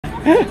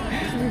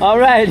All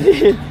right.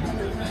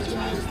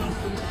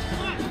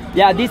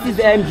 Yeah, this is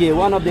MJ,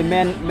 one of the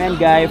main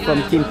guy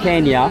from Team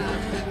Kenya.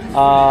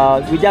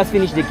 We just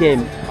finished the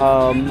game.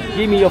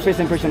 Give me your first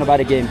impression about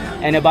the game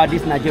and about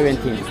this Nigerian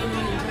team.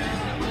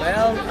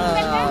 Well,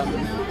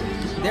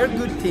 they're a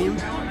good team.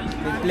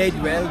 They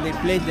played well. They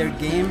played their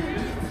game.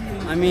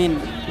 I mean,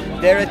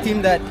 they're a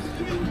team that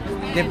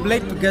they've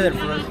played together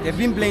they've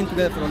been playing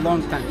together for a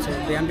long time, so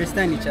they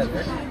understand each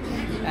other.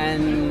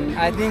 And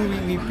I think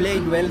we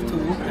played well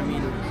too. I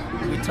mean,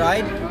 we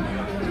tried.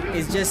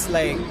 It's just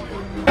like.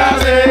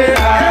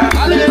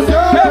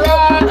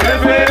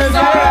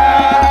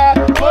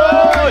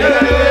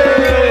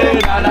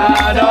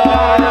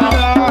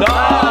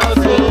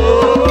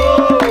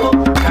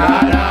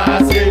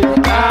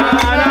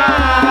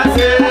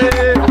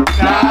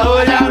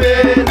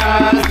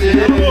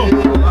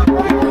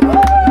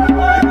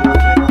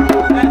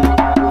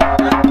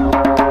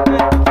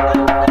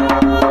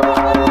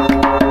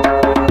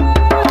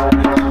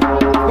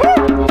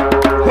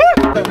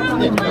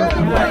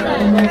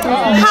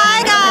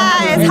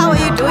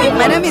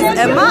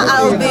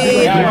 I'll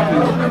be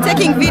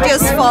taking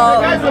videos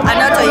for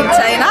ANOTO in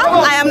China.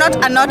 I am not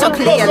ANOTO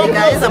clearly,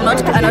 guys. I'm not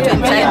ANOTO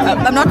in China.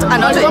 I'm not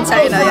ANOTO in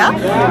China, yeah.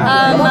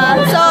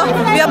 So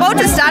we're about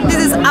to start.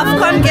 This is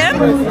AFCON game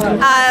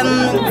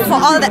for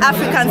all the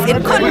Africans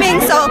in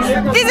KUNMING. So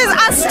this is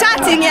us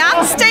starting,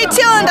 yeah. Stay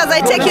tuned as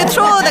I take you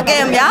through the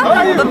game, yeah.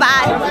 Bye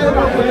bye.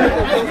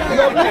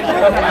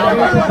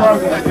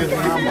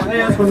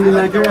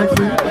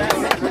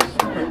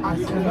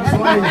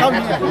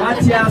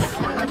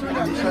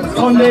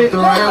 Sunday, I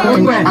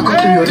got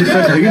to your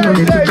defender, you know,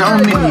 to tell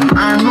me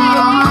I'm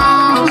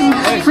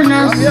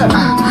finesse.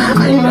 I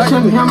know show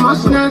me I'm a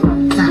snack.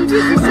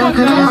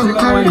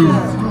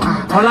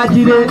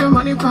 Olajide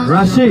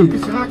Rashid.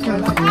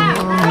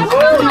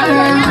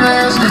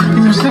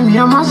 You send me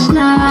I'm a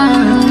snack.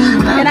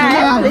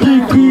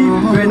 Kiki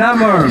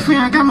Benamor. If I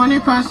got money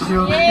past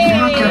you,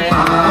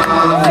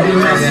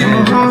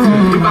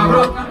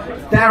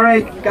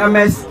 Derek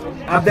Kames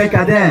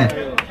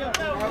Abdelkader.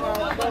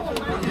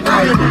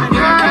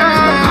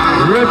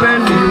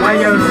 Ruben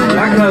Myers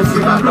Douglas.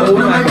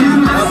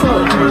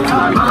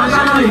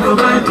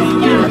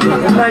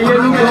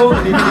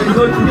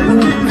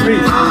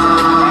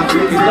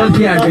 Not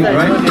here,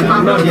 right?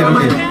 Not here,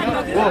 okay.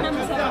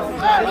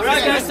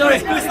 Alright guys, sorry,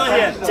 who's not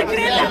here?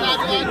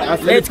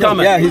 It's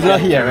coming. Yeah, he's not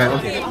here, right?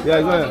 Okay.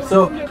 Yeah, go ahead.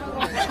 So,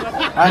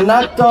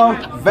 ANOTO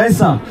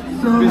Vincent.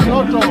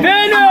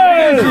 Vinny!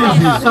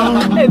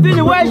 Hey,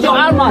 Vinny, where's your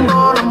armband?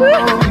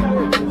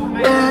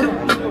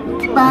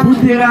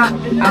 Butera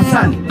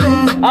Hassan.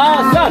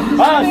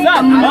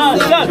 Hassan!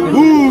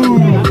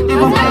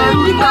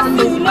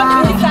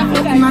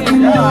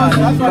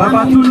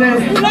 Babatune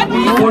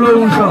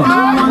Olorunjo.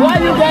 Why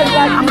you guys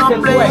like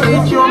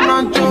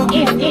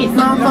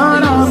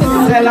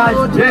Stella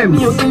James.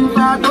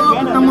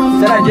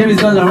 Stella James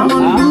is not around.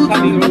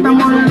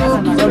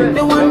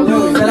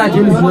 Stella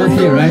James is not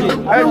here, right?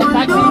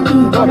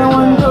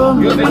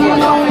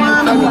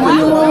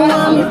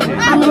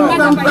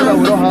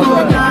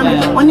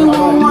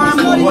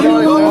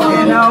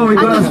 Okay, now we're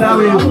gonna start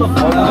with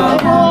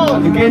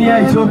Kenya,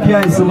 Ethiopia,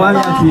 and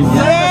Somalia team.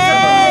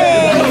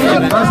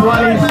 First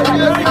one is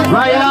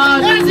Ryan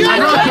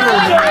ANOTO.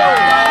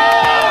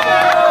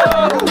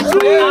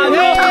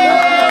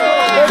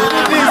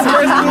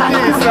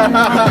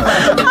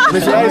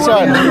 Mr.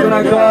 Aishan. We're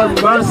gonna go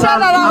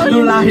Barsal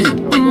Abdullahi.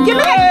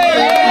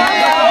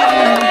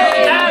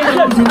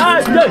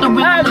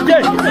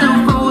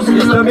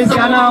 Mr.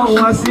 Miskana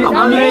Wasi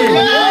Amri.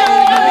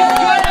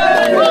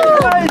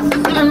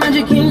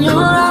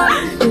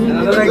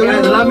 Another guy,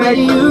 Lamek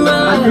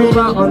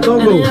Ajuba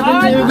Ontongo.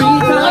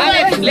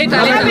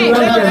 Later.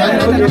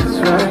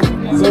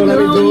 So let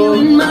me go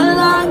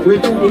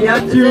with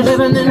Iyatus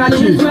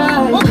Kachi.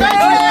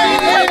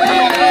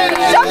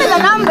 Show me the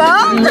number.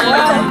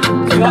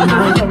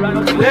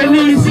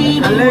 Dennis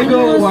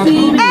Alego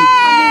Wakumi.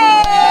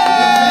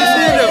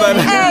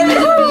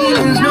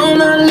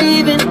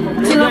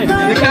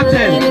 The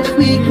captain.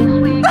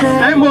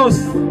 Amos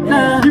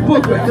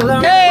Hypocrite.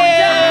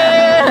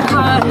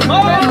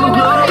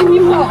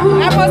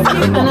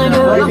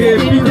 Okay,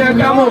 Peter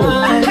Camo.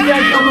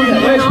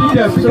 Where's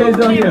Peter? Peter is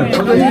not here.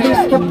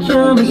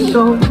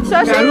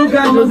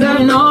 Karuka Joseph.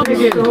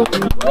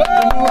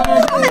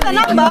 Show me the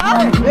number.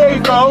 There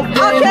you go.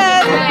 Okay.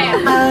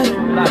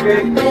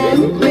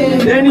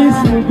 Dennis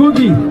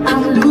Ngugi.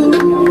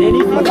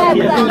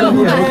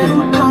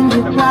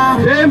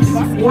 James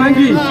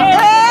Wangi.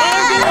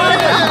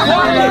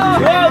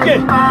 Okay,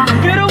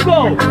 Kirungo.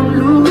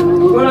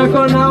 Gonna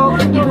go now.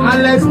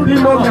 Alex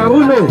Primo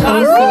Kauno.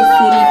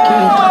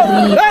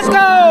 Let's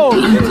go.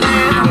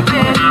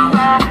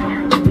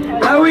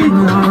 David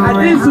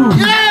Adisu.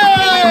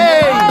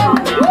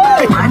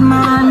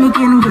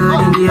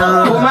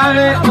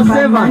 Omare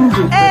Osevan.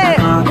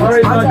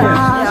 Sorry about that.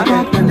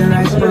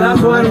 The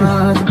last one is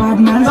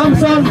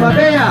Samson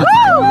Badea.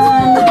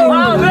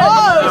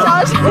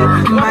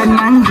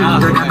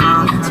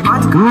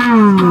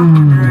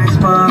 Let's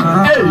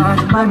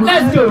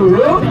go.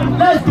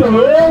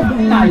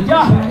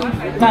 Niger,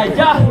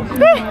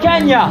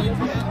 Kenya.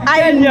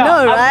 I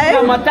know, right?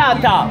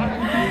 Matata.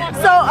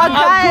 So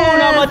guys,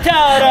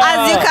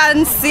 as you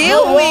can see,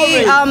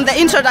 the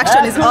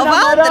introduction is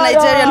over. The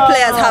Nigerian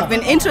players have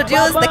been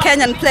introduced. The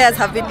Kenyan players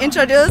have been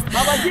introduced.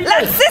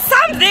 Let's see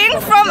something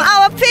from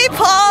our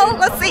people.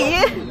 Let's see.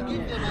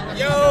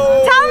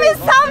 Tell me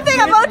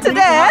something about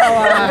today.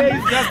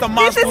 It's just a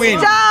must win.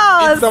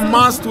 It's a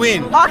must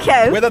win.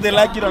 Okay. Whether they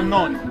like it or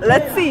not.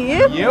 Let's see.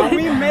 Yeah,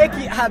 we make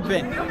it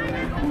happen.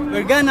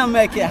 We're gonna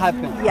make it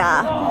happen.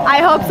 Yeah, I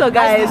hope so,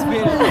 guys.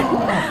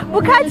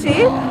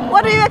 Bukachi,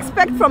 what do you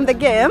expect from the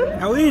game?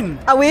 A win.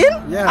 A win?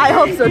 Yeah. I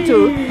hope so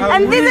too.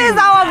 And this is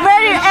our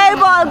very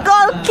able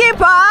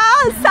goalkeeper,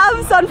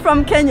 Samson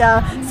from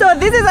Kenya. So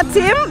this is a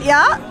team,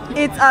 yeah.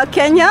 It's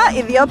Kenya,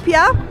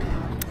 Ethiopia.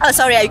 Oh,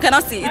 sorry, you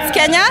cannot see. It's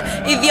Kenya,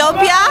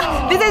 Ethiopia.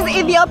 This is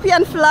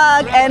Ethiopian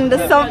flag and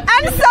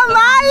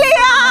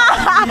Somalia.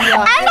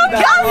 And of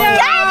course,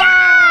 Kenya.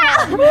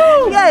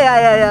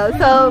 Yeah.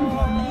 So.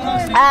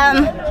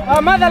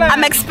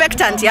 I'm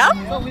expectant, yeah?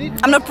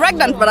 I'm not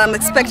pregnant, but I'm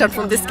expectant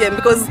from this game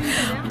because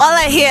all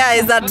I hear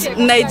is that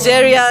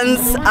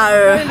Nigerians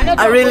are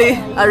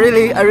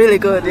really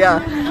good,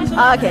 yeah.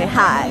 Okay,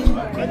 hi.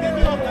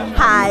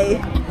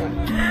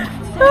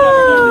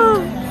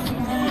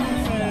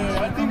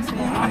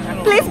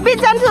 Please be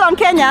gentle on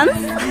Kenyans.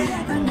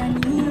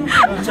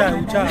 Okay.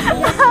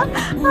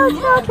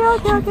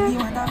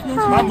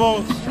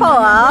 Mambo.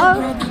 Poa.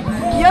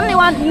 You only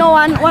know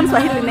one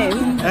Swahili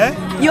name? Eh?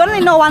 You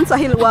only know one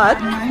Swahili word?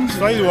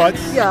 Swahili what?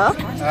 Yeah.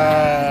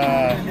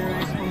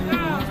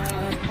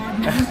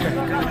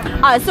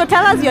 So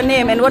tell us your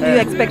name and what do you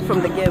expect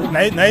from the game?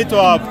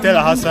 Naitwa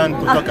Ptela Hassan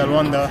kutoka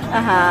Rwanda.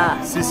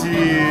 Sisi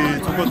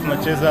tuko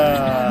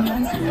tunacheza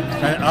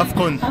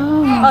AFCON.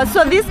 Oh,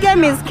 so this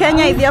game is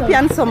Kenya, Ethiopia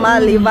and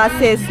Somali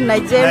versus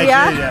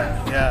Nigeria.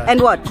 Yeah.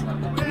 And what?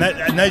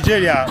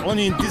 Nigeria,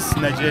 only in this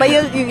Nigeria. But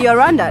you're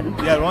Rwandan?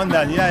 Yeah,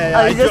 Rwandan, yeah.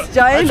 Oh, you just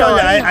joined?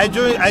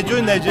 Actually, I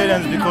joined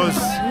Nigerians because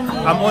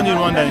I'm only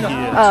Rwandan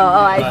here.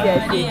 Oh,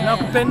 I see.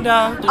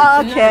 Nakupenda.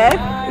 Okay,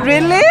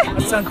 really?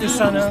 Asante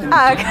sana.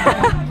 Okay.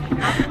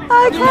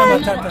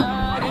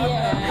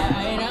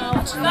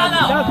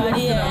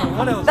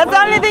 That's the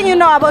only thing you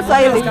know about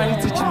Swahili? Can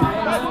you teach me?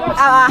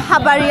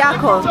 Habari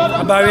yako.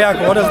 Habari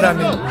yako, what does that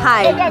mean?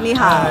 Hi, ni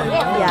hao.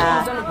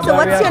 Yeah. So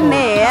what's your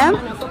name?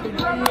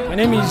 My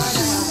name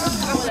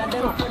is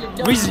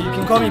Rizzy. You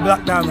can call me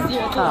Black Diamond.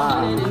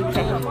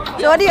 Okay.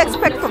 So what do you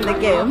expect from the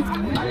game?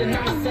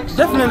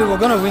 Definitely we're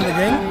going to win the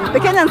game. The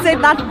Kenyans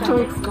said that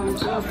too.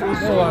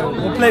 So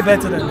we'll play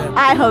better than them.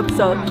 I hope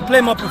so. We'll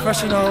play more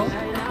professional.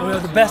 We're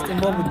the best in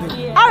what we do.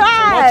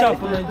 Alright! So watch out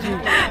for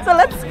Nigeria. So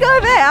let's go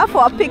there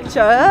for a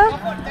picture.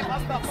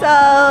 So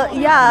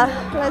yeah,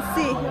 let's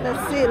see.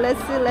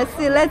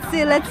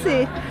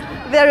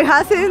 They're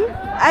rehearsing.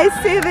 I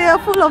see they are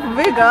full of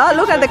vigor.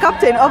 Look at the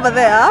captain over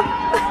there.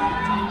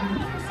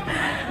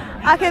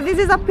 Okay, this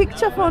is a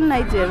picture from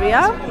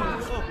Nigeria.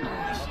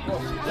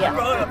 Yeah.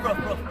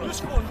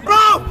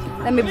 Bro!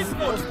 Let me.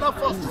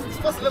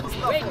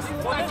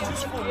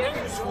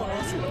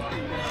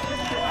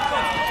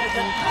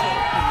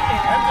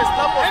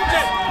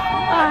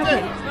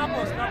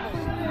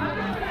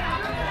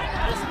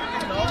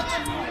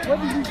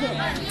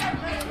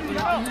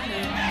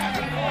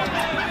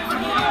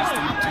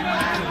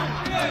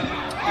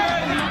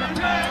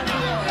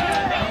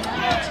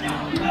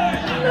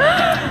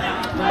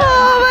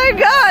 Oh my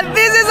God,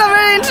 this is a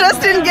very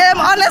interesting game.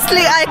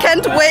 Honestly, I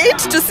can't wait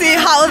to see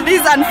how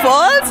this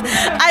unfolds.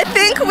 I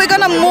think we're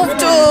gonna move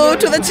to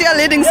the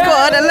cheerleading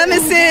squad and let me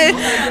see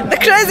the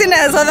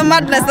craziness or the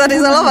madness that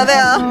is all over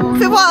there.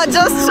 People are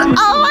just,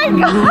 oh my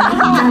God.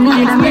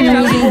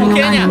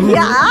 Kenya.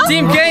 Yeah.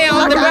 Team Kenya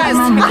on the best.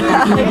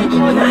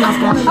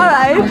 All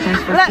right,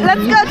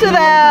 let's go to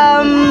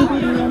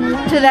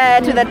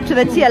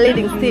the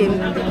cheerleading team,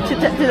 to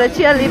the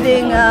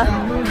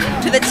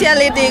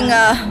cheerleading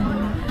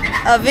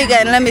Viga,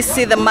 and let me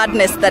see the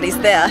madness that is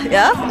there.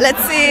 Yeah,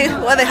 let's see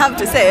what they have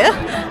to say.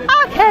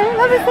 Okay,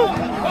 let me see.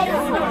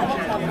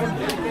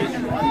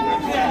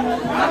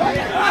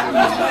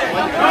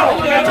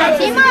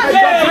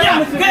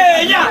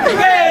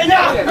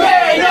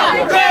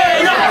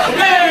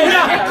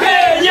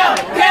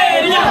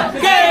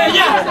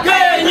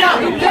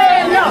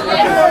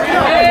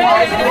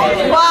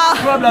 Wow,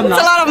 it's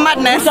a lot of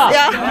madness.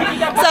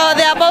 Yeah, so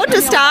they're about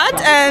to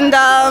start, and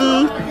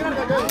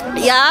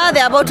yeah,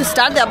 they're about to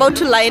start. They're about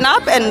to line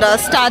up and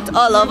start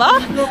all over.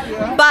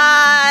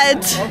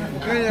 But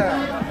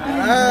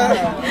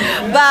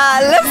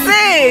let's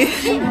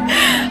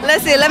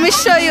see. Let me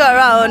show you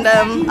around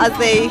as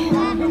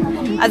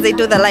they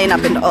do the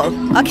lineup and all.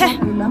 Okay.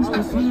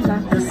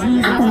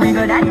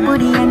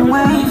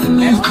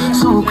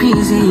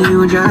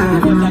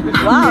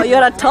 Wow,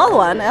 you're a tall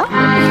one, yeah?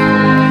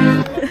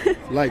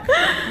 Like.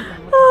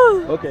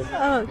 Okay. Okay.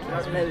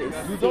 Let me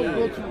see.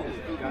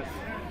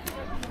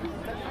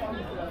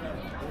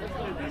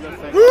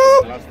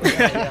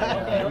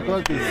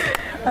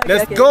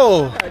 Let's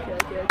go.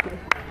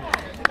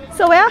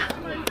 So where?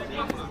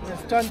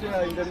 Stand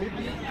in the middle.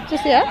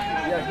 Just here?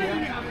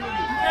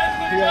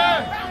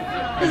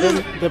 And then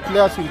the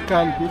players will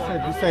come this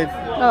side.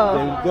 Oh.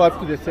 They will go up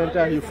to the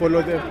center, you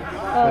follow them.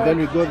 And then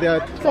we go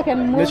there. So I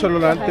can move.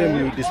 National anthem,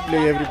 you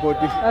display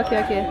everybody.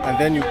 Okay. And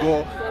then you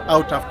go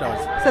out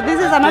afterwards. So this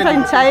is ANOTO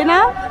in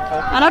China.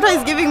 ANOTO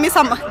is giving me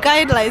some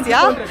guidelines,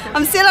 yeah?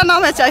 I'm still an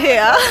amateur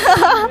here.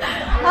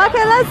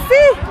 Okay, let's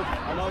see.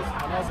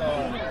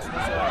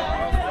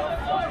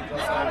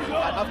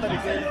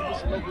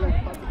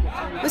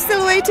 We're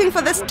still waiting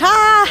for the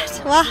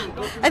start. Wow.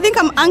 I think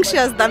I'm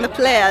anxious than the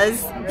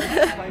players.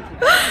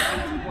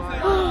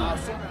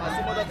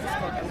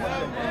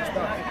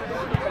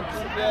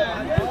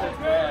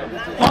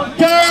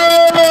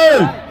 Okay!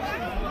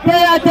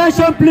 Pay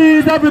attention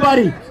please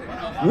everybody.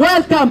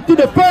 Welcome to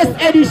the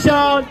first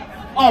edition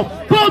of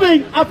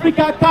KUNMING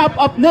Africa Cup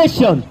of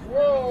Nations.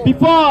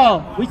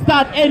 Before we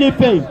start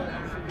anything,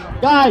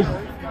 guys,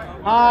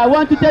 I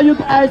want to tell you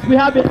guys we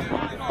have it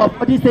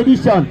for this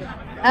edition.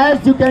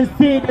 As you can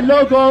see the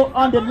logo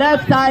on the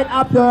left side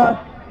of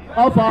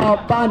our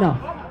banner.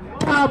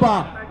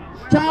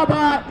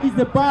 Chaba is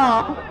the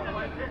bar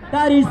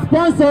that is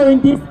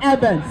sponsoring this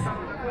event.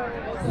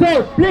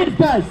 So please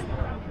guys,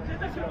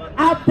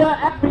 after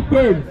every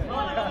game,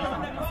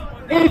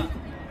 if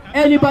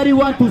anybody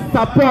wants to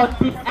support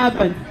this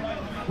event,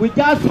 we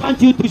just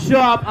want you to show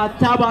up at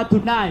Chaba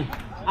tonight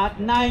at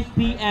 9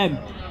 p.m.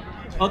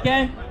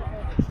 Okay?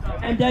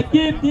 And they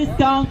give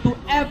discount to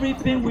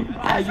everything we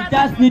buy. You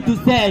just need to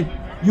say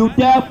you're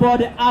there for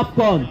the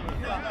AFCON,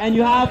 and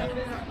you have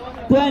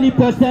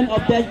 20%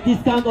 of that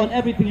discount on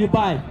everything you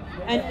buy.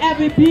 And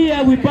every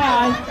beer we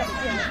buy,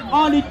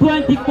 only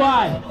 20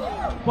 kwai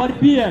for the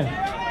beer.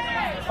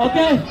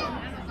 Okay?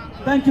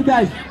 Thank you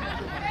guys.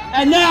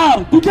 And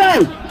now,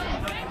 today,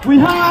 we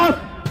have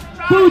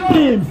two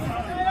teams.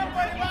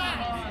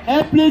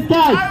 And please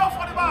guys,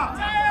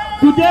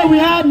 today we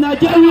have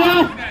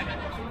Nigeria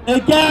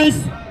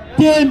against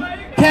Team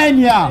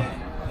Kenya.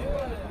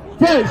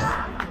 First,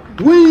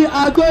 we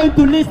are going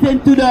to listen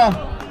to the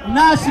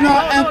national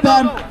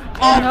anthem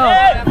of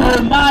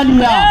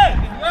Somalia.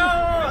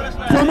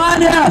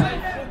 Somalia!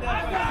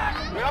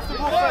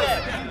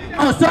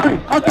 Oh, sorry.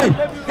 Okay,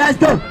 guys,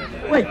 go.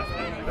 Wait.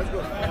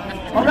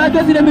 Alright, go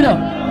to the middle.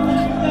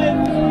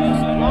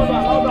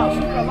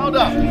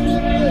 Louder.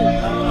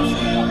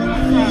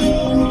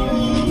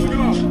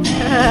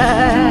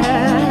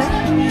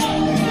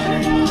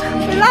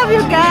 We love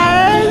you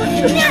guys.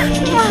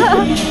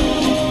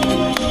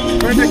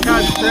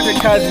 Send the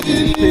cards.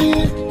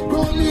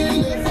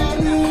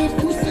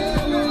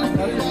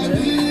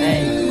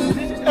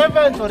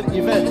 Event or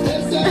event?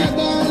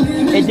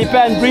 It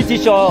depends,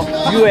 British or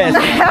US.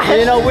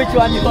 You know which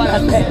one you wanna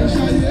say.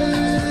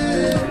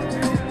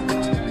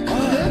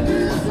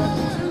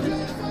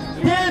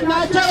 Team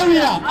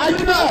Nigeria, are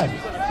you there?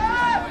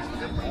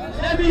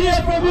 Let me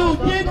hear from you,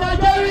 Team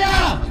Nigeria!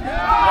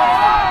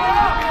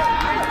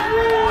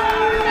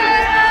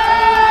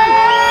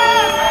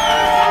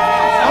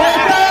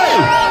 Okay!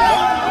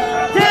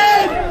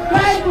 Team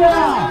Kenya!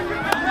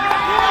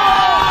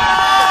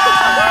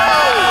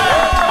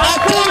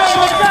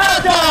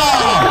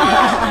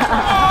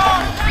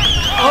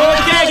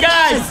 Okay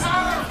guys,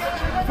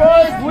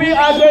 first we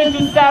are going to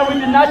start with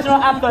the national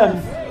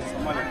anthem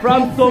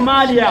from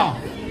Somalia.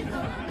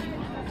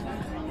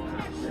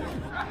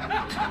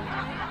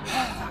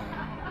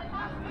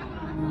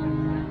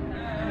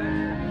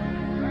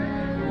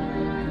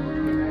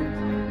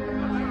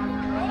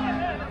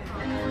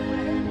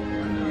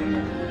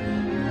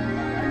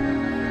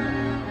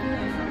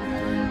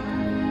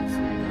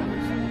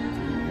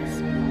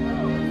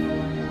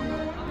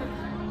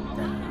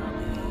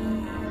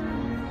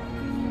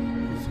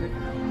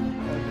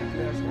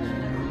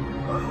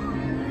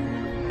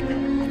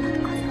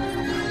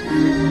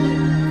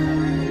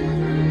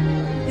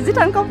 Is it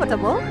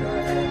uncomfortable?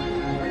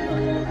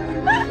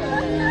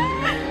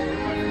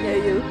 Yeah,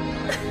 you.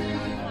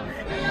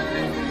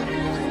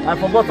 I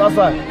forgot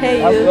outside.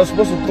 Hey, I you. was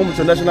supposed to come with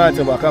your national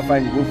item, but I can't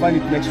find it. We'll find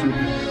it next week.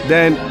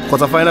 Then,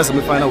 quarterfinal,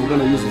 semi-final, we're going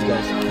to use these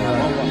guys.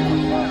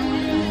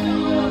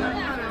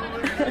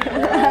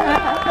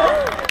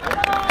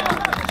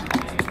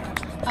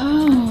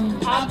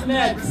 Up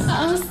next.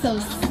 I'm so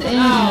sad.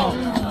 Now,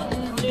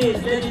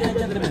 please, ladies and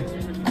gentlemen,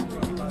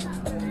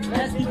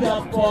 let's give it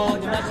up for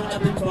the national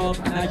anthem from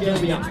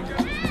Nigeria.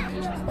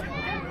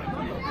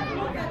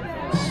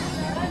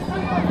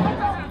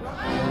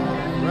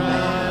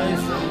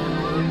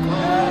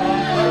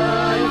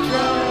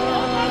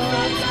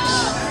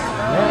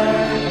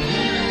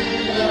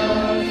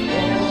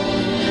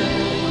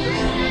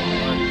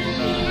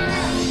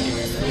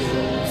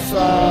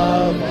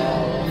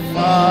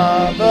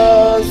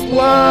 Father's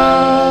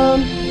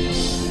land,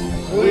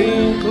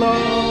 green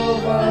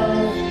clover,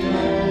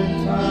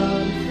 strength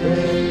and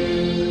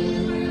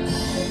faith,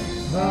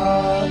 the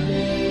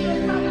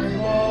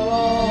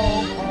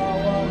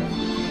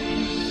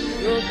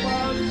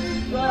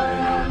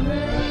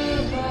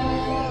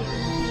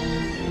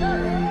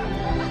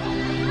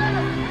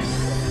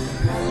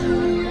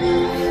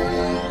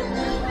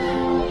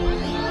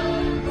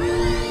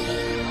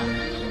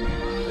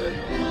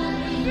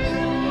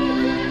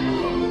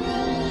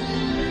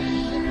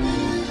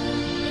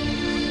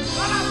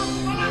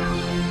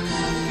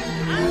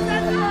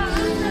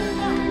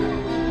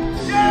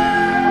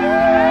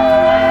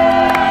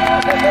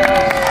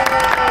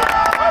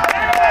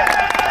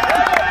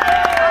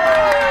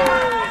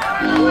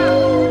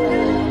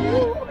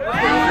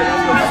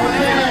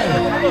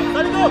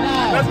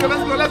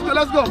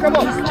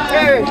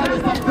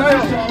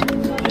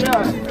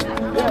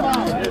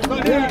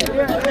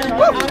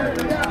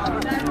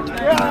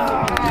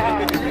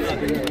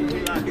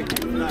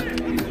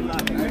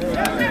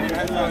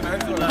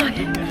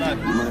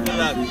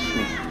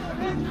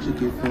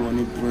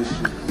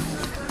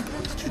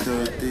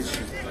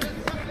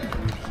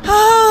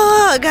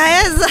Oh,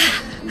 guys,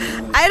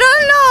 I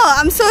don't know.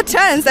 I'm so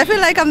tense. I feel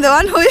like I'm the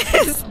one who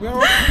is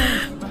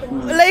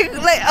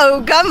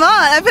oh, come on.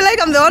 I feel like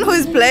I'm the one who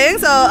is playing.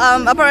 So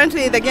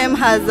apparently the game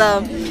has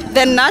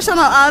the national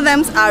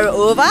anthems are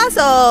over.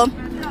 So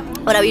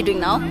what are we doing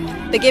now?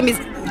 The game is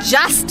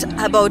just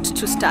about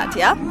to start.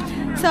 Yeah.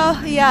 So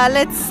yeah,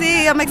 let's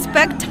see. I'm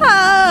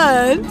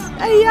expectant.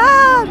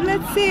 Yeah,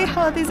 let's see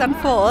how this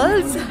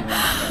unfolds.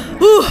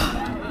 Ooh.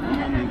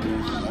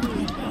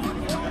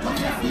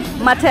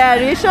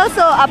 Matayarisho.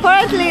 So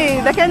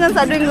apparently the Kenyans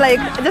are doing like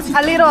just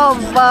a little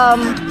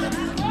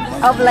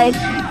of like,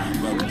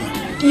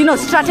 you know,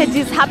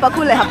 strategies.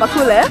 Hapakule.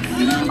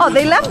 Oh,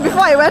 they left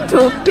before I went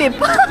to Pip.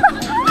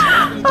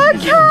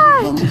 Okay.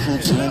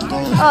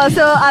 Oh,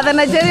 so are the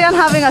Nigerians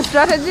having a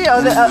strategy,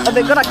 or are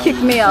they gonna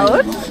kick me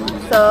out?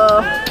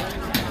 So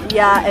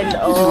yeah, and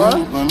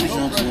all.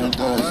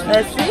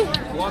 Let's see.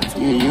 1, 2.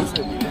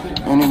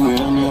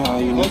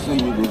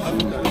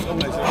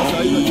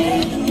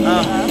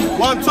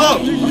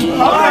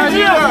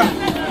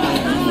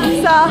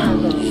 So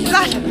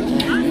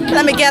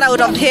let me get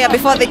out of here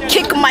before they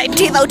kick my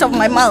teeth out of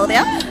my mouth.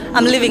 Yeah,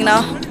 I'm leaving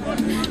now.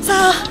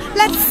 So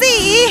let's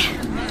see.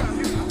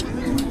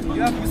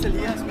 You have whistle,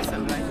 he has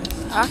whistle, right?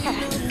 Okay.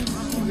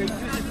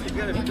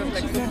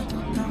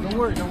 Don't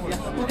worry.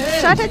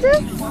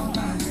 Strategies?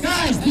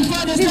 Guys,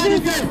 before they start the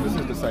game, This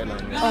is the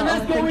sideline.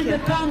 let's go with the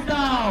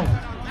countdown.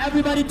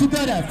 Everybody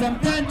together from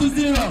 10 to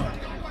 0.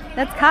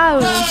 Let's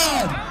count.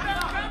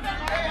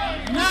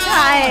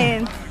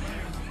 9, 9,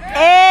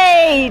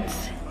 8,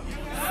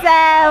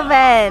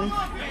 7,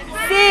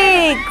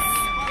 6,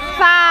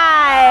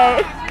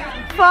 5,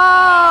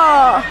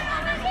 4,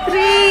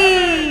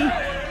 3,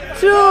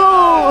 2,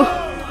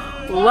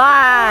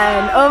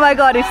 1. Oh my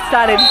God, it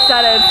started.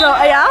 So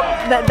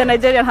yeah, the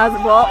Nigerian has the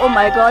ball. Oh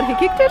my God, he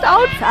kicked it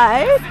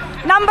outside.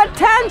 Number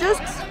 10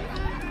 just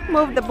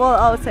moved the ball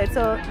outside.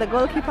 So the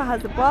goalkeeper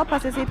has the ball,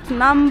 passes it to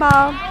number.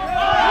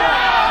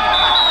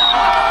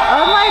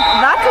 Oh my,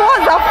 that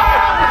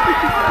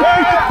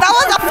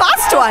was a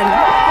fast one.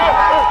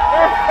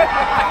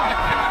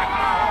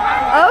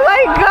 Oh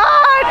my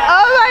God,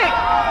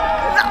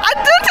 I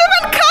didn't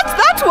even catch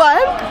that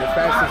one. The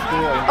fastest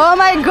goal. Oh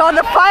my God,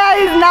 the fire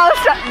is now,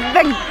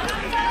 the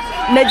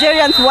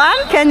Nigerians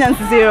 1,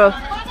 Kenyans 0.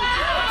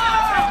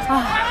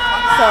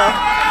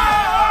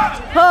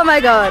 Oh my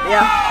God,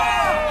 yeah.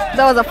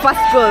 That was a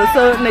fast goal.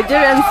 So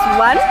Nigerians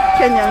 1,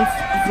 Kenyans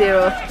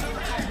 0.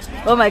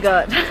 Oh my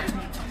God.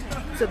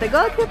 So the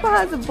goalkeeper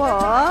has the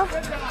ball.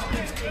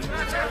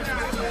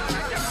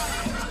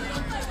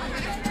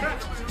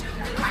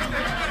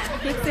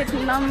 Kicks it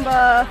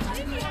number.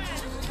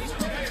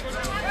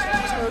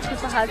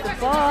 Goalkeeper has the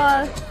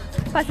ball.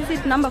 Passes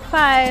it number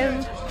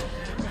 5.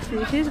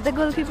 See, the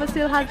goalkeeper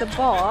still has the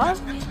ball.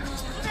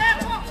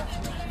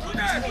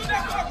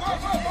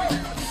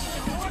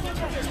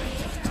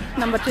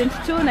 Number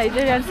 22,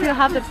 Nigerians still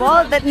have the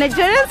ball. The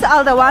Nigerians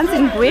are the ones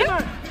in green.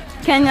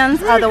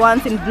 Kenyans are the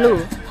ones in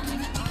blue.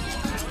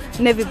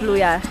 Navy blue,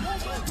 yeah.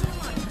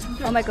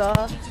 Oh my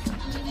God.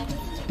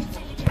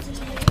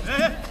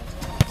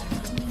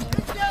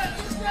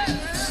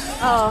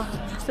 Oh,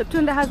 so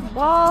Tunde has the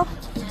ball.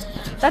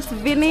 That's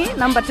Vinny,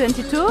 number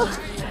 22.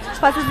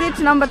 Passes it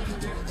to number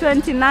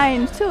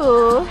 29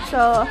 too.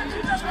 So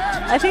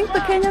I think the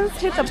Kenyans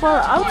hit the ball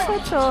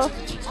outside. So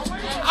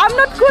I'm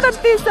not good at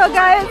this, so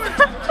guys.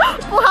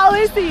 How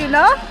is he, you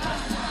know?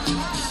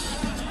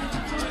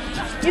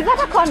 Is that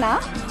a corner?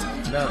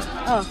 No.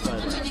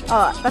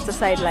 Oh, that's a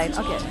sideline.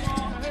 Okay.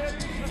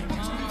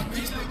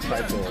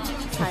 Side ball.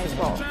 Side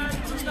ball.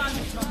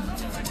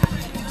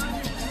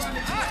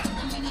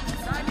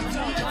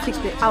 Kick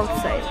the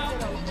outside.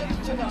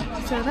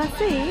 So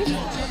that's it.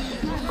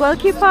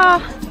 Goalkeeper,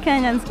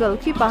 Kenyan's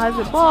goalkeeper has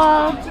the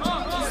ball.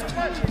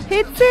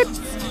 Hits it.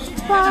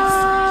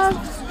 Pass.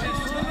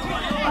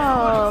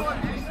 Oh.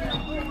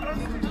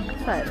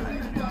 Sideline.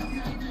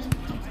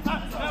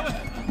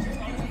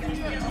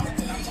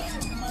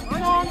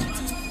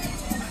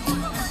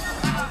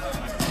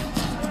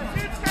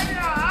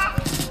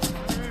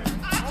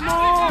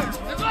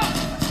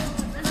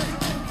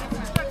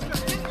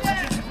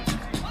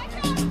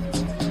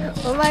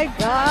 Oh my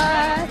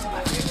God.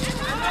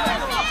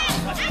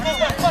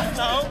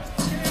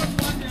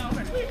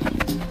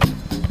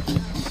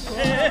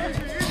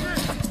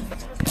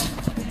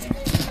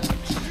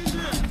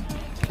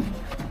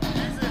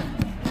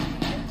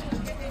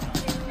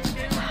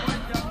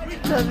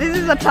 So this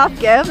is a tough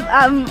game.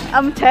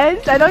 I'm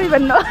tense. I don't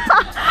even know.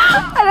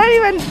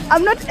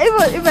 I'm not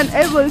even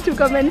able to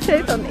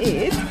commentate on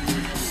it.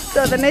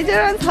 So the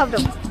Nigerians have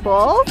the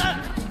ball.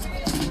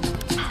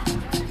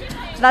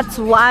 That's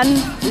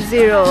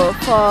 1-0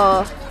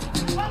 for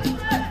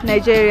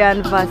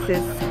Nigerian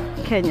versus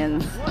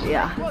Kenyans.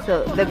 Yeah.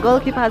 So the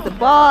goalkeeper has the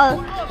ball.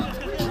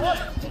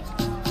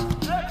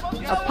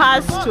 A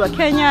pass to a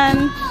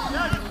Kenyan.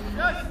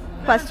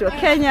 Pass to a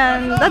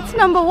Kenyan. That's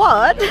number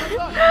what?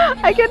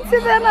 I can see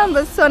their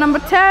numbers. So number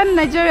 10,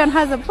 Nigerian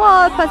has a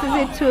ball. Passes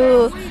it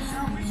to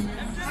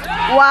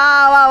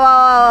Wow, wow,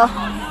 wow.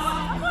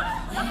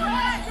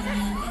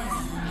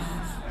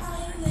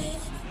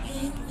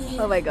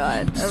 Oh my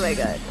god, oh my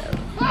god.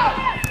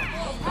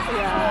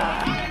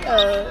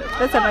 Yeah,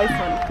 that's a nice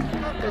one.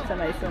 That's a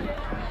nice one.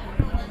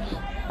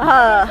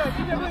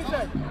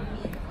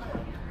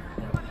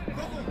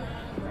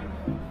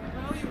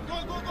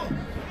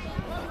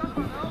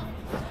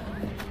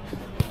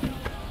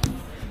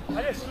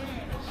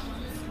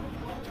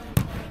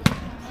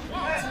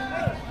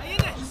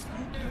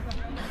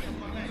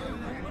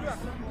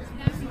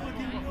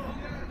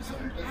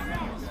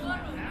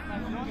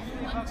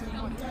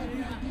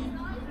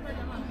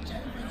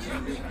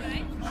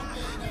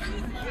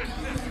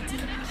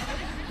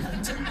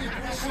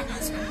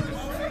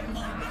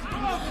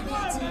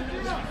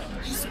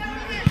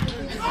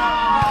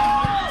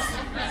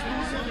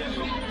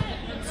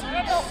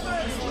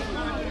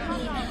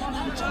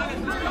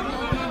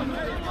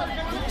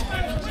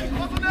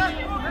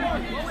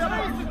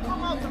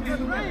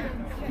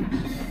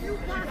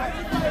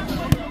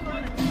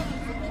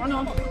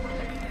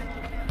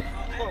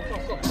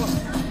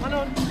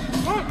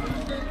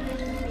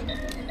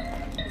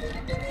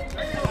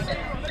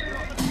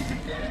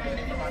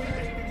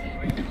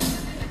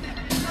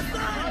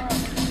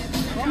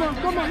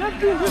 Come on, let's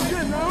do this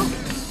shit now.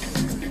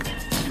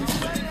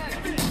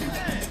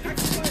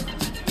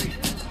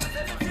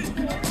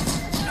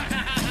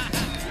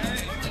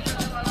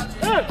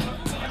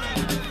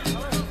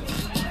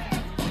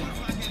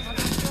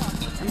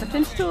 Number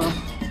 22.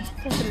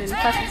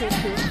 Fast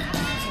 22.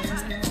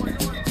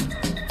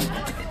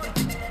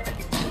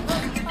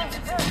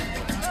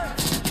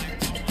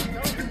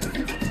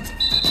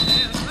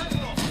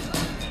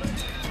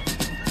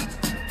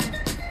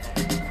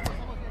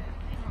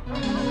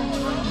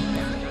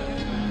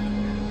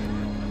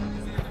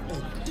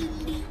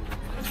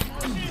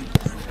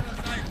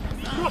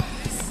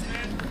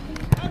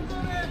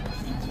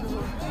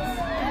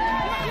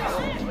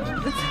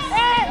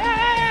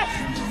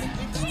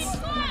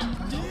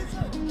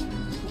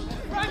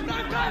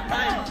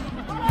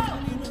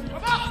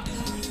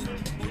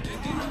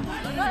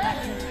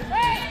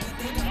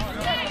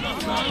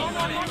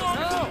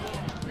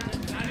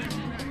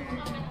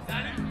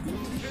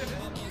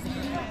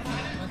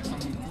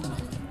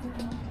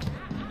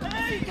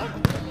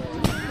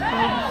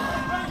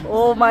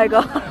 Oh my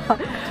god.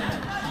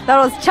 That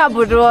was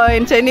chabudo.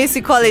 In Chinese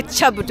we call it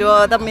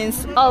chabudo. That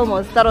means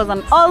almost. That was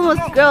an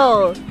almost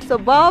goal. So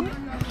Bob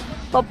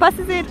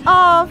passes it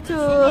off to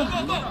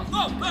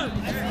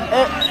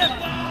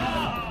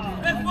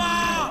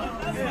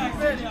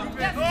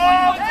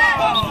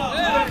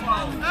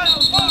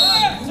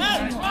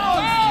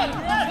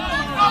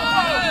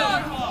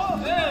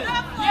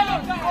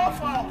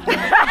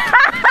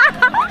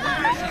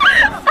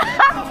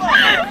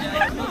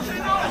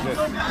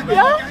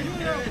yeah.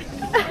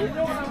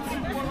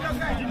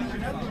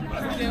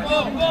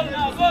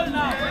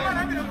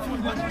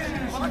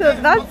 So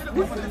that's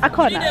a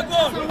corner.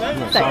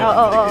 Like,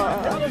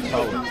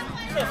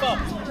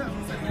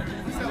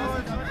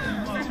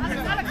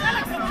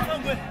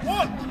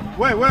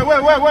 Wait.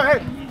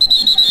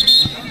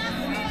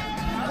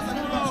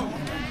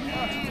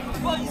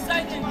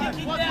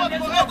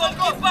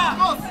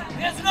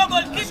 There's no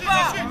goalkeeper.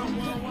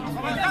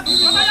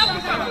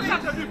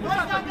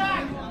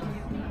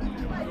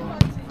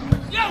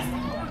 Yes.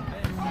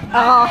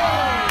 Oh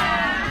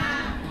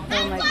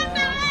my god.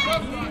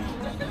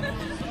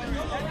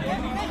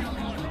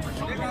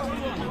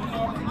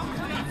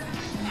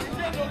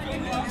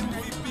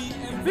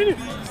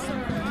 Finish.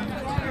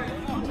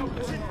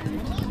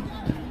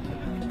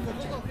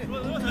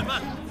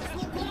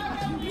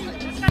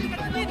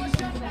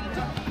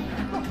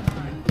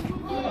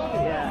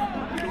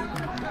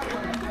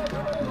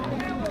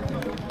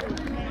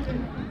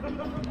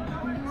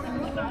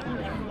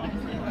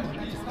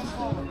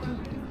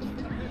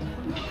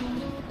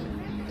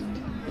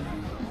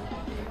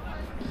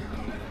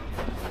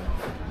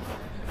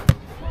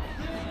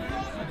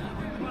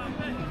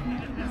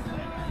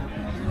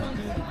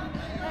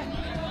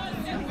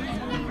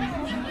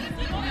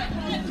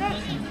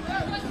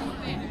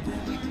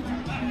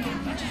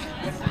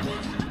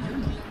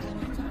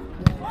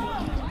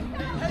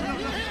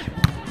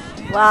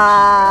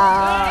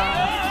 Wow.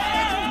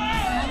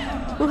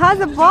 Who has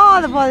the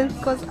ball? The ball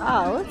goes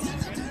out.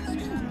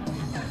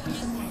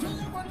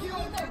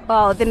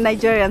 Wow, the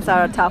Nigerians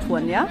are a tough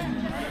one, yeah?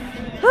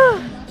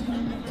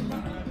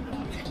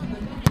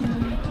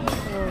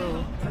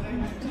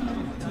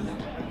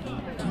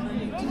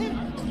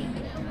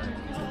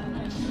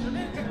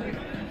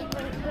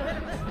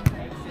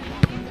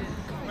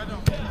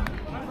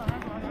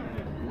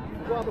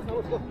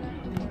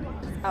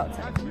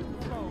 Outside.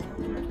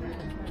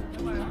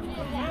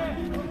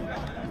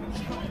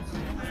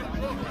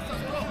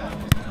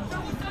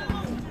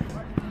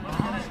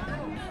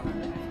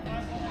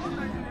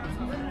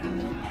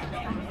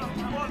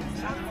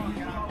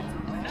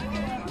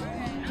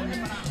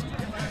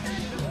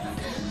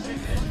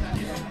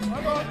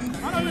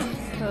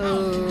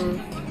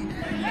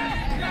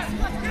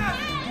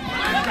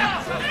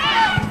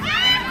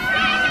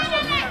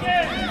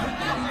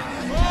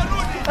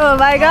 Oh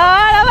my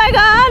god, oh my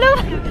god.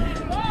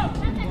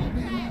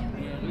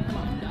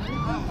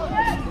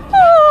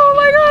 Oh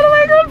my god, oh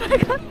my god, oh my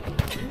god.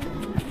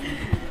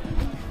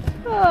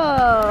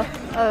 Oh,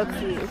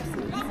 oopsie,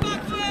 oopsie.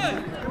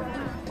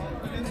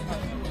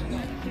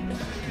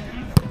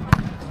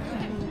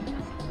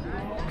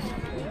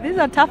 These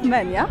are tough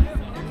men, yeah?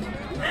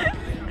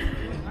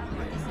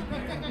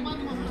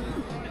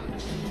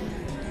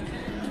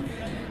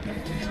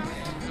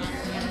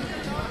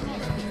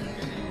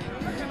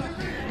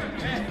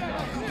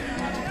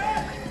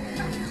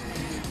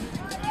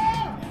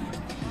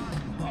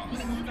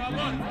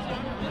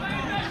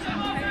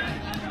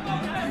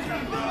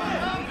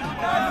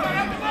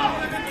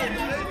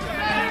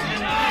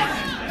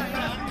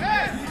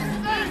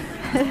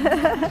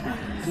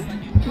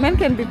 Men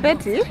can be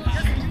petty.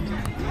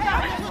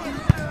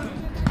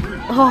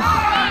 Oh,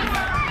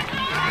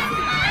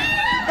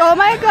 oh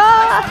my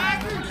god.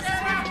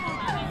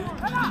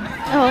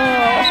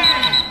 Oh.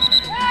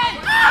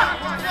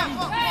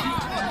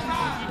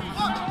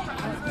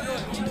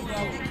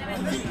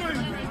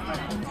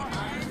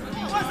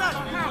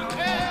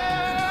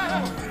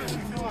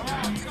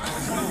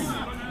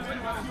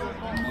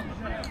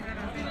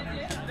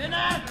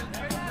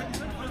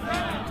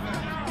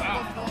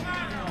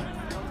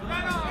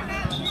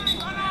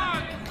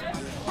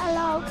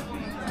 Hello.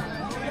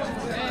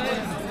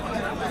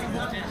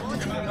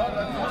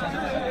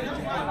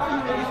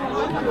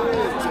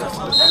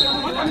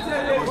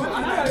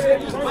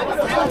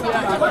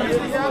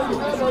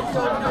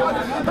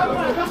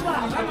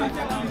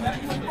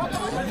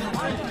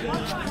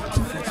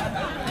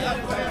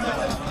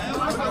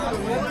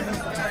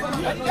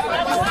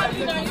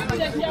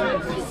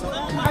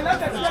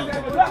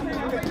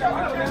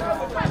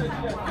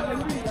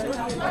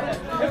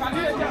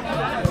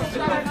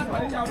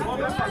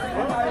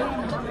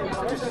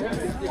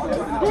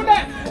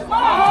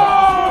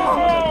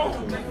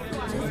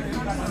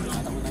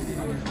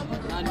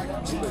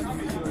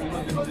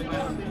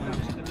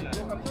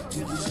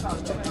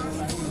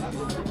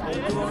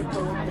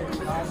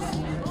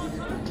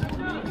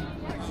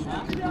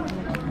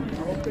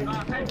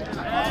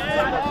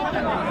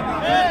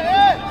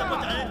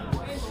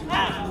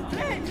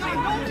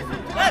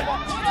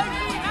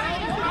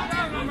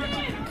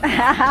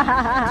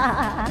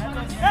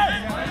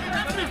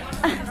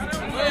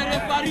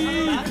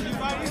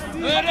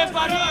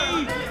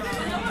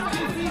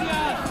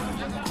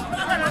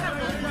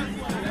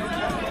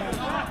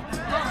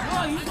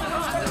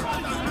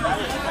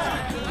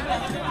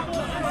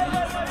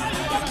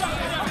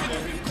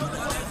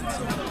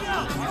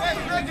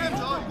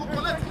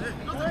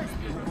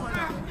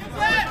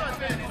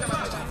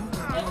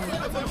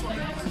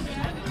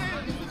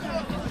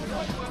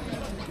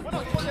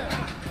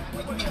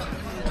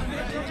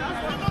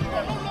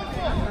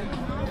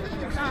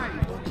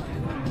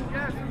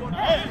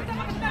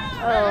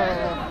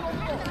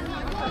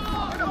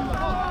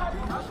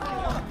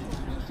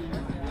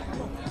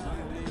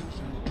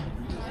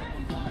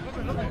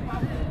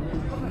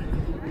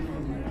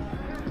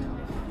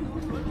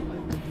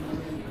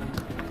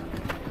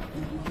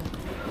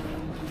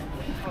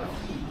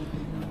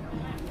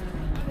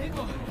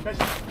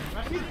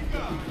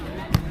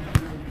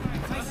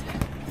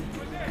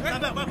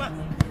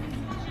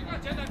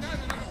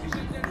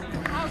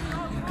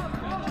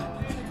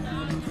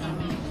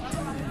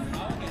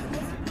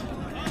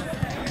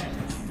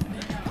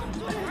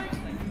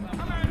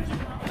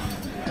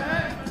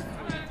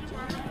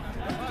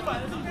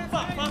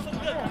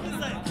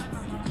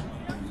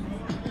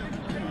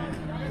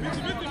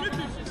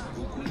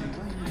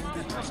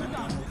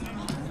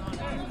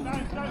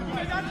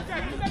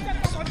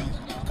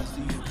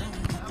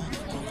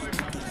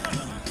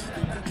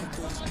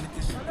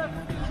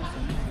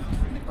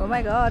 Oh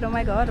my god, oh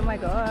my god, oh my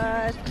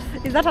god.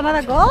 Is that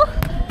another goal?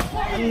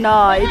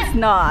 No, it's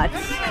not.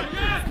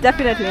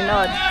 Definitely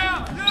not.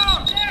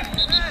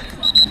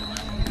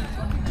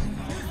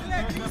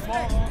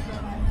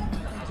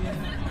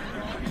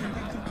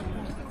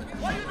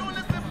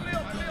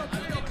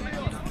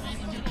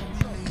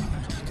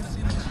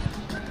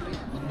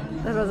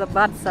 That was a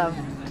bad serve.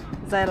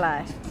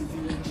 Zylai.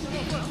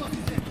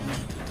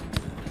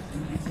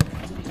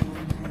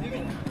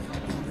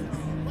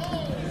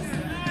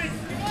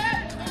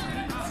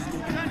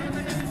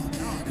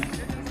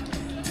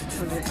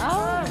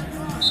 Oh.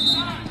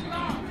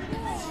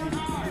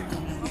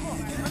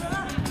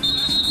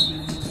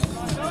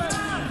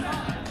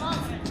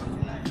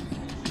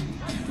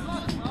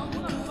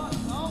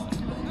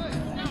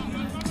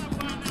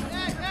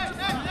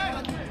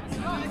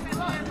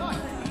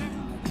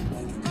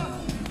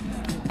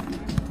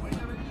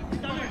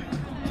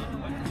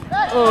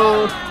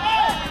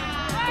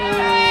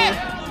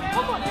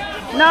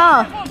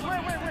 No.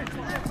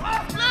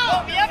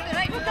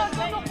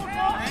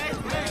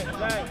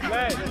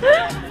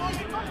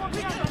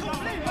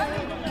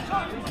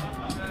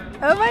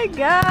 Oh my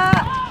god.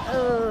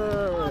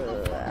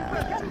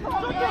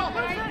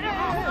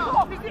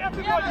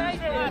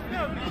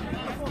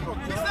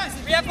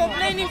 We are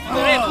complaining for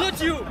the ref,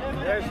 not you.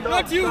 Yes,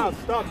 Not you.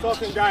 Stop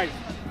talking, guys.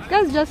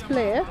 Guys, just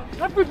play.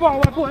 Every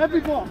ball, every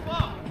ball.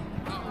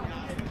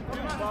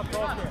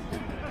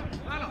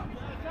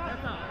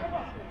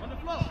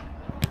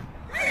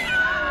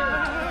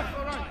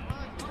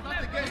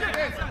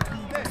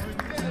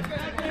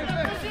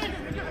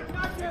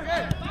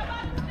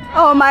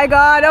 Oh my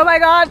god, oh my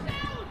god.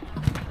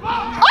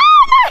 Oh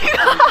my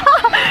god!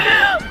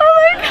 Oh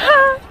my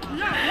god!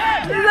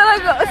 Is that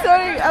like,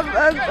 sorry,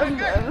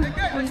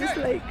 I'm just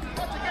like,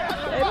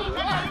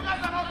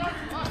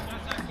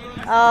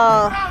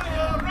 oh.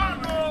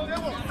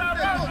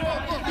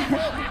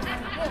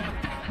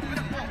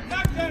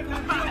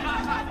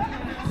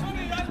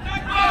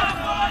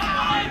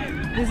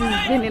 This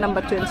is Vinny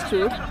number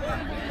 22.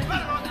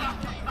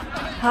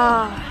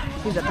 Ah,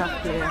 he's a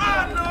tough player.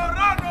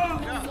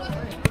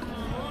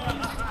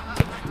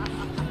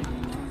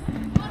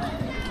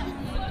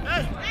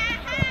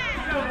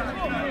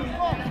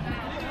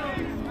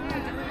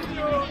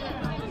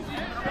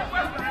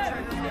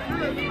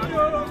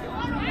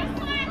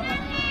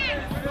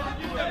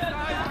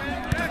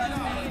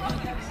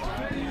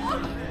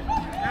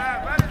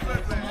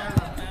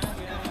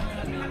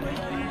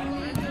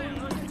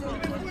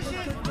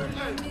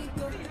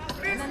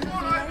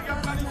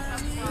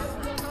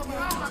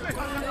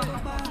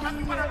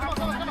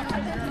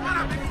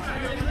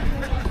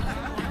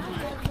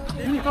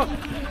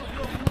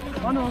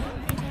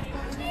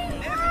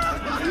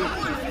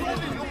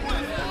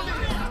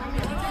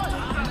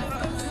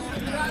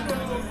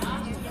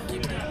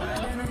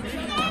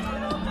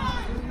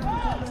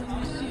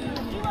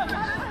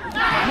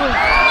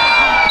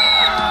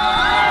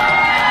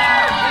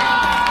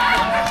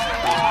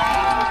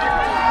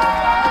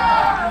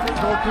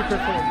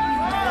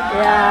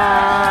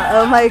 Yeah,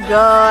 oh my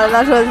god,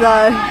 that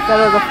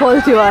was a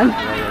faulty one.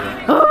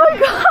 Oh my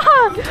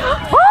god!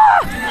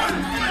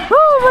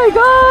 Oh my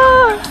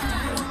god!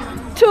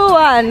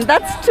 2-1.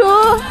 That's 2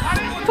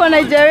 for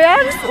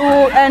Nigerians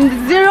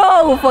and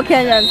 0 for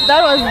Kenyans.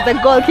 That was the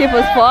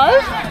goalkeeper's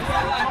fault.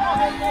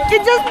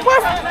 It just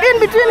passed in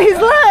between his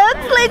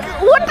legs. Like,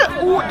 what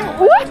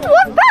was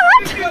that?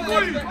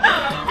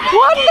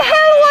 What the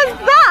hell was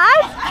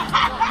that?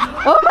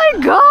 Oh my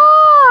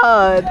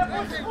god!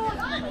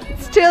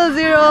 Still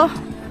 0.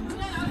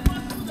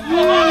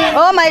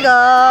 Oh my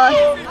god!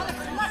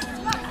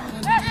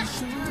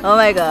 Oh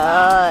my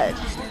god!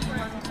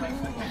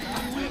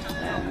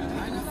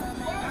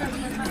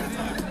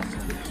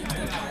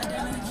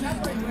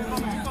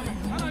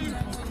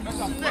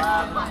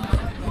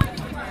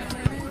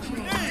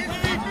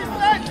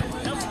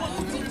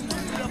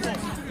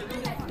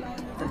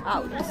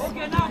 Out.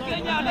 Okay, now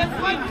Kenya, let's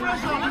fight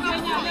pressure.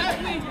 Kenya,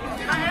 let's win.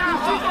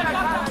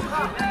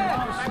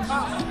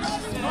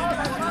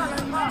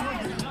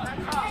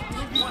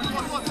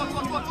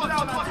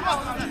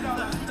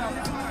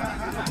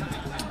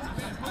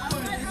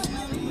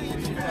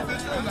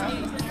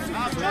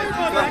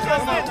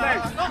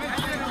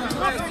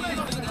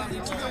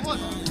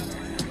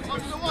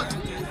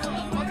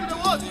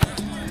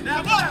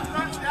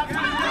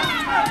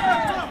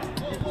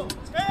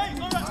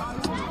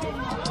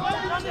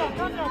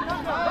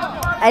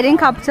 I didn't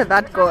capture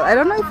that goal. I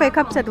don't know if I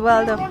captured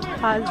well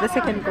the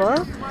second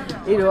goal.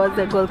 It was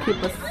the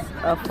goalkeeper's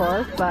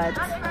fault, but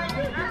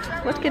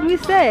what can we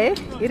say?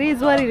 It is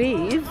what it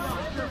is.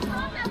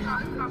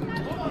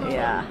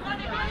 Yeah.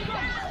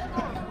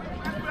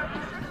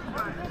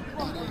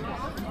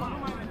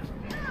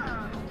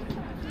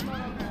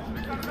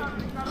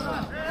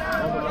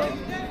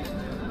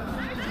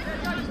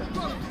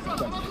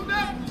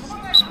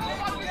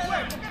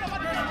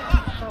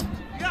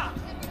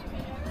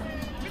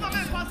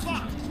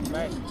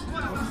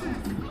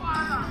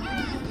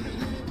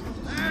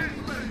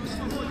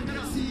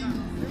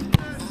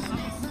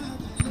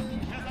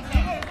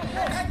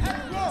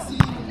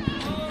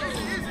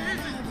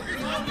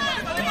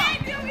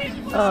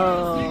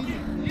 Oh,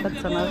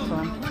 that's another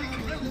one.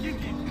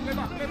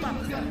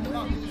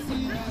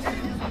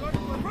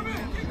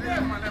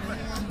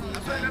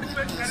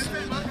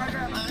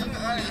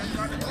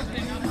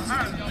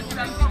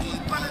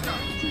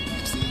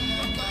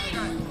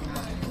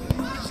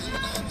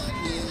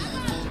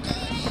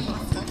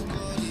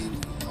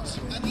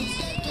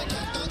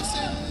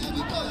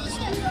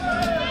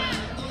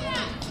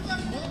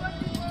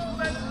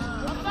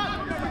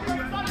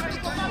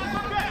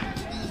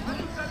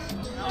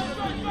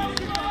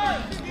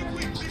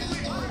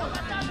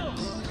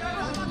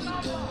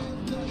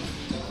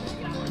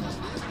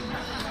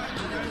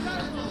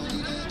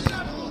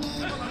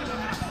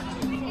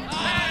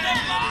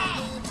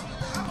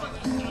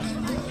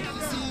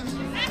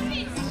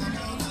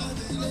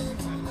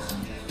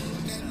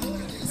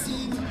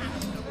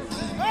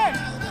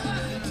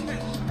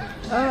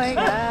 Oh my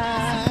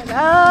god.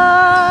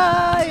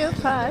 Oh, you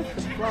passed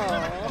the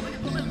ball.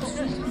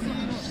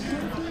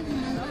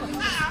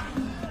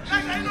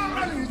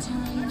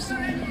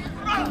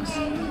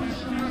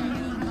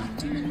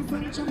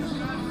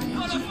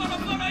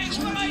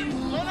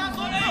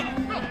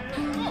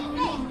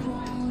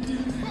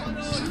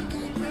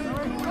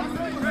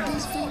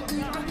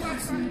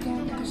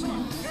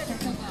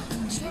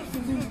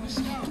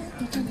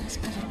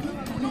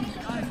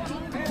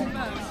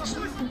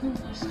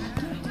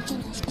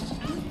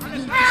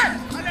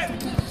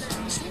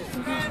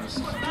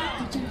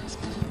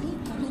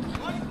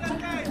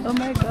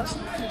 my god.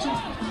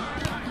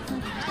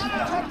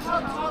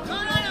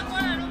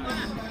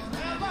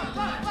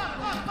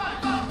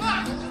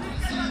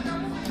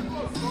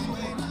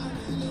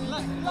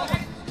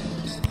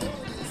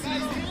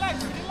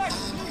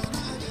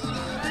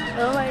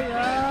 Oh my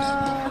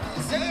god.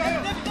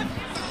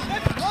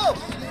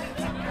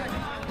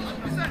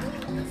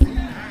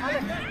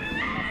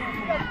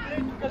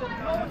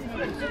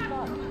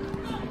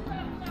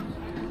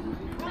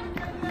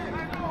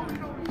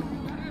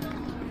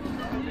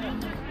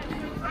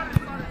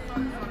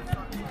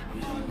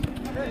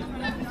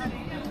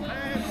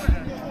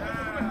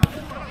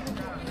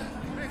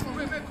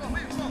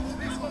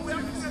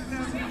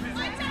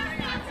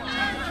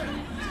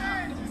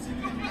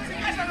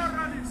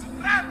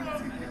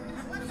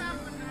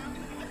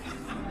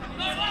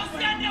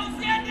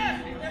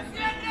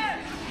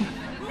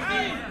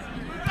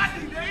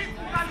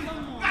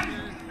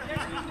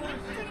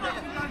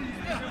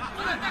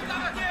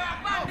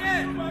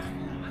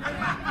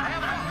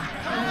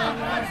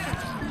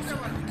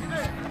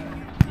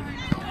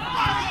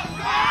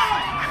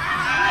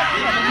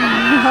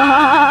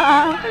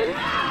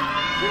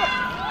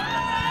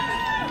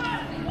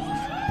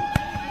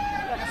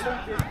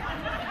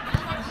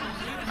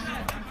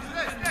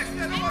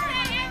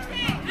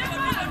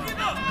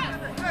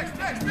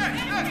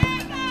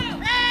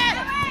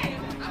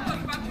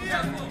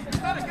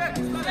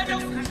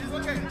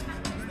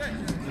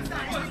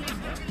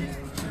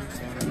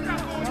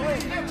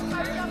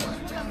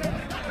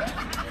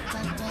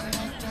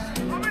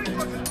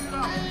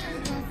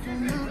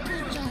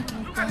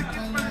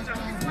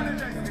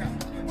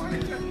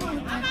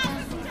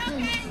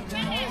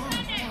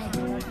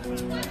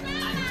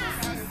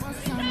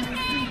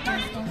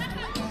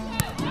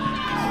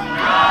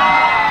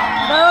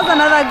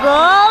 Another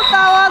goal.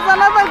 That was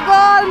another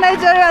goal.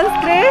 Nigerians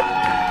 3,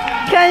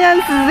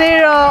 Kenyans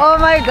 0. Oh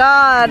my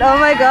god. Oh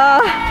my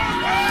god.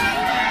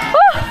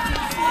 Woo.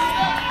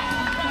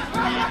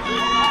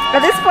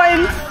 At this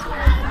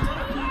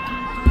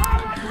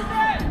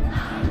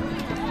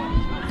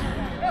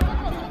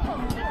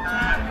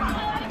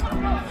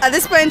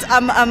point,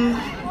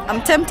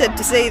 I'm tempted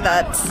to say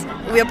that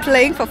we are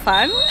playing for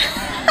fun.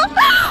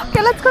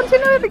 Okay, let's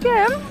continue with the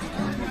game.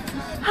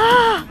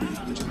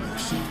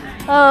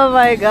 Oh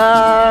my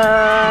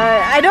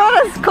god, I don't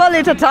want to call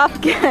it a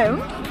tough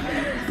game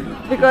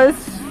because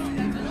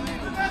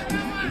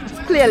it's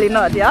clearly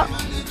not, yeah.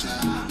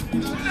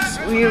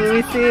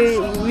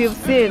 We've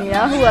seen,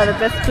 yeah, who are the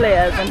best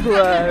players and who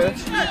are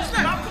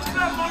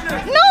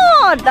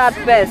not that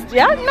best,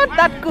 yeah, not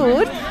that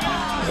good,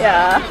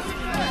 yeah.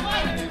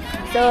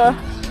 So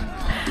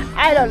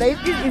I don't know,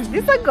 is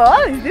this a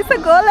goal? Is this a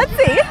goal? Let's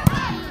see.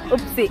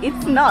 Oopsie,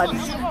 it's not.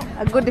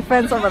 A good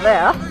defense over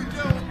there,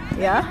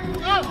 yeah.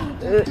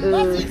 Let's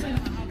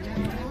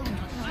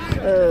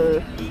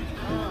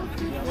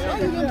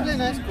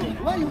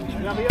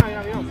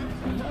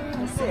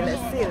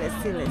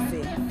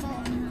see.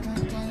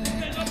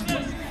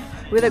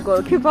 With a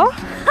goalkeeper.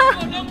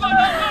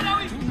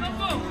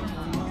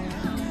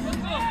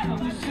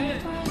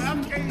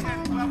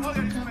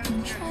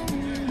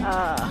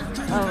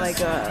 Oh my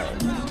god.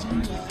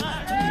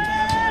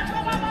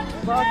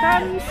 Ball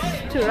comes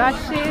to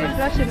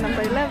Rashid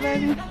number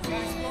 11.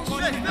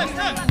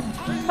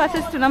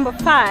 Passes to number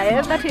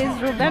 5, that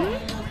is Ruben.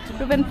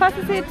 Ruben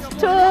passes it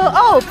to,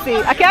 oh, see,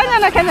 a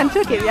Kenyan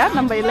took it, yeah,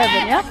 number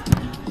 11, yeah.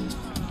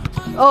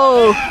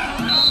 Oh.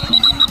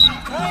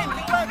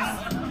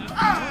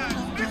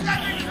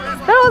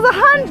 That was a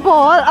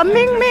handball, a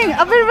Ming,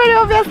 a very, very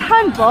obvious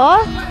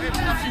handball.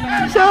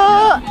 So,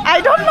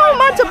 I don't know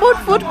much about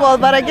football,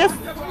 but I guess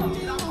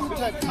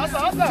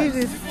this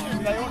is...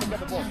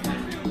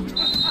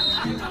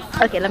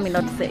 Okay, let me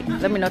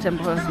not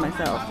embarrass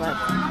myself, but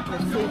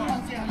let's see.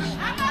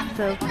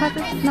 So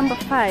passes number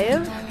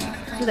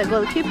 5 to the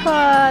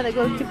goalkeeper. The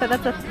goalkeeper,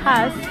 that's a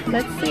pass.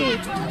 Let's see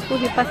who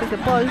he passes the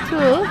ball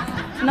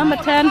to. Number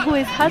 10, who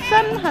is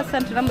Hassan.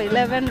 Hassan to number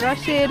 11,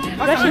 Rashid.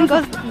 Rashid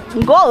goes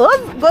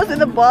with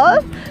the ball.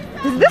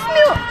 Is this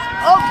new?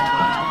 Oh,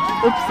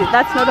 oopsie,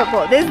 that's not a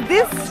ball. There's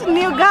this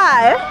new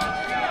guy.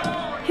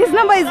 His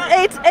number is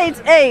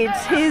 888.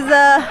 He's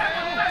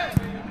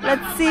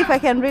let's see if I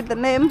can read the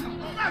name.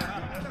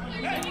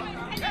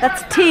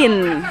 That's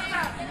Tin.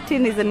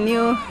 Tin is a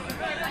new.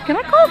 Can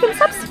I call him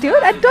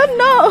substitute? I don't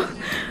know.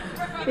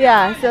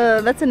 Yeah,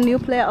 so that's a new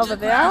player over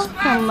there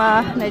from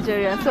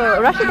Nigeria. So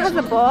Rashid has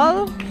the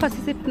ball,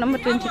 passes it to number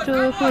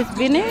 22, who is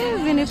Vinny.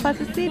 Vinny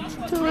passes it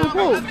to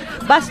who?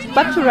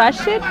 Back to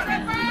Rashid.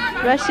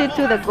 Rashid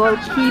to the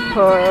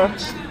goalkeeper.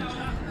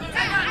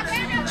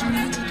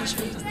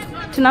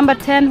 To number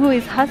 10, who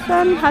is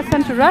Hassan.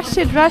 Hassan to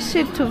Rashid.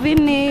 Rashid to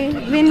Vinny.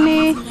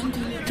 Vinny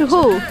to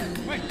who?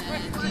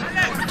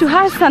 To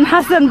Hassan.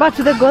 Hassan back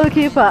to the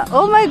goalkeeper.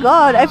 Oh my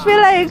god, I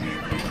feel like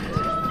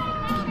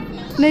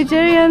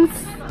Nigerians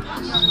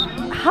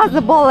has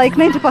the ball like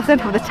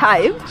 90% of the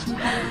time.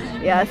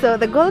 Yeah, so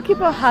the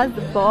goalkeeper has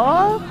the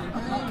ball.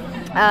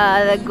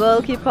 The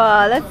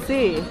goalkeeper, let's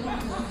see,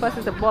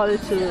 passes the ball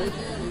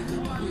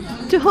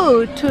to to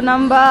who? To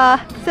number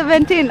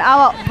 17,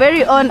 our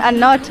very own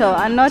Anoto.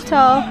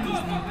 Anoto,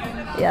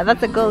 yeah,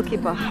 that's the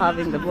goalkeeper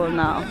having the ball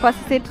now.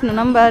 Passes it to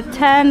number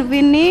 10,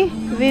 Vinny.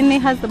 Vinny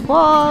has the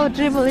ball.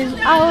 Dribble is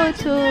out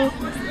to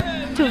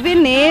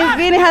Vinny.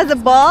 Vinny has the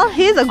ball.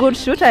 He's a good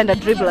shooter and a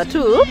dribbler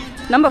too.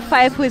 Number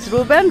 5, who is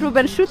Ruben.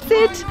 Ruben shoots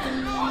it.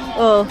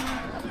 Oh,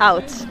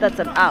 out. That's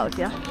an out,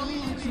 yeah.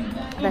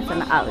 That's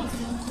an out.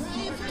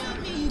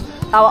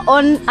 Our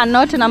own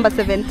Anoto, number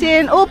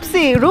 17.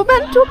 Oopsie,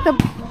 Ruben took the...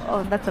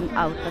 Oh, that's an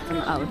out, that's an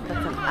out,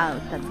 that's an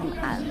out, that's an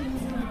out.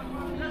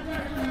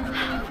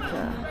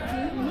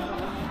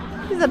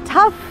 It's a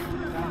tough,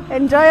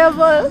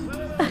 enjoyable,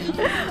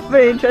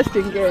 very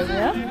interesting game,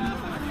 yeah?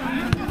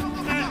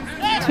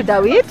 To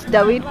David.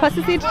 David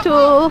passes it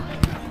to...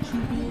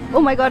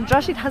 Oh my God,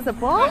 Rashid has the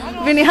ball.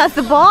 Vinny has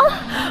the ball.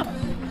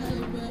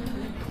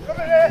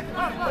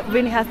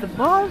 Vinny has the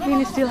ball.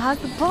 Vinny still has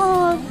the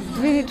ball.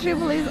 Vinny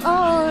dribble is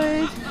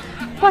out.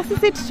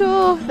 Passes it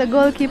to the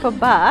goalkeeper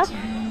back.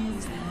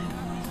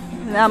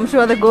 I'm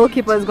sure the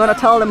goalkeeper is gonna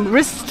tell them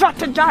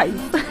re-strategize.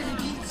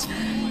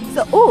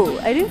 So, oh,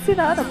 I didn't see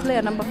the other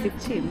player, number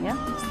 15. Yeah.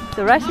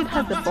 So Rashid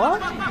has the ball.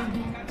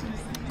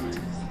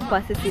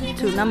 Passes it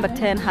to number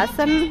 10,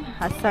 Hassan.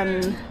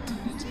 Hassan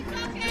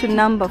to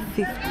number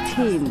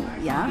 15.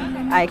 Yeah.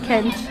 I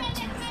can't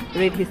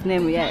read his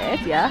name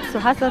yet. Yeah. So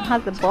Hassan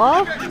has the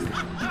ball.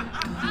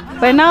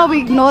 By now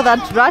we know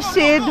that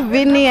Rashid,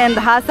 Vinny, and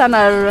Hassan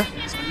are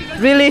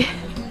really.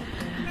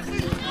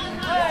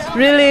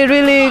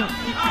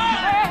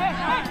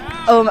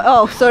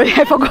 Oh, sorry,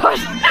 I forgot.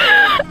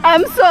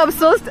 I'm so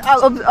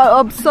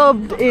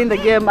absorbed in the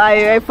game.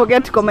 I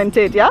forget to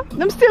commentate. Yeah,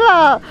 I'm still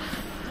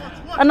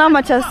an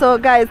amateur, so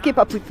guys, keep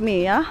up with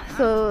me. Yeah,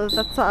 so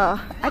that's I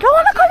don't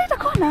want to call it a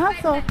corner.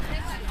 So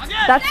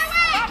that's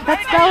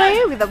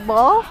Dawe with the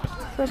ball.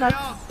 So that's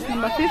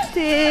number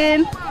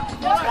 15.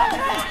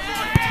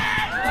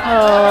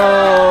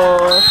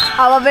 Oh,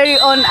 our very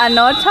own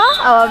Anota,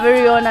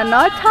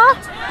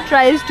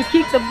 tries to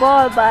kick the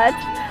ball, but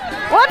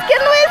what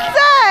can we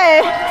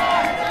say?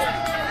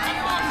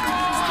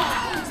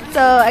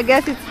 So I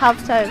guess it's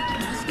halftime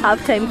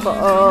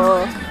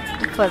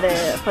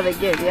for the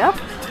game, yeah.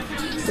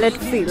 Let's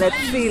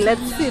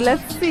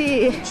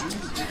see.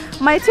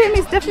 My team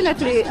is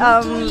definitely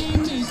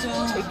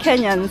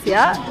Kenyans,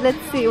 yeah.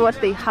 Let's see what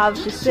they have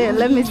to say.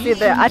 Let me see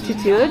their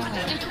attitude.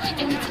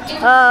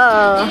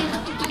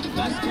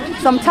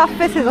 Some tough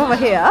faces over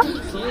here.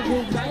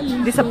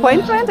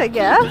 Disappointment, I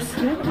guess,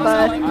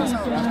 but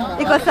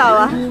iko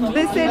sawa.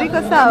 They said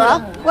iko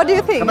sawa. What do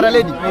you think?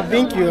 I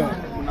think you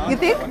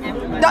think?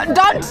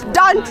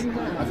 Don't.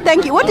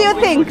 Thank you. What do you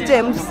think,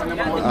 James?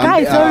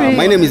 Guys, sorry.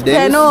 My name is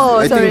Dennis.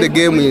 I think the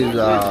game is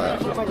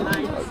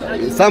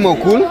somehow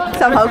cool.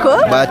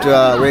 But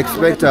we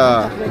expect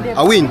a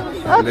win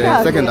in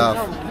the second half.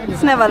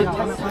 It's never.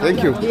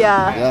 Thank you.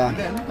 Yeah.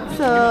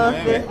 So.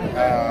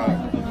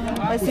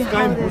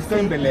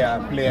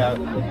 Player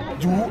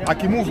juu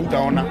akimove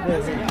utaona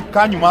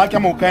kaa nyuma yake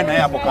ama ukae naye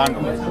hapo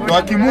kando, ndio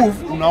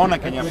akimove unaona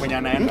Kenya kwenye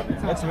anaenda.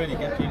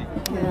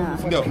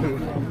 Ndio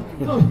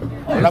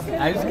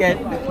are you scared?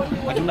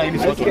 Hatuna hili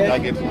shot on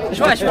target.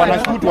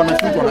 Wanashoot.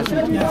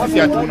 Sisi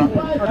hatuna.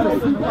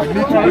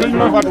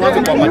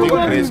 Tuanze kwa maji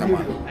pressure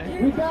man.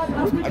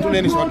 Hatuna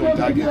hili shot on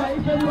target.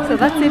 So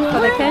that's it for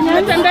the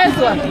Kenyans.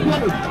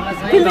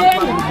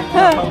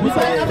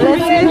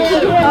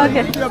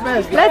 Okay.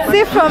 Let's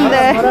see from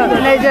the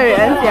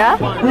Nigerians, yeah?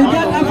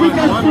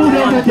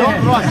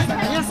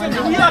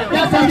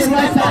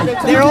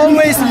 They're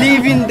always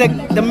leaving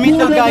the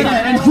middle guy.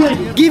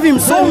 Give him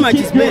so much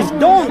space.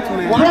 Don't,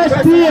 man.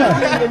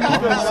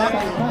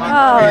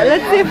 Oh,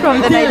 let's see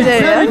from the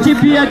Nigerians.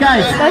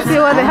 Let's see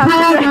what they have to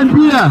say.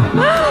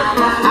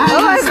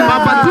 Oh my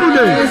God.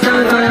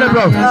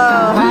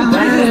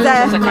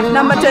 This is the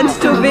number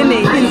 22, Vinny.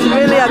 He's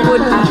really a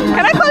good...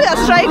 Can I call you a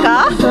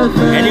striker?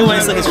 Anyway,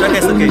 it's okay. Striker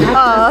is okay.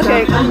 Oh,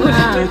 okay.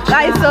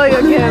 I saw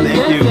your game.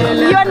 Thank you.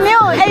 You're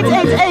new,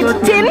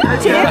 888. Tin?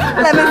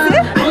 Let me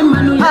see.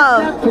 Oh,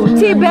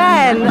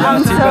 T-Ben.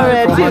 I'm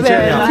sorry,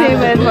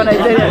 T-Ben for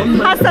Nigeria.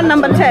 Hassan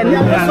number 10,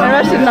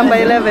 Rashid number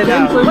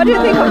 11. What do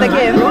you think of the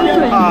game?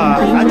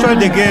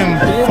 Actually, the game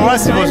for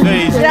us it was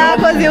very easy. Yeah,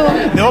 because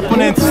the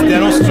opponents, they're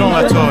not strong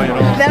at all, you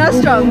know. They're not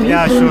strong.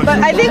 Yeah, sure. But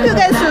I think you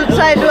guys should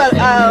try to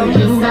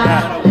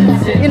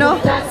you know,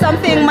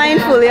 something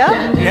mindful,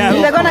 yeah?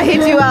 They're gonna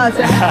hit you out.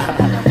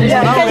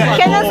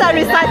 Kenyans are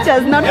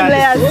researchers, not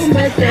players.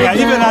 Yeah,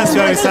 even as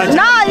you're a researcher.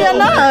 No, you're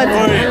not.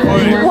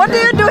 What do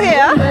you do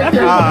here?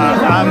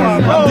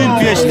 I'm doing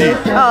PhD.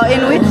 Oh,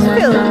 in which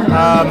field?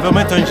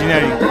 Environmental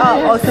engineering.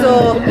 Oh,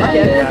 so,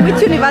 okay.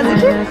 Which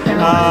university?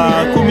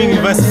 KUNMING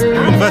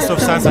University of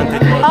Science and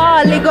Technology.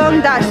 Oh,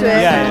 Ligong Dash.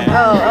 Yeah.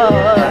 Oh.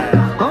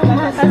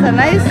 That's a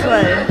nice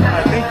one.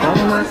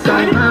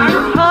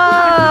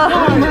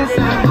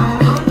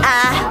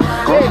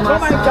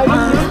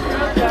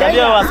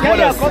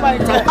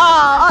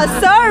 Oh,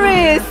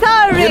 sorry.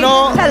 You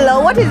know,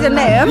 hello, what is your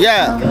name?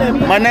 Yeah,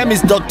 my name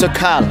is Dr.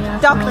 Carl.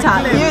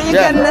 Doctor, you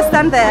can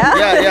understand there?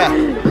 Yeah.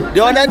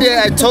 The other day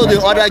I told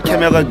the other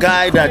camera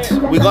guy that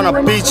we're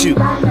gonna beat you.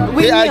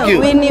 We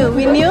knew. You knew?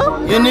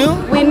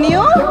 We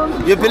knew.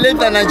 You believe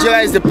that Nigeria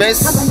is the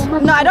best?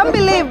 No, I don't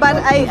believe, but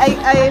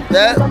I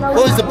Yeah?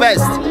 Who is the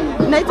best?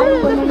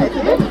 Nigeria,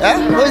 definitely. Yeah?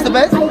 Who is the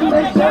best?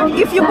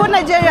 If you put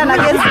Nigerian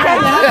against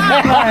Kenya,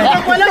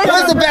 who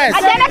is the best?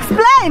 I can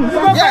explain.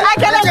 Yeah, I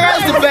can Nigeria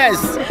is the explain.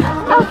 best.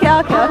 Okay.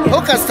 Who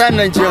can stand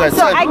Nigeria?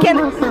 So I can,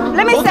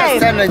 let me Who say, can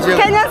stand Nigeria?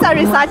 Kenyans are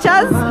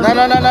researchers. No.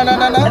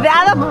 The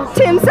other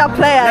teams are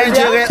players.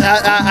 Nigeria,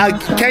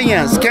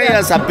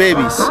 Kenyans are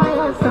babies.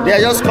 They are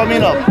just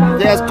coming up.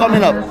 They're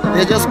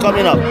just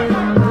coming up.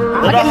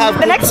 They don't have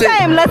the next team.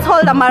 time, let's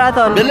hold a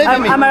marathon. Believe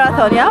me. A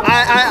marathon, yeah?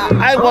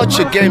 I watched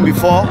a game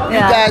before. Yeah.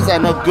 You guys are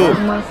not good.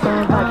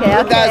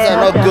 You guys are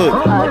not good.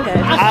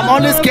 Okay. I'm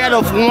only scared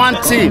of one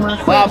team,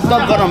 but I'm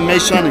not gonna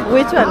mention it.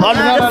 Which one? No,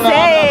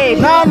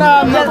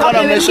 I'm not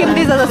gonna mention keep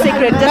it. this as a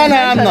secret. Just I'm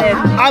mention not. it.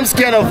 I'm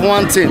scared of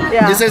one team.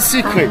 Yeah. It's a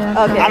secret,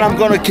 Okay. and I'm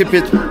gonna keep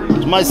it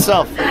to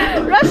myself.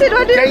 Rashid,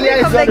 what do you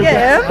think of the game?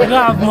 I don't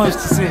have much to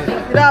say.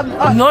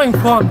 I'm not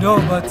informed though,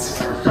 but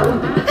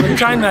I'm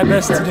trying my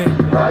best today.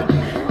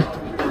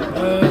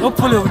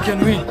 Hopefully we can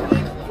win.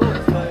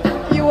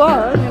 You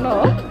won, you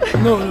know.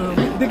 No.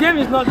 The game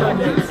is not done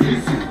yet.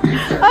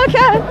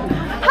 Okay.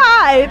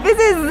 Hi, this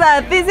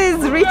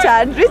is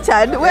Richard.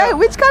 Richard,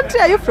 which country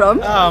are you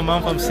from?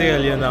 I'm from Sierra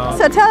Leone now.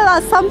 So tell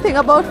us something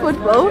about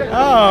football.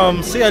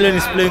 Sierra Leone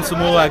is playing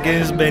tomorrow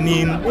against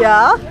Benin.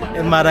 Yeah.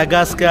 And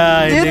Madagascar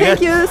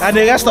and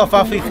the rest of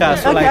Africa.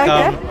 So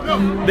okay.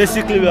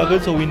 Basically we are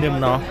going to win them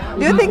now.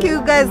 Do you think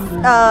you guys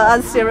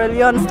as Sierra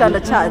Leone stand a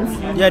chance?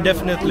 Yeah,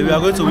 definitely. We are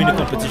going to win the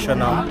competition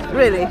now.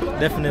 Really?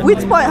 Definitely.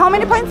 Which point? How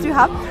many points do you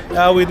have?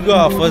 We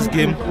got our first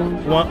game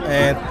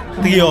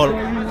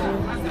 3-3.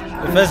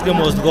 The first game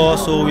was draw,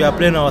 so we are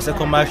playing our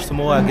second match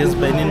tomorrow against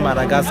Benin,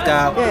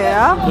 Madagascar,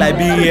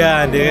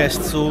 Liberia, and the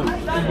rest. So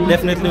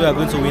definitely we are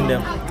going to win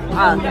them.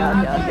 Okay.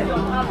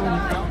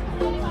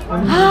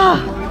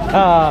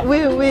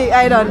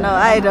 I don't know.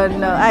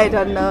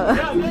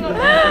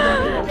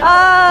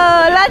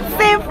 Oh, let's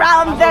see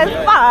from the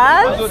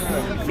fans.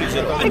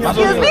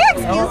 Excuse me,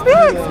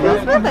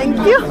 thank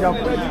you.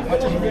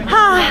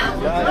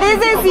 This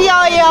is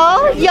Yo-Yo,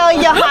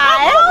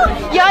 hi.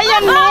 Yo-Yo,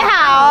 ni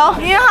hao.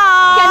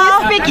 Can you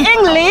speak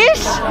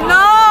English?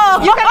 No.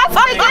 You cannot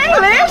speak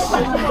English?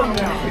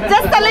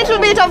 Just a little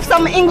bit of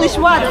some English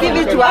words, give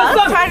it to us.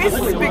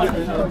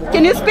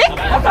 Can you speak?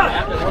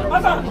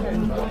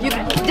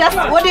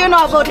 What do you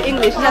know about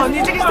English? Are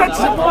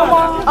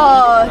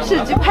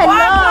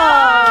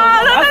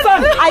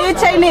you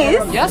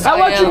Chinese? Yes, I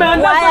am.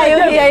 Why are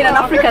you here in an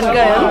African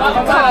girl?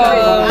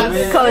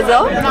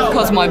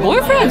 Because my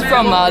boyfriend's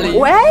from Mali.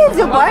 Where is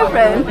your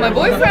boyfriend? My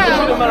boyfriend.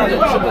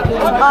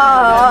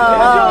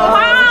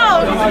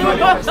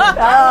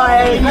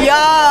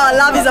 Yeah,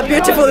 love is a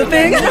beautiful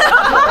thing.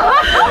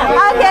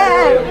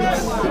 Okay.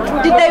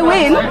 Did they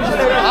win?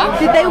 Huh?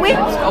 Did they win?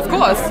 Of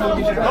course.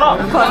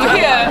 I'm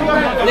here.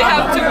 They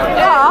have to.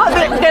 Yeah,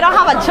 they don't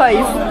have a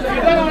choice.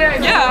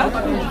 Yeah,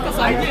 because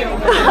I'm here.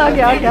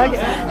 Okay.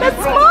 Let's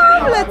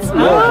move to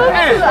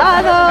the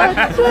other.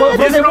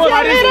 Let's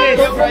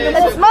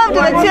move to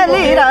the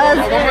cheerleaders.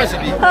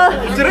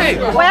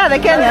 Where are the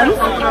Kenyans?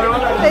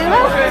 They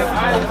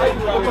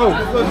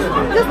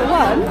just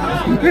one.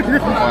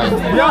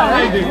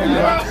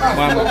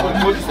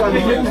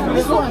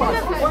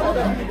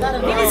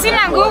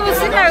 Sina nguvu,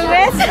 sina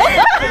uwezo.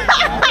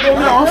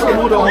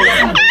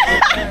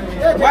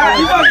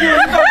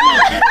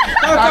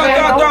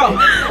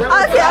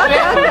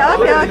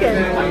 Okay.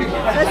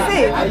 Let's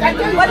see.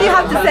 What do you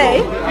have to say?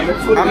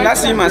 I'm not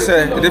seeing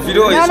myself. The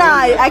video is. No,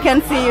 I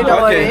can see you.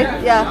 Don't worry.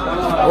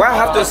 Yeah. What I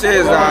have to say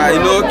is that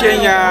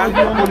Kenya,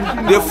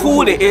 the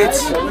food they eat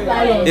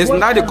is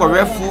not the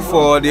correct food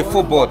for the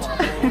football.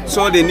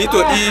 So they need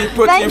to eat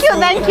protein food.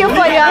 Thank you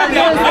for your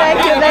news.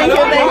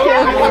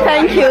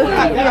 Thank you.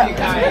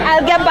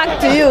 I'll get back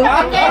to you.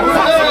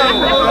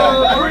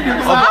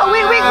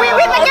 Wait,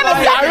 the game is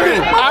starting.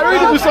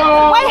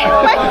 Wait,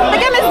 the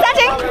game is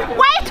starting.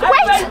 Wait.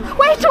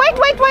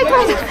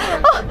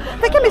 Oh,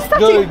 the game is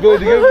starting.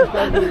 Good.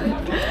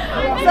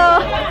 So,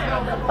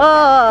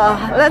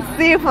 let's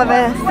see for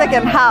the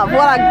second half.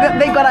 What are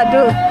they gonna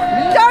do?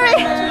 Dory,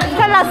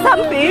 tell us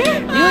something.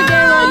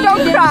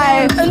 Don't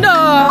cry. No.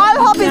 All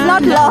hope is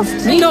not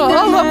lost. No,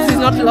 all hope is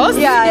not lost.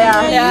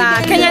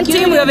 Yeah. Kenyan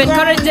team, we have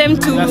encouraged them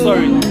to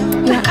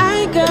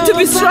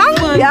be strong.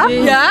 Yeah.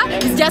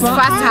 It's just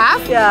first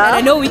half. Yeah. And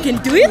I know we can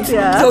do it.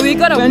 Yeah. So we're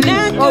gonna win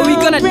or we're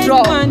gonna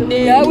draw.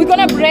 Yeah. We're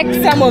gonna break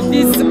some of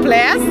these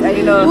players.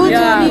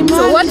 Yeah.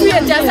 So what we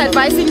are just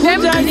advising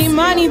them is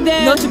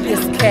not to be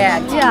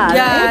scared.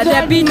 Yeah.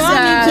 They're a bit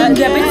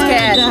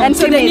scared. And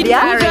so they need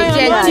timid,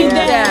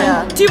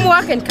 courage.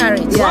 Teamwork and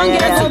courage.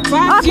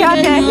 Okay.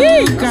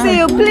 See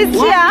you. Please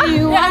cheer.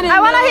 I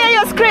wanna hear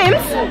your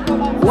screams.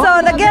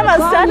 So the game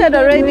has started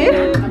already.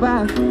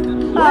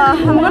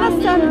 I'm gonna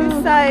stand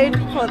this side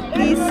for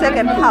the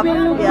second half,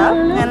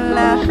 and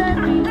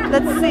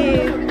let's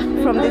see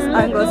from this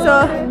angle.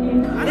 So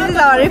this is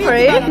our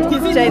referee,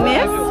 he's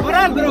Chinese.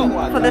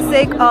 for the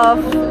sake of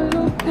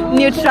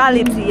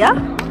neutrality, yeah?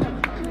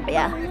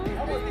 Yeah.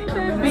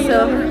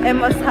 So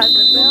Amos has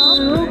the bell,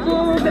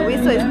 the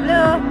whistle is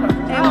blue.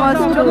 Amos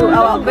to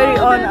our very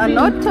own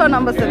Anoto,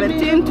 number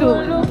 17, to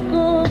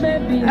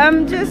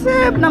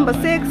Joseph, number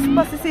 6,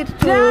 passes it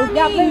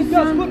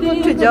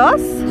to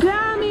Joss.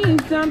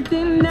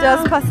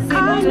 Joss passes it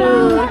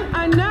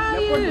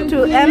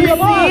to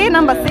MC,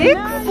 number 6.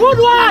 Good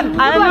one!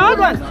 Good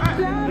one!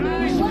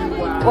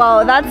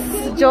 Wow, that's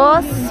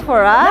Joss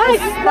for us.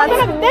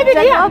 That's David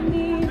here.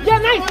 Yeah,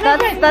 nice.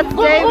 That's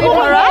David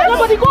for us.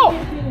 Somebody go.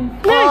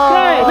 Nice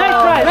try.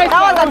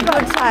 That was a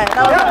good try.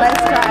 That was a nice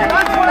try.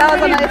 That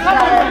was a nice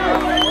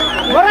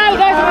try. Morale,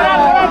 guys,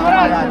 morale.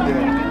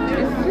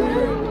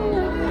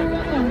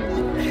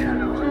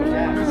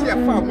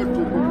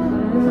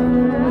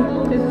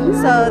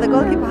 So the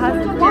goalkeeper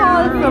has the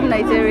ball from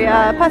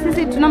Nigeria, passes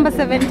it to number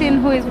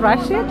 17, who is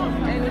Rashid.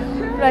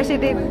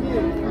 Rashid is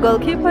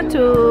goalkeeper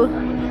to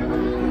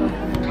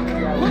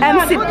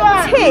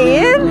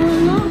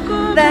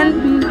M16,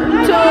 then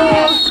to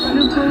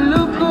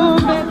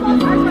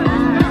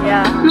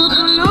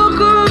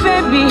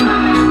baby,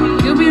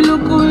 you be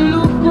loco,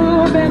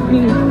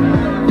 baby.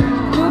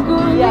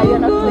 Yeah, you're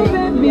not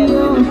playing.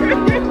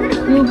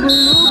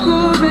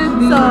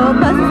 So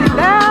passes it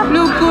back.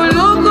 Loco,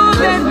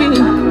 baby.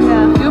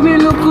 Yeah. You be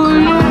loco.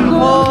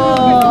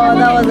 Oh,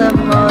 that was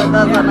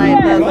a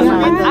nice.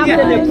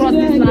 After they cross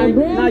this line,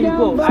 now you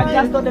go. I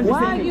just told them to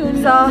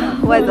say. So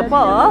where's the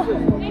ball?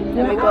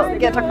 Let me go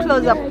get a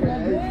close up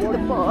to the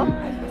ball.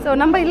 So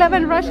number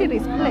 11, Rashid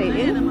is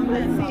playing.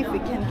 Let's see if we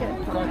can get it.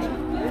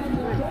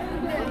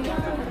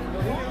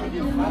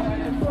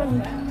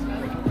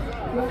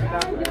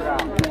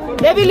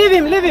 Maybe leave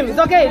him. It's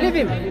okay, leave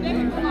him.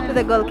 To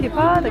the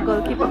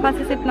goalkeeper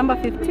passes it number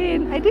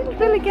 15. I didn't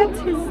really get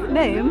his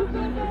name,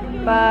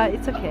 but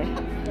it's okay.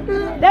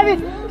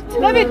 David.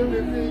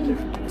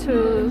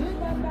 To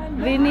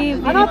Vinny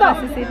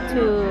passes it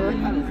to,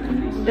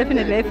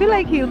 definitely, I feel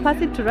like he'll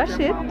pass it to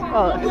Rashid.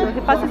 Oh, so he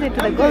passes it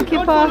to the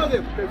goalkeeper,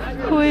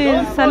 who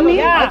is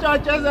Sunny.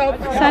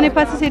 Sunny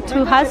passes it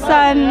to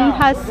Hassan.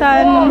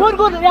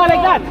 Good, yeah,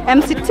 like that.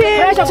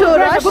 MC10 to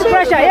Rashid. Good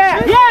pressure, yeah.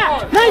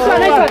 Nice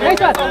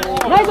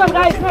one,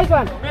 guys, nice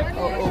one.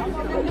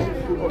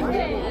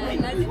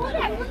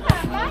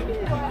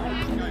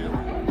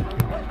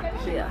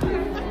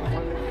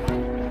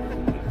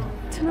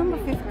 To number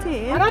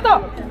 15.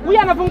 Anoto, huyu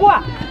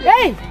anafungua.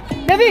 Hey,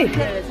 Devi.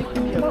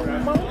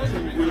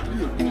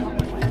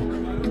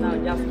 Now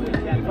just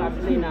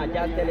play. Now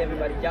just tell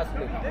everybody just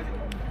play.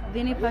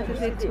 Vinny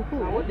passes it to who?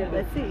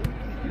 Let's see.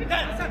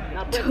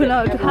 To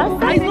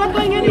Hassan. He's not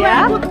going anywhere.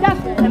 Yeah. Good,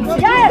 just.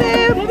 Yes.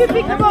 Devi,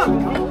 pick the ball.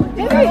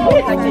 Devi.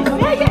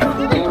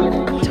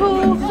 To.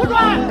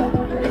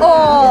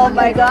 Oh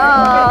my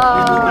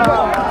God.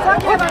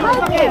 What's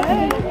happening?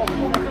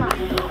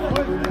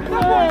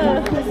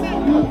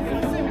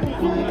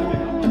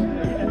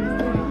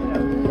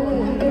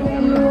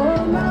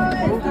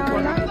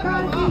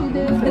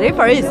 The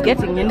referee is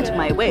getting into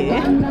my way,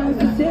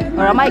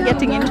 or am I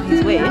getting into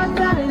his way?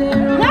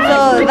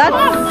 So that's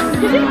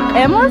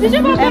Amos.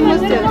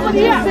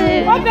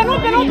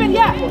 Open,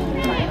 yeah.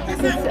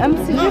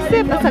 MC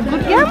Joseph. That's a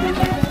good game.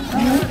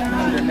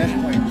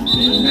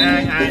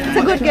 It's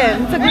a good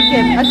game. It's a good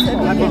game. It's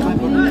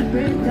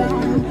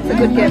a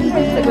good game. It's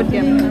a good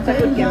game. It's a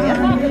good game.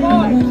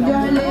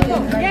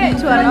 Yeah.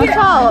 To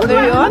Anoto,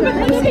 very own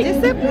MC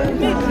Joseph.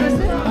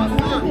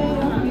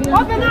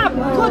 Open up.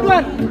 Good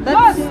one.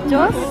 That's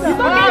Joss. It's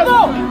okay,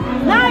 go.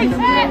 Nice.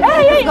 Hey,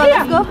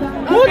 Let's go.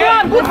 Good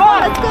one. Good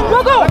ball.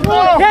 Go.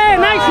 Hey,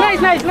 nice.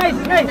 Nice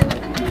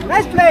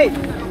play.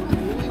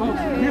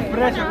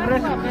 Pressure.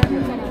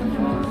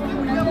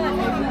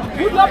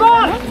 Good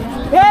ball.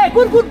 Hey,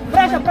 good.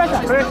 Pressure.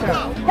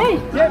 Hey,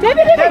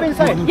 David.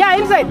 Inside. Yeah,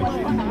 inside.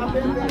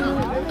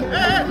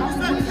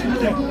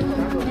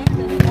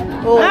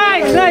 Oh.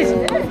 Nice.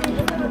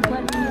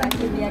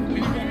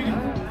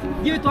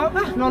 Give it to him.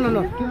 No.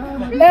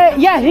 Hey,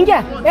 yeah,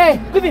 here. Hey,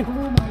 give him.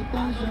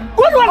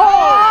 Good one. Oh.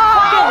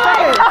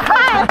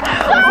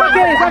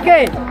 It's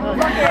okay.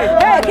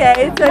 Okay,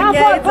 it's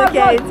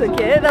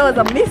okay. That was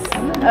a miss,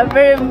 a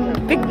very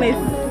big miss,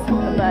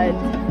 but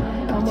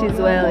which is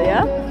well,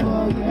 yeah.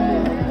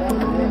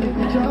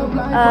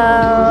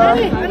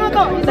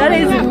 That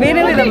is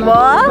Vinny with the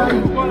ball.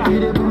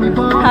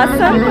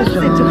 Hassan passes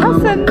it to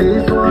Hassan.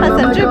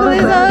 Hassan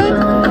dribbles out.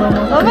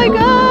 Oh my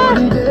God!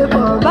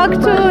 Back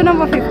to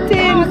number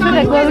 15 to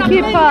the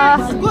goalkeeper.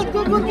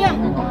 Good game.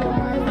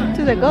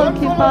 To the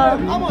goalkeeper.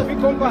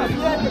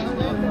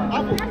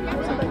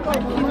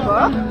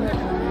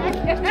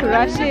 To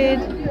Rashid.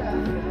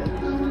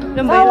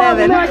 Number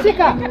 11.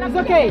 It's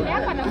okay.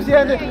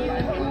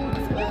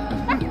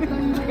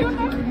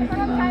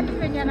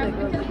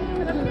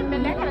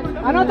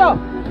 Anoto.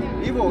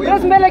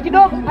 Press mbele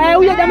kidogo.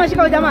 Huyo jamaa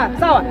shika jamaa.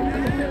 Sawa.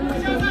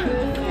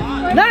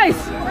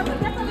 Nice.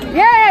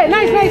 Yeah,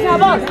 nice now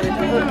boss.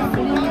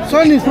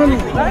 Sonny.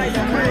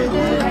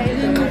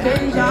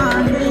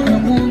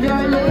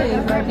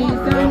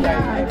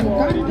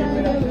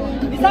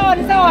 Sawa. sawa,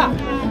 ni sawa.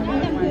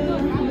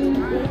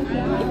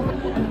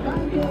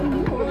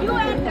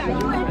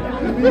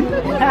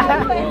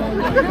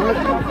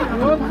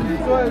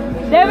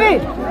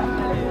 David,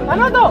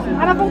 Anoto,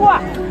 anafungua.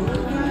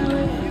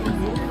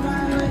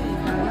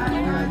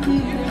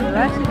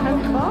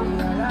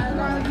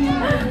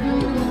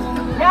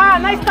 Yeah,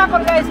 nice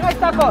tackle, guys. Nice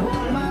tackle.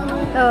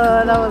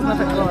 That was not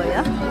a goal,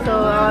 yeah? So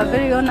our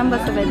very own number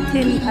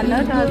 17,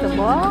 Anoto has the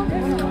ball.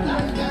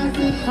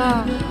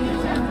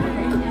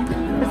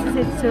 This is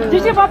it too.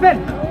 Gigi Papen,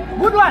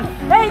 good one.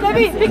 Hey,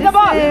 David, pick the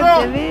ball.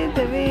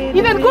 David.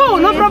 Even go,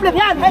 no problem.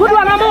 Yeah, good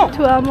one, Amo.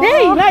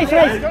 Hey, nice.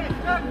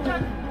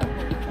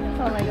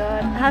 Oh my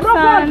God.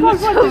 Hassan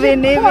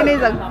Shuvin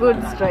is a good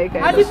striker.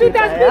 That's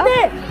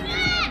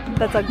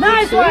a good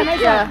nice one.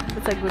 Yeah,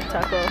 that's a good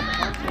tackle.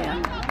 Yeah,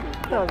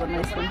 that was a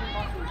nice one.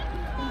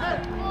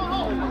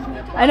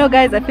 I know,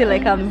 guys, I feel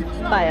like I'm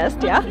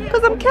biased, yeah,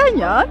 because I'm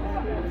Kenyan.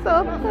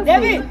 So,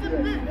 David.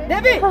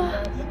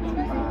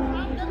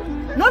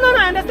 No,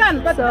 I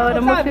understand. But so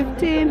number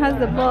 15 has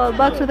the ball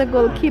back to the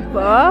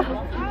goalkeeper.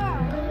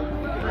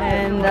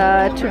 And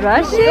to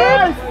rush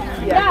it.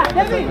 Yeah,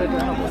 David.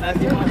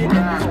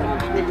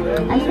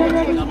 I said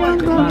that it's don't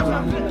go.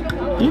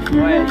 If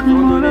you let me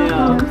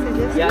know,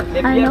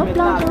 I know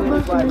plans to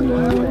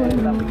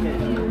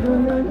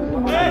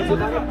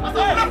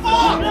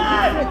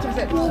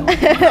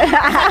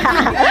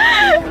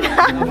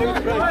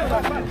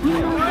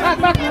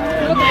Back.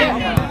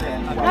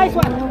 Nice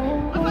one.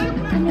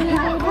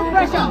 Good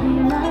pressure.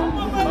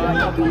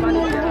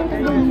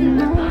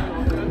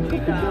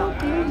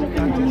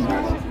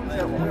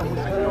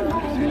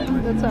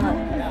 That's all right.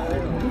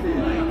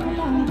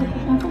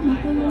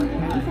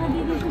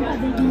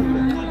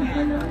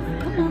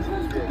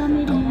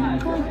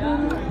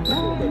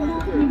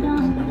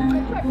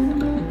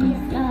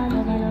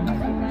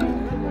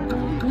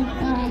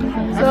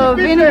 So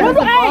Vinny has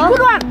the ball.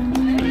 Good one.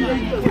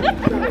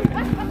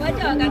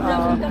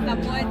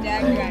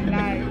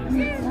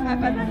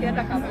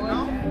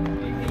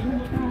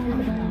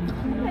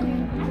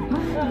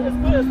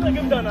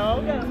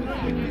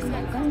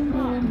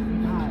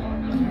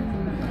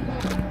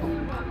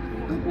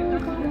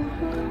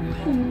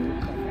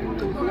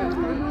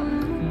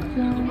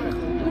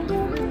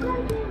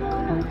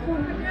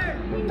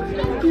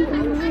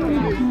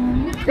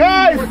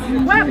 Guys!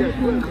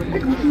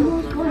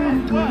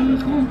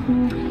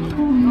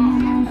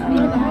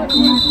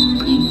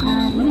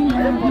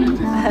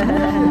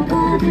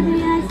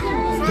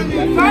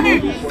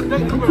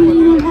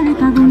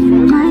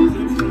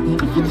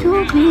 If you're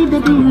too big,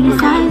 baby, you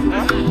decide.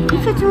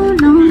 If you're too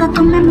long, I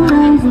can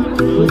memorize it.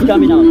 Who's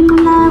coming out?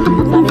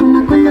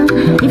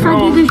 If I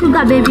give you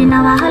sugar, baby,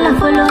 now I holla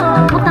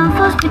follow. Put on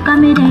first, pick a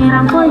minute,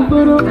 I'm going to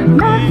go.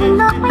 Nothing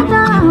knock me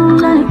down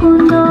like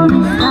Undo.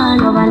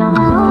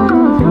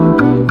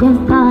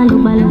 Just call you,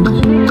 mind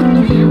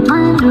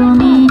your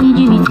meaning,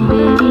 you need to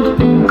baby.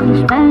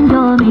 Spend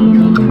your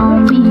meaning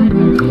on me.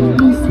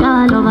 This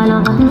call over,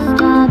 this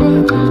call,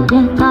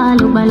 just call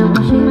you, mind your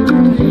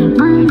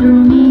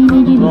meaning,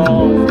 you need to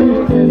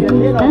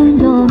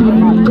spend your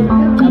meaning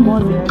on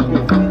me.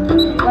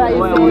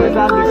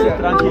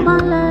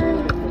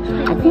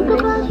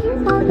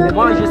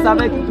 Moi je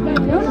savais que...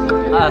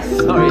 Ah,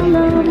 sorry.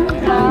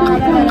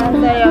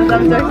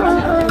 I'm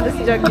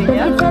just joking,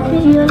 yeah?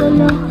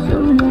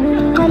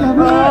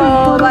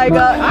 Oh my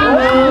God.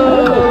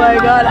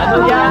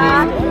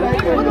 Yeah.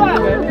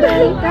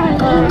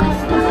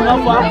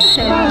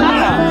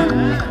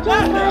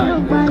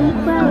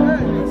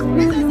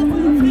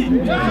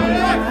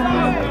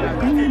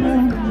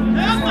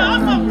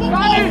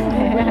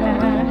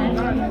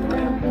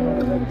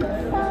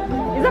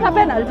 Is that a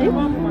penalty?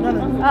 No.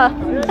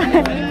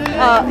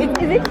 Is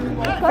it?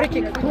 Free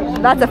kick.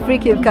 That's a free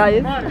kick,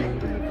 guys.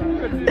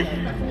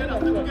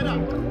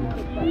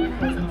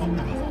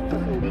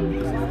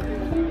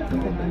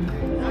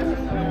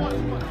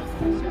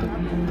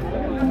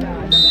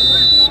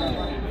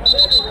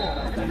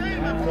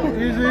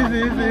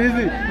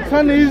 Easy.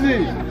 Sunny, easy.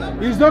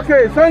 It's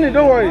okay. Sunny,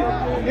 don't worry.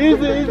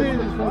 Easy.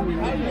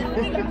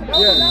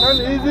 Yeah,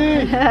 Sunny, easy.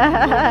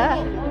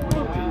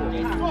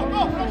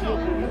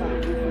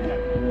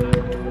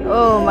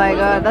 Oh my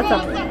God, that's a...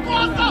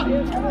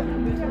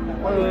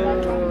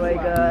 Oh my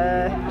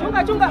God.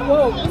 Chunga.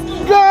 Whoa.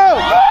 Go!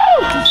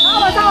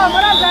 Sawa,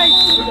 madam, guys.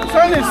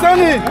 Sunny.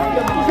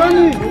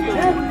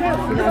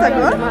 That's a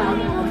goal?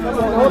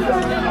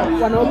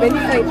 One open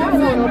side.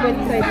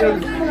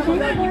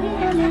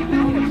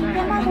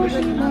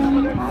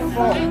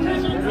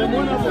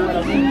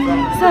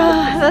 So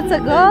that's a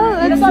goal.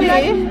 Let's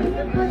see.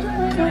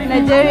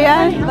 Nigeria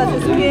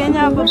versus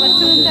Kenya.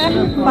 Babatunde.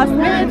 First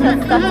minute has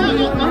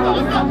started.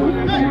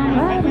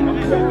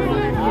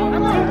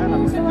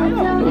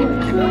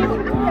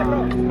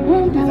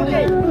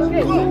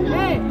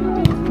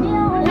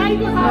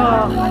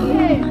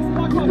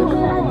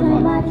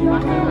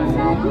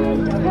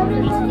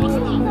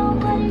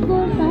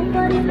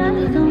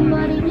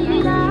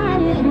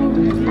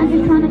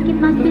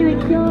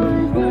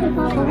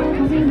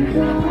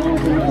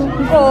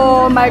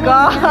 Oh my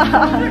God.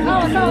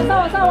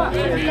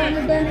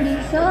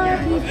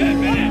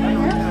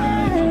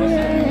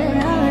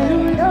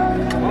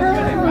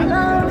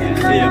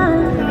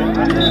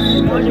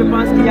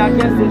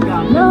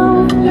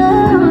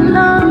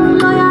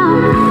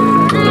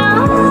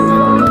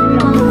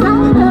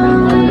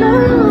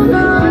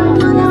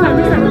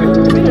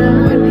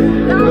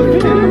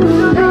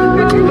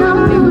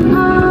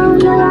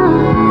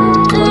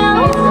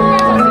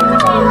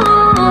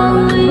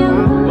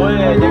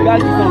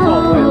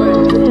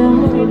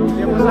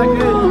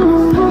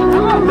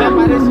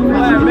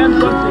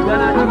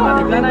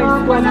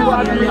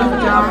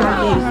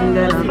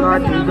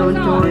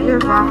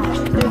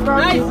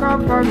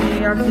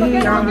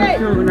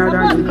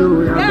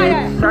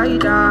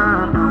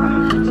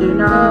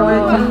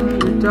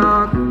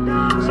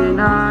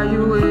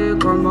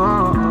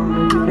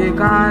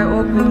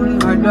 Open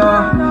my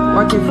door,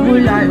 what if you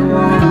like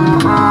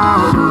want?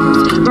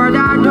 But I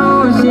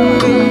don't say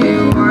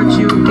what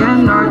you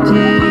cannot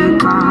take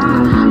back.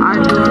 I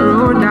don't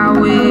roll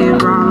away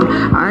from,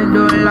 I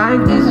don't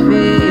like this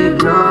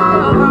fake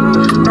love.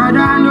 But I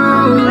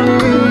know they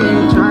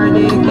try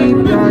to keep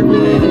your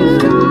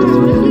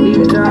distance.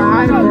 It's a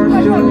high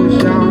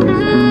frustration.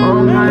 Oh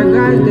my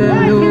God, they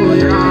know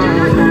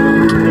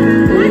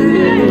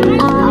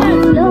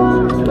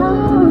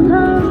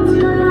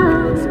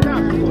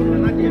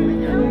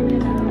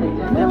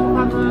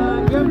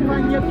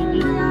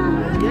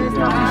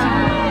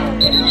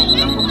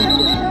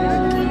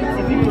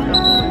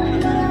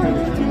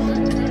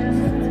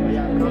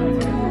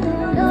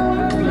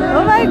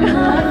Oh my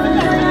God.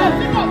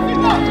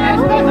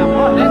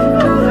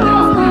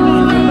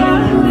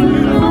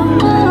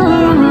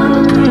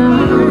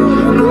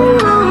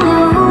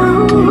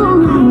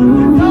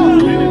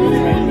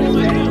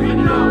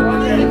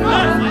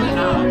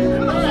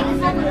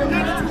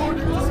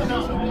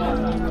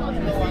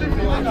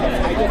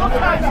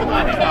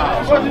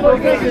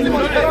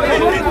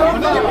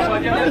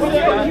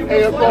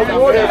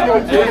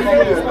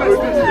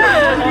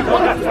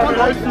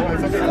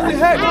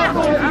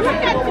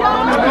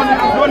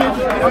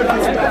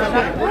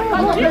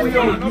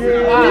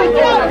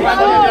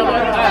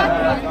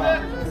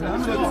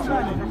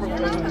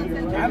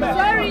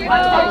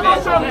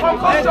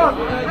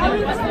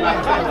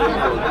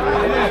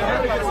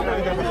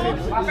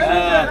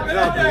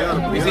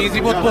 It's easy,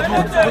 but.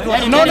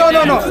 No.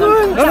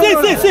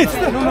 Sit.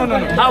 No.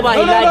 How about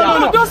he lie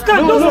down? Don't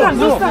stand.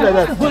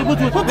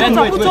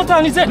 Put your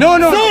hand, he said. No.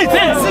 Sit.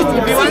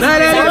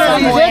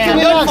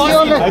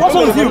 What's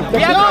wrong with you?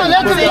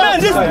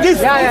 This.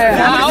 Let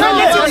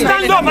him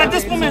stand up at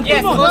this moment.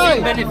 Yes,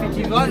 benefit.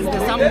 He runs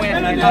somewhere.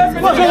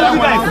 What's wrong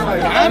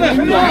with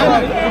you guys?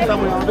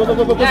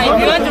 Yeah, if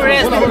you want to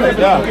rest.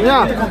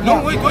 Yeah. No,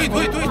 wait.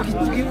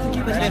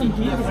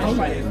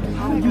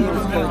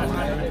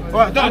 Oh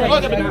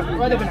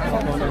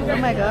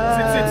my God.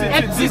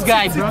 Help this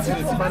guy, bro.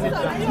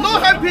 No,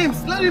 help him.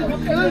 Let him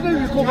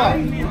recover.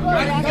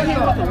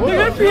 The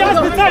referee has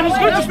the time. He's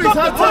going to stop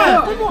the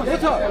time.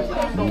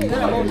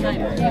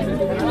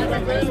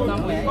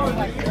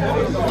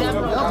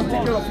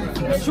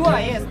 Sure,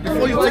 yes.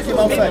 Before you take him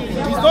outside. He's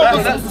not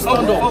supposed to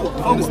stand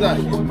up. Understand?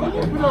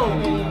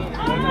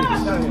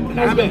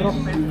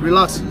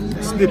 Relax.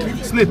 Sleep.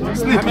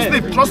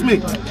 Trust me.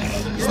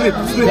 Sleep.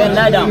 Ben,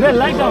 lie down.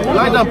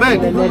 Lie down, Ben.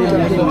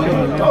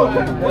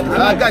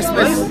 Guys,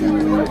 space.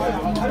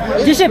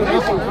 G-Ship.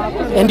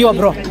 Endure,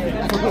 bro.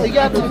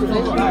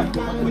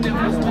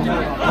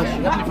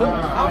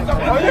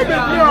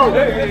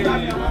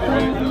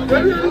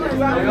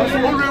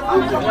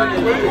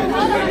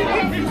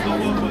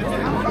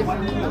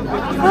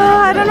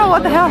 I don't know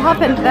what the hell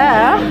happened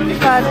there,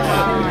 but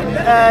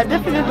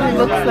definitely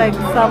looks like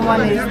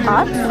someone is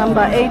hurt.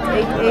 Number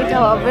 888,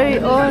 our very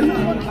own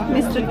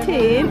Mr.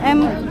 Team,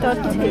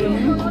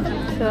 M.Team.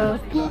 So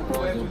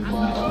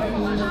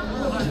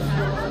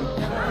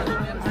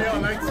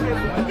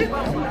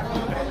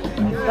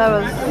that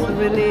was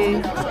really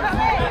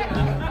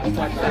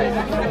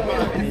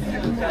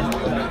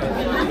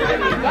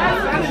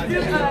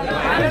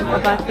a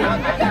bad thing.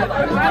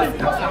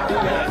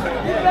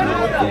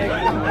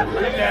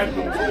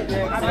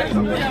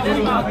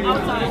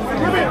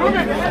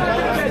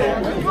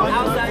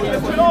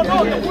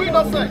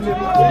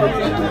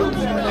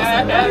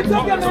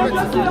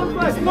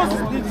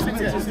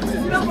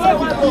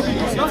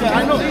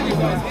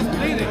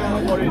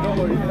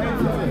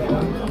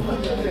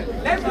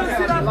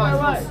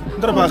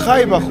 ضربة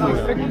خايبة أخوي.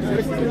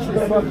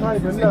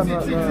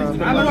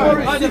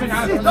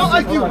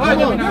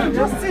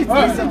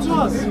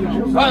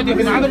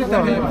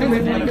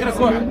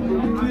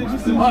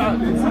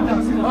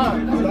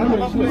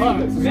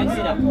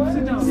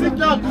 Sit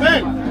down,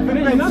 Ben.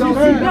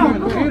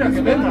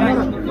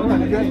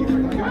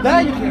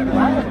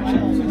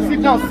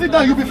 Sit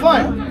down, you'll be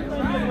fine.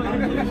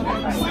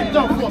 Sit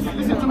down first,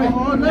 listen to me.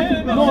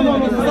 No,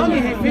 it's only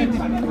his feet.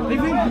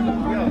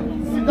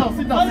 Sit down.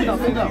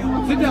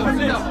 Sit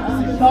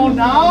down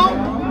now.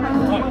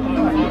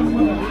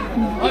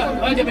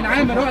 So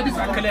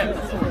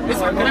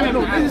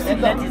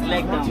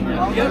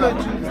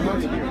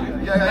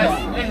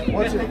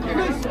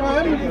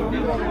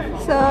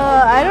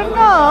I don't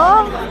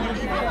know.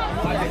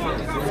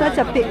 Such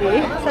a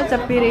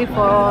pity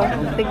for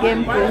the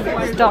game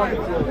to stop.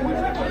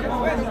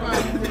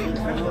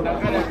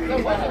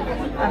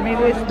 I mean,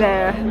 it's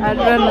the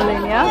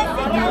adrenaline, yeah.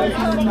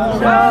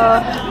 So.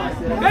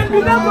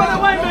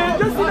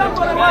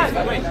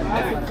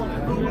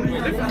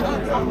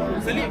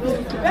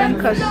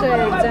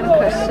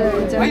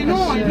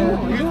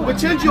 We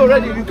changed you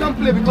already. You can't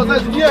play because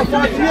that's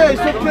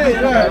it's okay.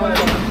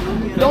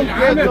 Don't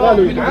play.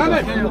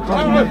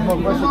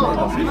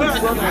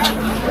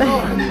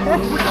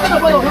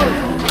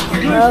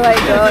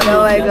 Oh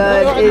my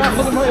god,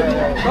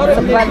 it's a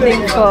bad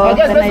thing for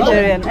the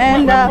Nigerian.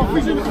 And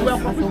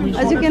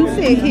as you can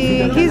see,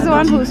 he's the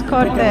one who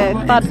scored the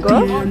third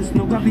goal.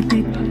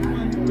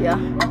 Yeah.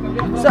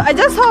 So I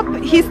just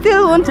hope he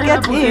still won't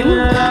get in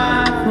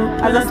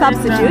as a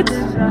substitute.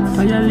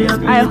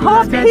 I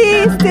hope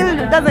he still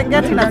doesn't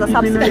get in as a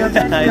substitute.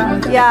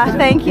 Yeah,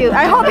 thank you.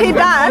 I hope he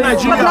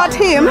does, but not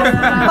him.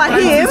 But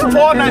him.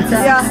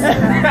 Yeah.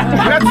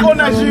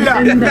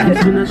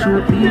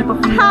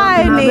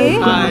 Hi, Nee.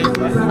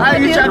 What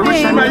do you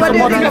think? What do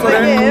you think of the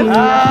game?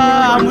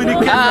 I'm with the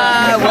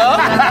well,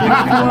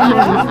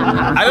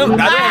 I don't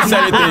say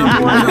anything.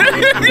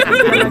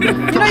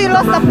 You know you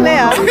lost a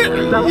player.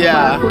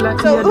 Yeah.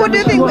 So who do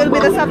you think will be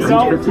the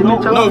substitute? No,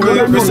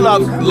 we still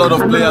have a lot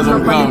of players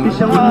on ground. Good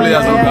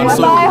players on ground.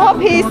 So but I hope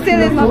he still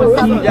is not a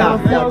substitute. yeah.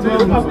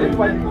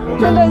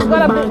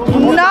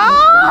 No!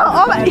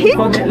 Oh, okay,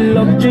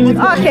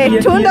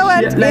 Tunda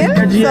went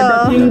in, so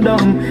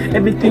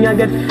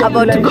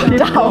about to go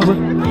down.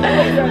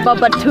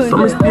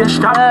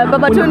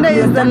 Babatunda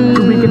is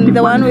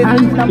the one with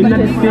number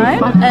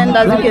 29, and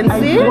as you can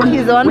see,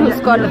 he's the one who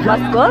scored the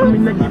first goal.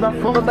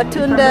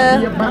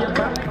 Babatunda,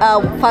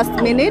 first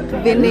minute,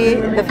 Vinny,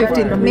 the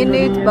 15th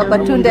minute,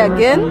 Babatunda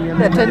again,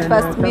 the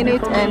 21st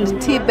minute,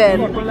 and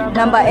T-Ben,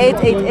 number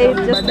 888,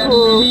 just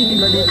for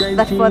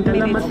that 4th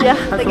minute. Yeah,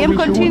 the game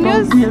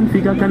continues.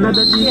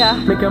 Yeah.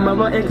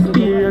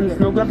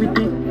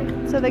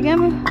 So the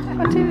game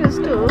continues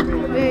too.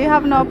 We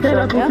have no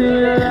option, yeah?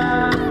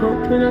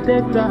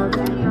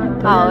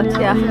 Out,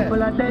 yeah.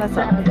 That's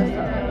all.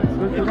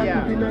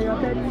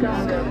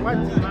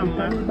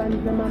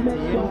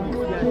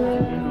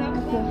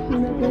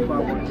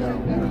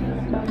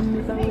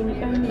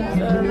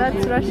 So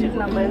that's Rashid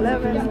number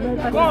 11.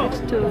 Pass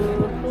it to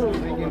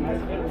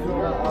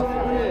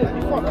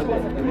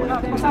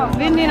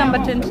Vinny number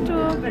 22.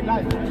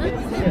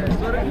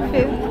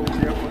 5th.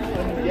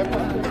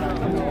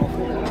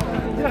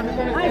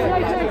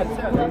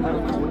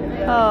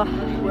 Oh.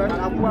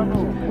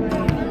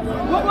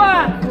 Good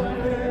one.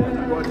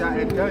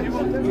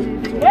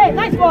 Hey,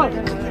 nice ball.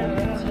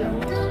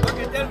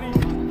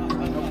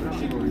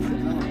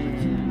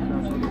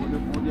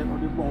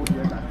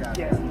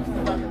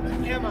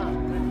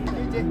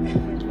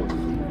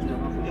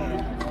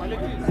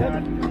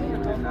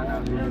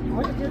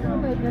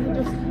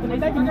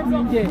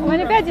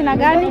 Unanipea jina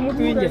gani?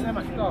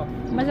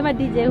 Umesema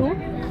DJ who?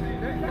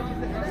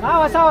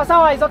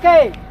 Sawa, it's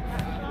okay.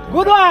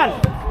 Good one.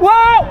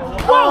 Wow!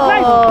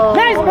 Wow!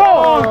 Nice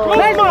bro!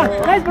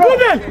 Nice bro! Good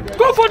man!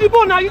 Go for the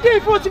ball now! You get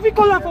it for if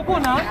call for ball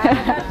now.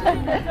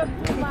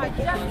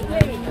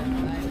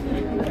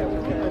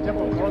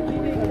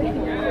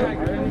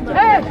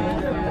 Hey!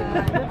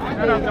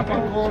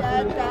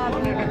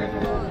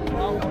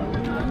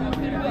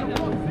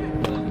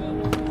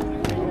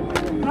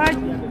 Right.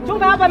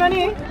 Chunga hapa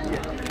nani?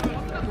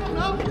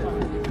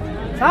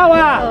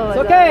 Sawa! It's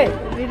okay!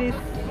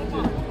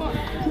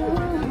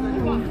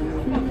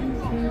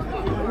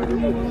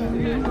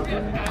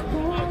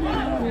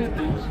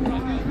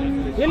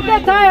 You'll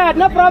get tired,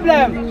 no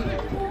problem.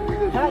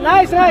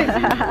 Nice. Yeah.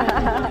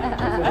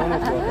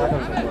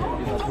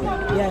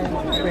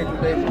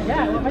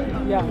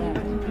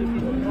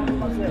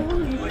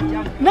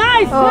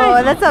 Nice.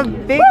 Oh, that's a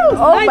big. Woo!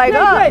 Oh nice, my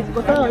God.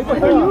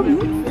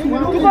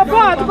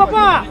 Tuko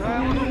poa.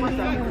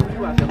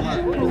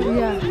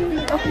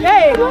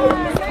 Hey.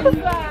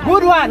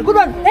 Good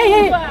one.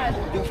 Hey.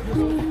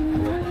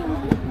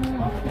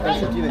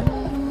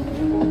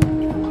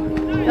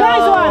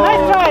 Nice one.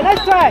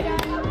 Nice try.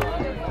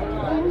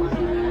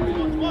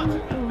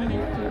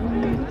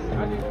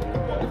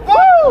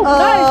 Woo!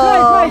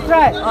 Nice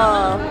try.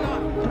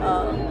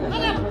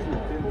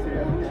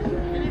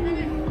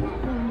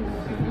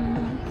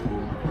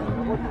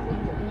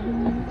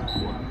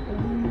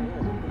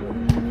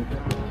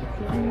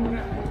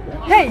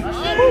 Hey!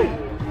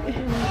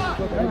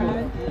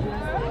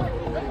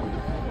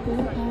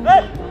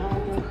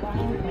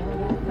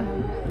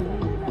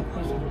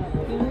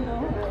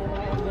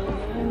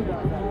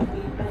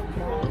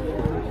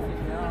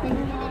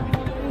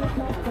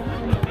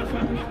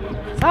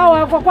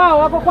 Sawa, wako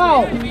kwao.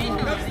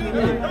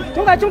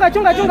 Chunga.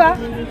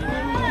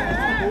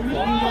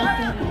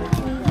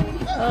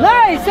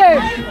 Nice!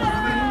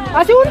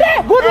 Asiunde!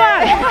 Good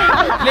one!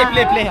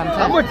 Play.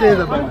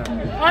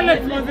 Alex,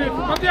 come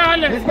here,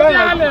 Alex. Come here,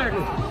 Alex.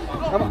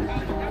 Come on.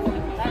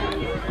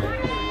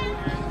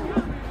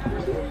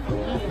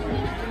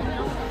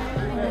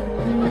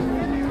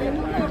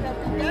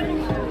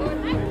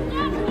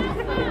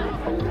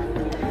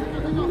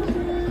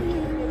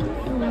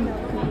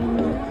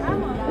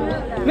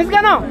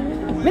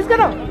 Miss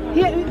Gano,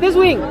 here, this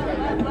wing.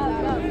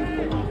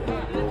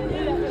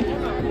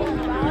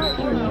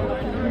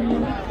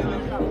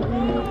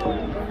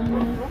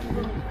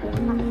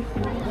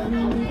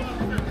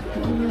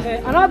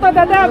 Anoto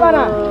dada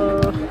bana.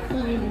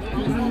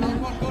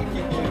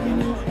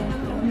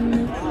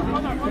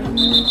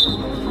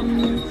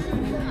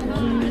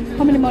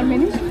 How many more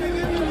minutes?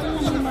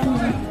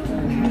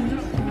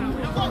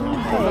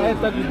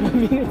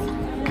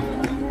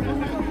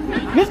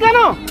 Miss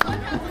Gano,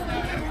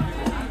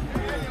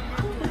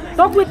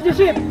 talk with the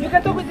ship. You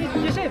can talk with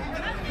the ship.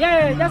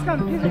 Yeah, just come.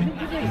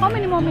 Please. How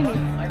many more minutes?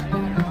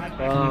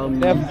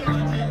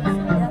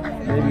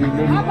 Maybe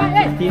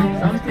 15,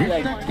 something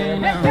like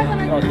 10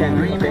 or 10.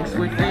 Remix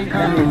with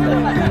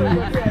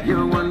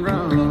you're one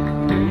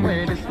wrong.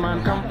 Where this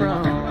man come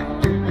from?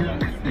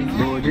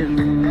 Bojin,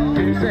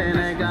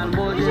 Senegal,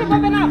 Bojin.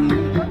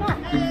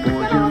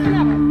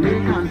 Bojin,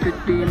 Macon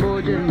City,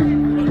 Bojin.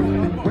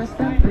 West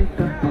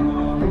Africa,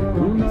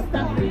 North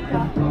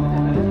Africa,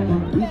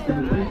 East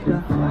Africa,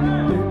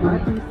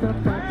 Addis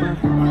Ababa,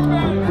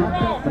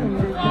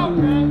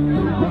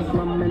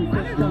 Muslim and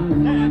Christian.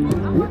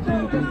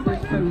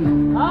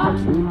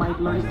 We might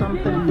learn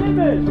something.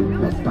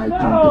 Let's fight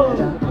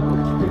together.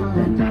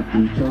 And not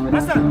each other.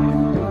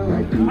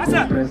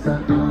 Masa,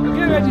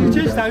 get ready to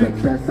change time.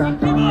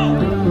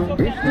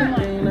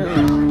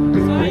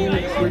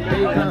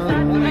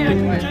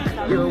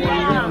 You're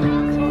one round.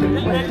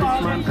 Where this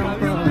man come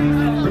from?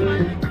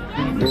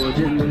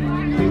 Bojin,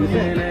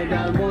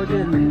 Senegal,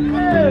 Bojin.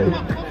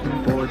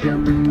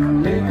 Bojin,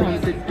 Macon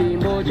City,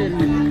 Bojin.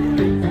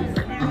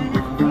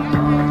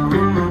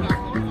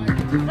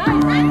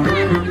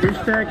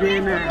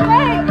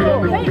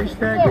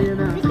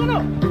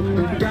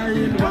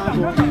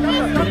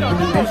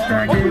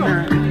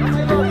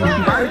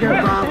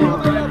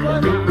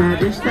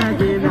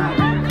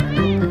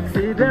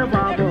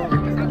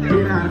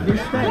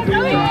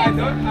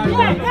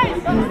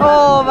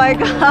 Oh my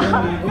God.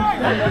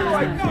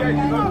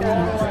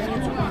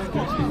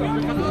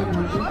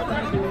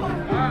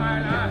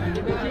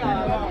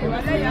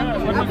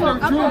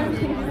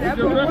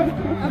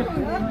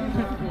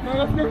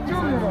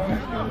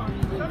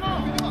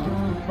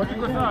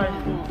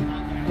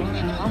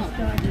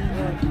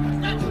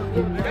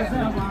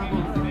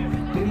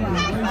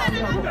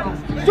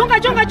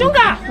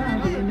 Chunga!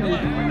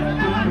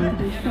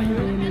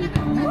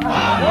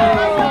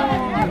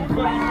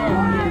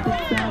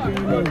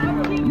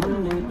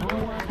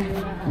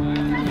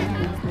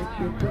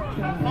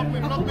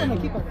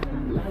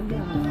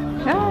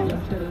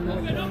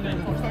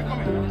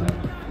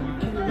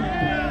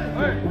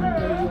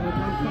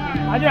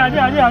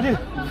 Allez.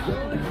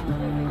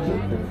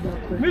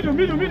 Middle,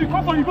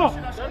 come for the ball.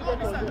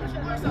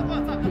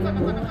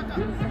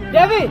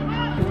 David!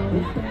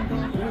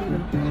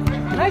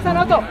 Nice,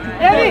 Anoto.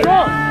 David!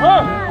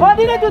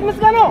 Coordinate with Miss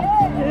Gano.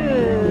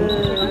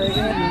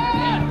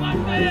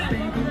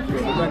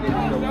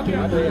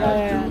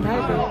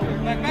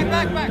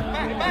 Back.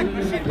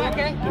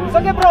 Okay. It's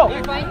okay, bro.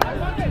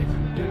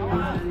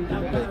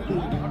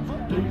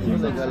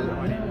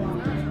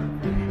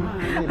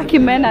 Okay,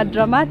 men are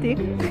dramatic.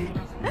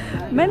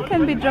 Men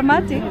can be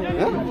dramatic.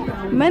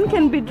 Men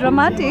can be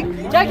dramatic.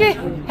 Jackie,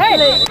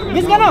 hey,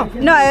 Miss Gano.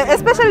 No,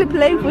 especially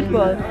playing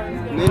football.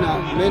 Men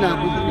are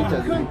good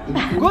pitchers.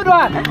 Good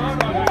one.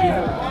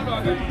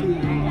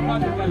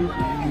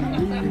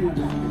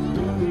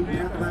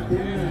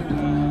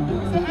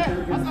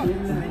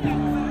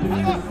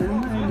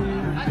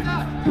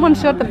 Someone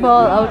shot the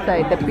ball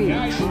outside the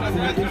pitch.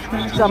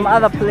 Some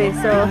other place.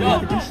 So.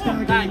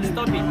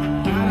 Stop it.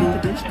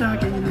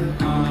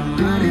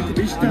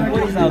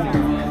 What is out?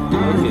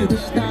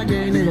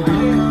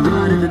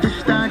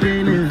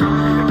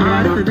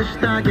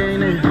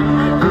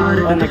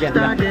 On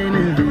again.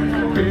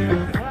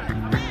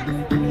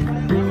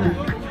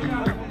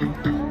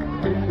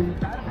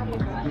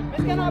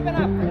 It's gonna open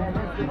up.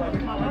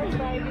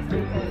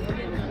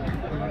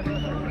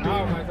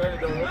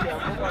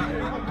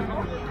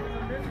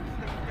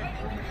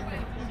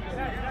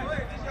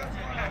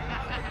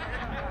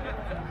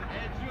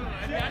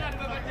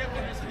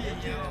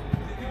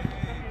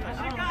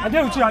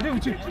 Adieu.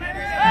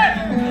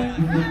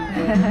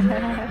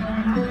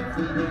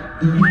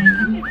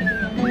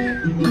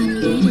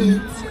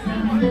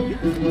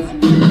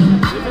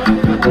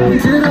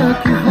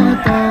 تراك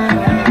خطا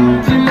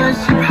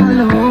تمشي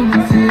بحالهم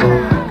نسير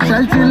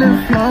شعلت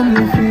الافلام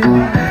اللي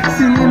فيها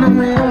سنين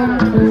ويوم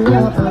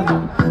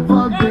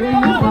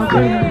فاضيين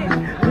غير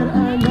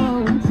انا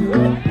وانتي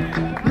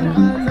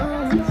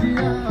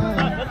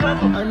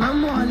انا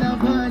مو على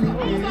بالي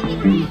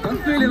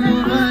طفل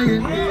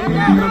مغايب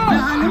ربي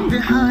علم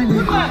بحالي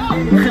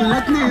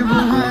خلتني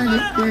بهالي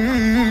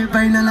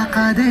بين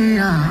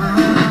القضية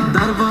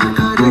ضربة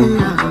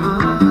قضية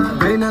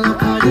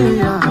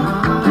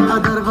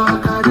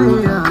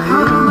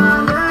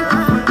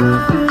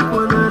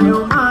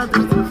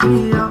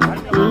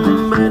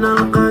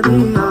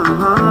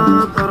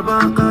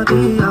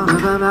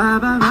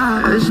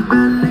ايش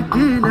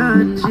بلقينا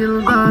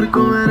نجيل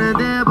داركم انا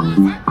ديبة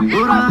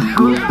وراح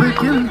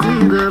حبك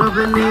انتي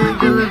ضربني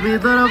قلبي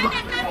ضربة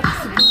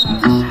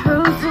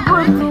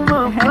صبرت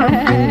وما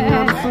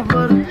فكرت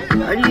صبرت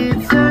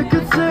عيد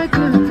ساكت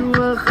ساكت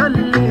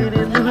وخليني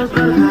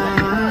نهضر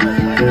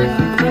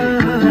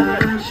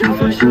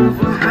شوف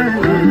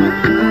حالي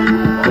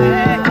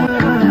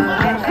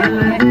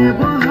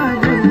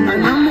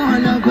انا مو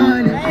على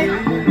بالي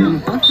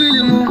مطفي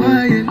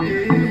الموبايل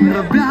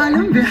رب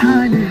العالم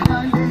بحالي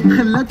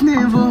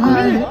خلتني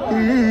بوهالي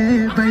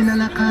بين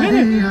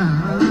الأقارية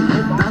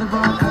ضربة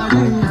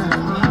عقارية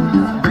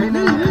بين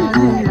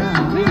الأقارية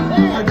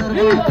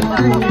ضربة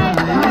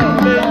عقارية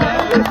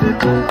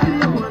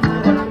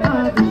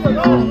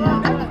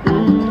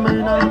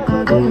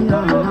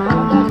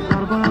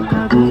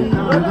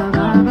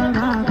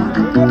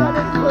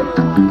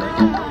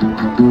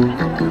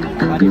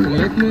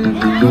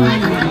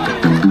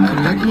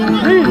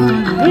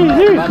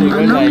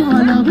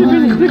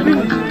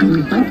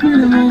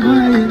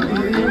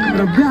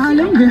ربي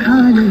عالم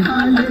بحالي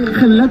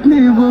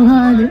خلتني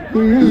بوهالي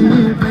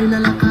بين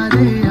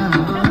الأقارية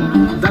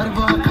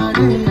ضربة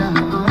عقارية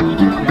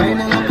بين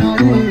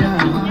الأقارية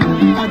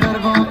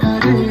ضربة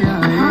عقارية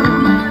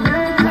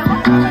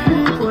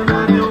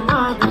وناري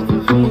وما قلت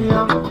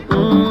فيها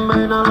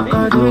بين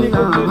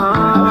الأقارية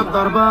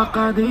ضربة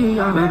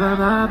عقارية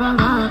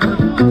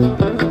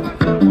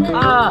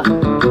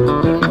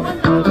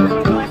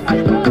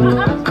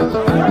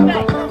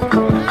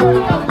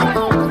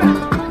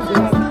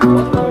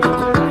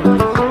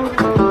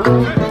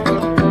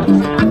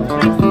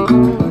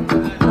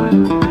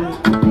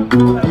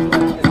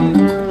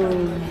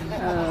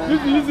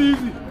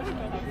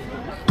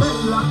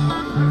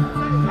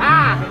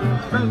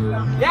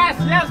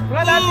Yes,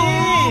 brother.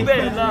 You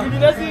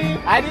did not see.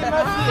 I did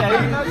not see.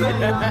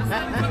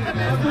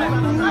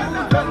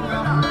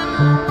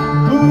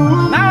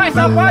 Now I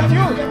support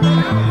you.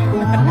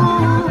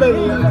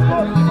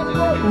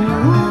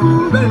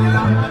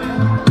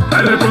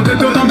 Elle répondait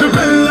au nom de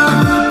Bella.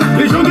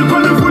 Les gens du coin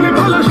ne voulaient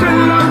pas lâcher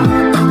là.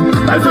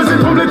 Elle faisait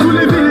trembler tous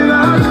les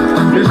villages.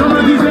 Les gens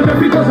me disaient mais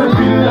putain cette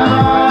fille là.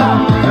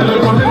 Elle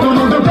répondait au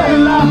nom de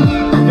Bella.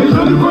 Les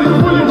gens du coin ne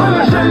voulaient pas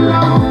lâcher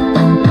là.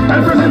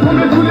 Elle faisait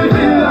trembler tous les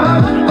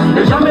villages.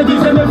 Les gens me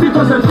disaient mais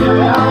putain cette fille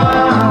là.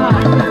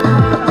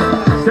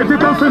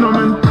 C'était un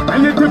phénomène,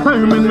 elle n'était pas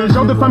humaine. Le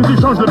genre de femme qui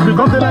change le plus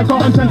grand délinquant,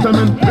 un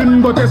gentleman.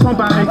 Une beauté sans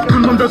pareil, tout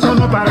le monde de son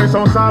emparer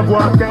sans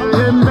savoir qu'elle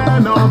les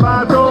mène en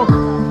bateau.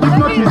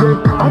 Hypnotisée,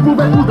 on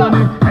pouvait tout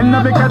donner. Elle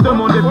n'avait qu'à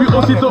demander, puis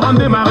aussitôt on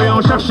démarrait.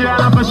 On cherchait à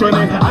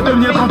l'impressionner, à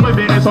devenir son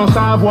préféré sans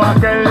savoir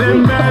qu'elle les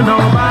mène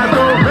en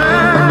bateau.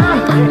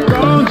 Mais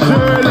quand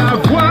je la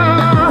vois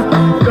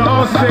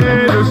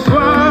danser le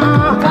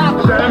soir,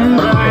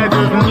 j'aimerais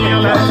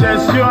devenir la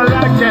chaise sur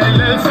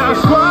laquelle elle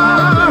s'assoit.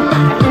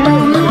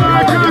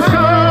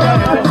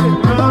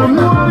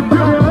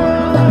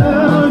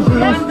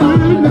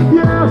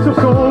 Sur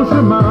son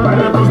chemin,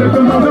 elle posait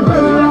le nom de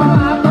Bella.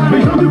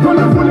 Les gens du coin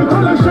ne voulaient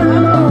pas lâcher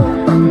là.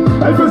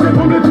 Elle faisait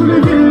trembler tous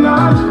les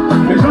villages.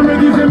 Les gens me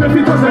disaient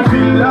méfie-toi cette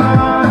fille-là.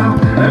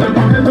 Elle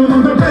posait le nom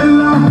de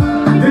Bella.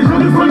 Les gens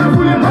du coin ne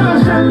voulaient pas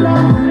lâcher là.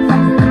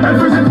 Elle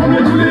faisait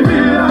trembler tous les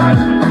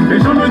villages. Les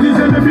gens me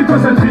disaient méfie-toi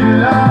cette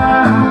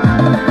fille-là.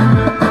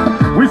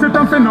 Oui, c'est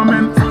un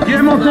phénomène qui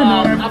est monté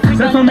mon rêve.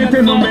 Cet homme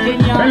était nommé,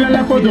 elle a la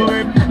peau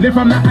dorée. Les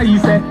femmes la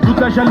haïssaient, toute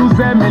la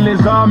jalousaient, mais les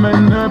hommes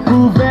ne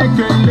pouvaient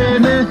que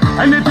l'aimer.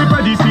 Elle n'était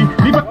pas d'ici,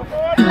 ni pas...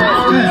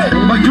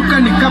 Majuka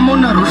ni kama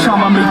unarusha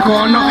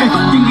mikono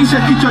tingisha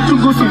kichwa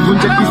chungu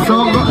sivunje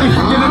kisogo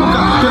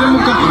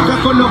teremka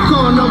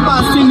kakonokono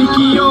basi ni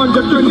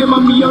kionjo twende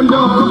mamio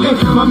ndoko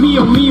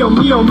mamio ndoko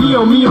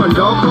mamio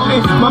ndoko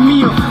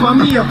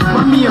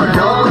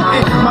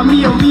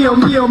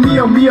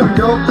mamio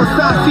ndoko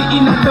sasi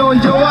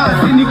inadonjo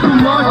wasi ni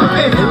kumoto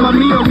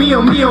mamio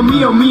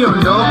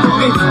ndoko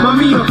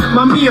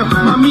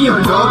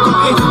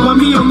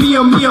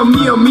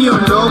mamio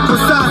ndoko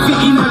sasi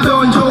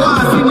inadonjo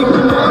wasi ni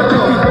kumoto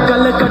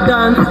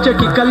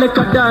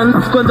kaleka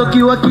dance kwanza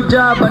kiwa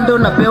kijaba ndo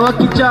napewa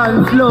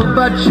kichance slow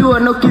but sure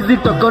no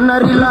kizito kona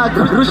relax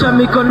rusha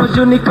mikono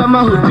juni kama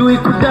hujui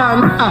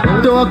kudance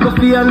toa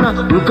kofia na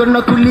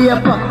mkono kulia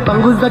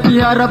panguza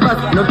kihara bas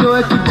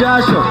notoe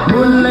kijasho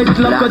moonlight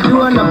lako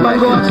jua na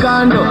pango wa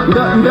kando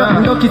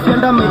ndo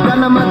kisianda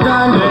maidana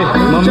madhando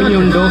mami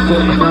ondoko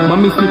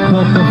mami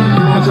sipopo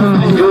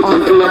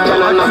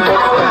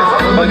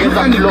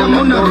Majuka ni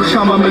kama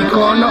unarusha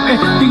mikono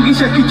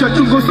tingisha kichwa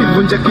chungu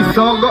sivunje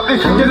kisogo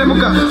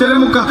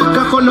teremka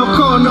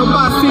kakonokono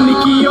basi ni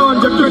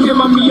kionjo twende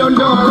mamio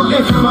ndoko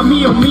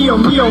mamio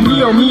ndoko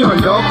mamio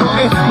ndoko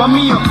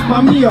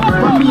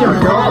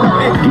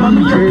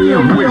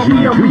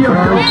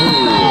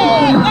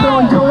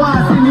donjo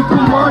wasi ni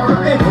kumoto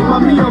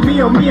mamio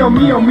ndoko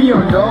mamio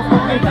ndoko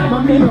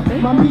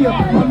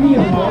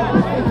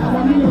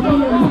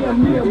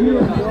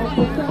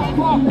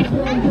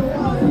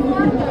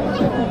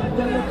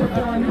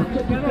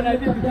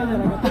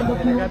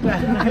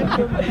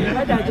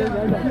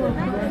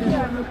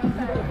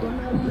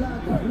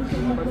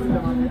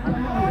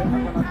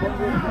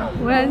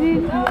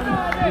Wewe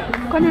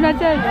kwani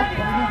unacheza?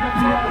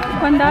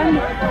 Kwa ndani.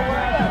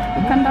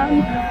 Kwa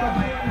ndani.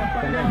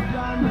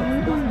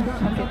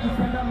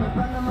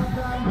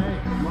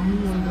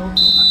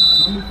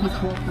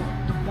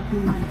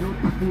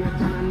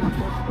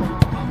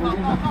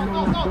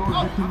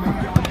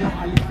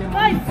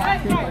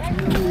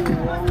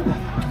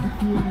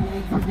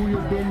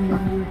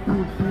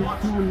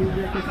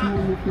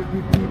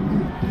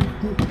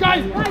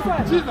 Guys,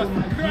 Jesus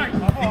Christ!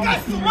 You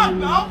guys smart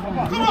now!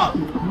 Come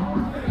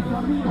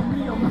on!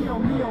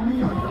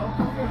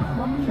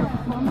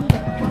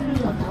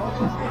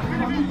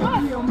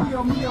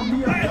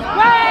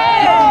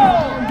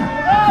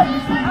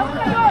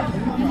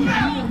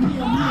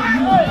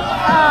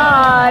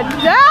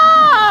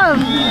 Damn!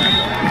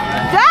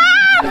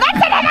 Damn!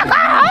 That's another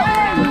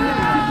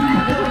goal!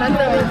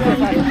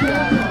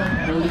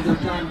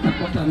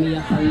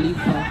 Mia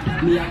Khalifa,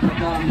 Mia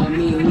Kabama,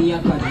 Mia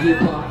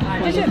Kajipa,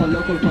 kwa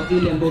local kwa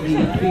ile mbogi ya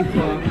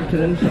FIFA,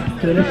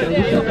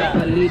 tunanisha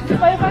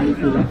kakalita,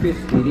 alikula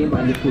fisk, rimba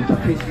alikuja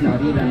fisk na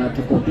rida na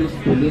tuko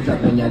fisk, uliza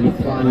venye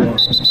alifanya,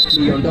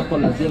 miondoko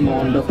lazima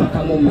ondoka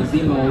kama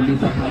umezima,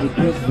 uliza Harry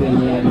Cross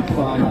venye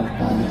alifanya,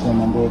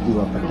 alisema mbogi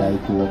wakatai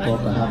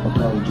kuokoka, hapa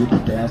kwa ujuti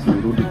tayasi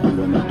urudi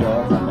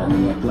kilomitoka,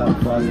 ndani ya club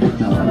pale,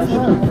 na wanasha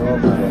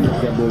kutoka,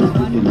 wanasha boy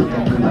kiti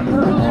nitakuna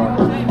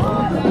inamoto,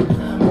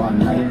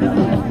 one night na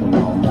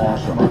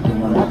unaomosho,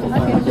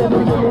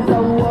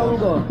 za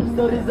uongo,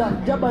 story za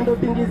jaba ndo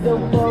tingize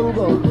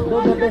upongo,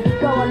 ndo bebe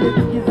kawa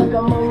likikiza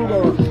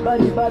kamongo,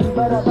 bari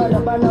barabara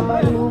bana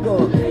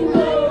maringo,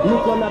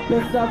 niko na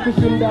pesa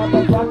kushinda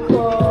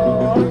babako,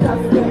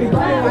 kaske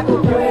vibaya uko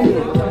kweli,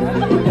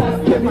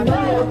 kaske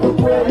vibaya uko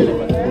kweli,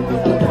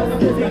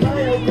 kaske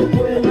vibaya uko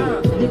kweli,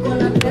 niko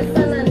na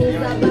pesa na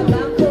niza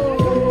babako,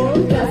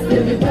 kaske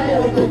vibaya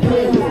uko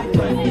kweli,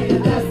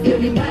 kaske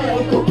vibaya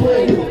uko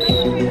kweli,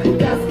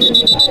 kaske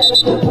vibaya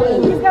uko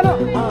kweli.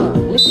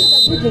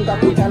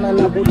 Nikakutana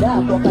na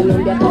budako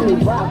akaniambia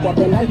kanivaa kwa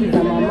penalti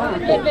za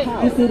mamako,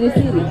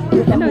 kisirisiri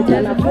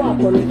nikakutana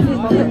kwako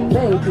nikike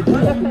benki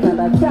juu ya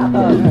kitanda chako,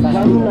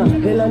 hamna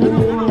hela ni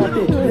mimi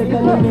nate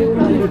seka na mimi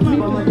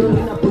nalipa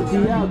madoni na puti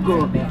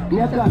yako,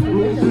 miaka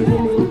ni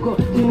 20 huko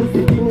chini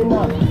 60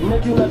 na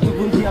unajua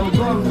tuvunjia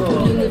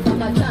mgongo,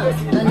 nilipata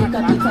chance na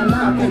nikapita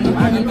nako,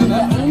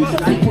 nikanipiga intro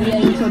siku ya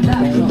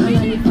introduction,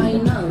 ni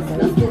finance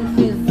na school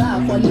fees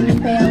zako,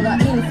 alinipeanga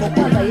info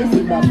kwanza yesi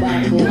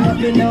babako,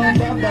 napenda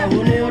baba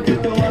une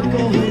watoto wako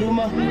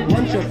huruma,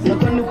 one shot na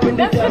kwani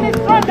upende kama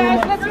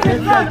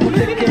pesa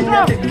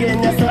kutekenya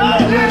tekenya sana,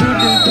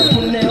 urudi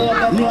utakunewa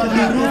baba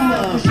huruma,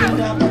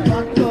 kushinda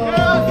babako,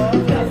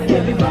 kaske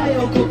vibaya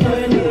uko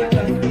kweli,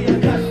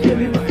 kaske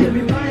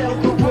vibaya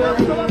uko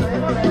kweli,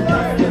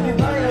 kaske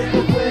vibaya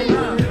uko kweli,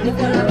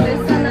 niko na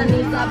pesa na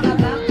niza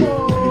babako,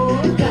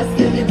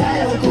 kaske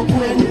vibaya uko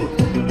kweli,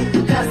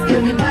 kaske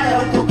vibaya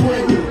uko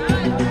kweli,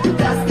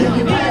 kaske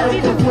vibaya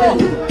uko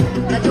kweli,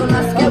 na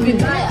tunasikia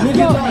vibaya.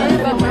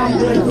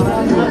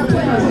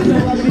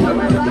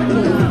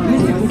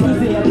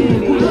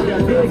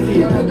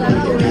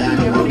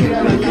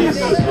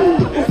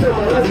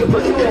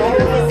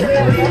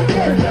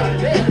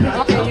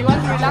 Okay, you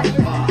want to relax?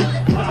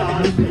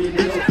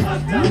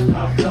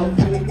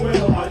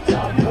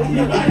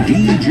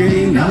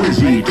 DJ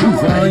Nazi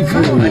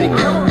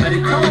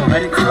 255.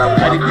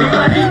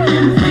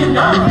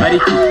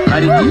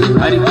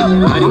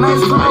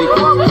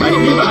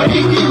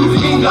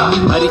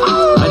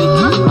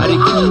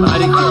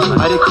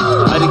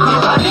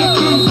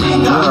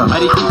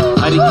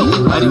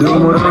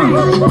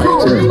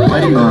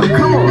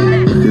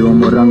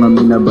 Moranga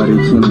mina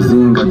bariki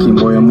mzinga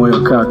kimoyo moyo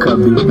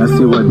kakabi na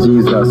siwa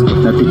Jesus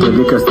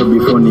napitalika so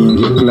before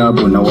niingie club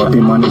na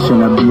wapimanisha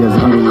na bia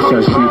zangu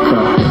nishashika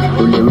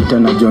ule wita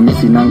na jomi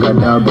sinanga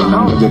daba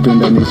na ngoja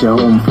tuendanisha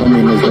home form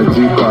inaweza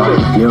jipa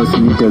leo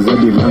sinite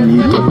zadi leo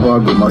niite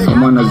kwago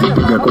masomo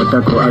nazipiga kwa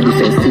tako hadi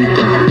saa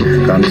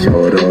 6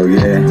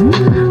 kamshoroge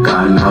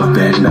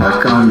kanapenda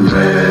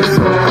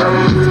kamreso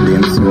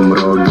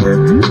limsumroge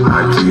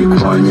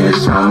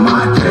akikuonyesha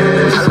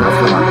mateso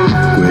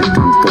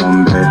kwetu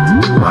pombe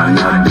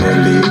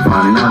wanabeli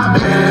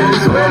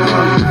wanabezo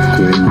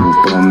kwenye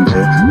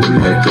pombe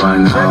letwa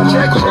na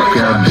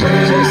mkokea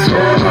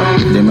bezo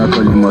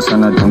limekolimwa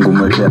sana tangu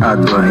mweke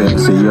agrovet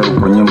siyo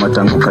kunyuma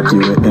tangu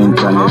katiwe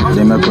internet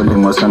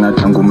limekolimwa sana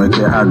tangu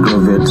mweke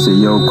agrovet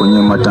siyo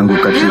kunyuma tangu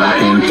katiwe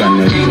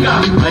internet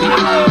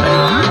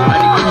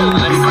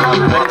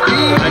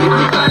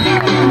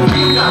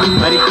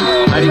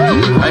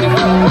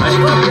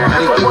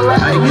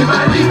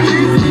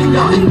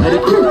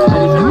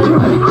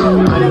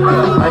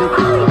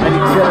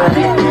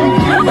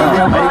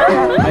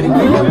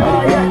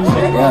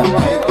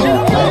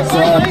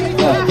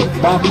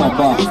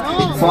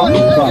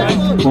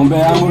pombe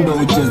yangu ndo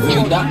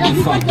ucheze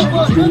dakifa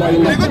bila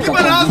inataka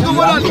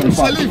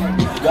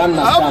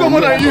Gana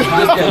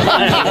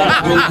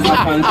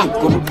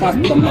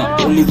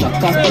uliza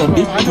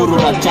custody turu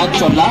na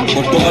chacho la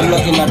botolo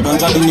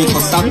inadonja niko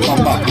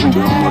sakaba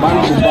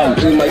bandu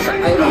ban maisha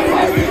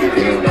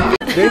aina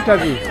The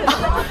interview.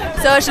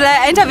 So should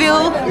I interview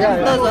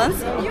those ones?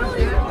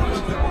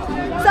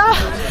 So,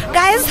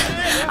 guys,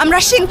 I'm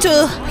rushing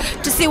to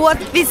see what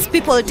these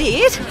people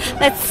did.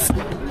 Let's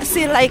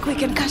see, like, we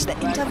can catch the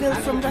interview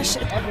from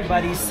Rashid.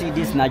 Everybody see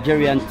this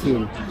Nigerian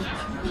team.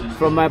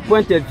 From my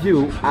point of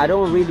view, I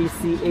don't really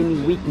see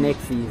any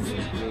weaknesses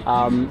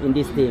in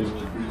this team.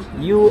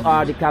 You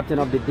are the captain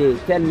of the day.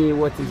 Tell me,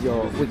 what is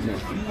your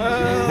weakness?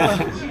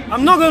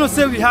 I'm not going to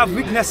say we have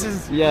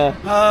weaknesses. Yeah.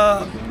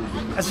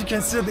 As you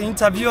can see, the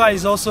interviewer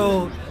is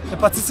also a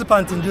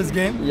participant in this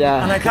game.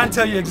 Yeah. And I can't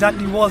tell you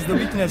exactly what's the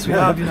weakness we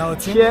have in our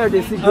team. Share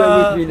the secret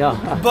with me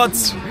now.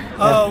 But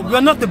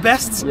we're not the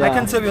best. Yeah. I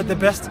can tell we're the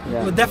best.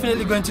 Yeah. We're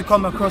definitely going to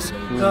come across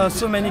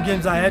so many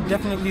games ahead.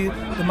 Definitely,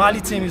 the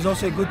Mali team is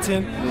also a good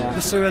team. Yeah.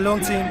 The Sierra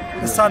Leone team,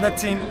 the Sadc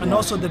team, and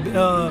also the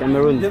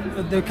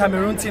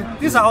Cameroon team.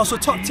 These are also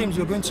top teams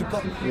we're going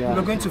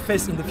to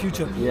face in the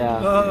future.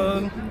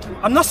 Yeah.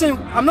 I'm not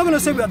going to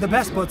say we are the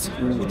best, but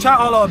we try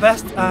all our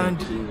best and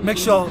make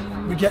sure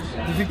we get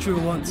the victory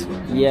we want.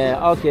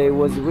 Yeah, okay, it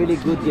was a really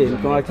good game.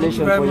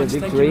 Congratulations for your victory.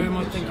 Thank you very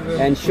much. Thank you very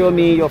much. And show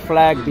me your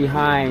flag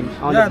behind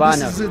on the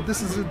banner.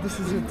 This is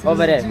it.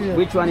 Over there.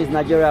 Which one is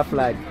Nigeria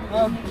flag?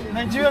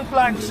 Nigerian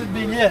flag should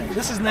be here.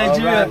 This is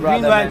Nigeria,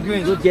 green, white,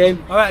 green. Good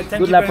game. All right, thank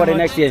you. Good luck for the much.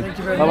 next game. Thank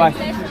you very Bye-bye.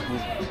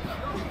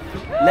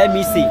 Let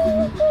me see.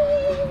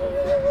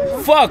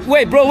 Fuck,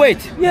 wait, bro,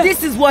 wait. Yeah.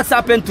 This is what's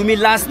happened to me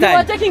last You time.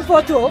 were taking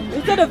photo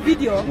instead of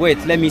video.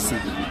 Wait, let me see.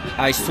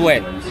 I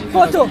swear.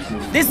 Photo.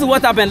 This is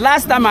what happened.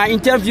 Last time I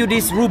interviewed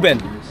this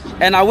Ruben,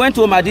 and I went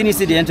home, I didn't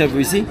see the interview,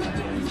 you see?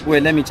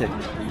 Wait, let me check.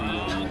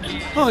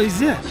 Oh, he's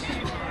here.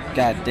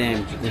 God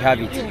damn, we have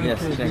it.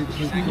 Yes, thank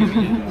you.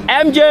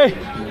 MJ!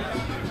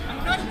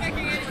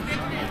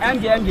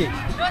 MJ.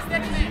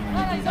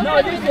 No,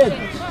 listen.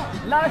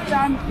 Last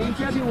time the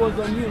interview was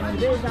on you.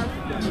 Today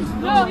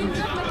No.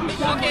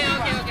 Okay.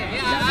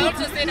 Yeah, I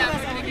also say that.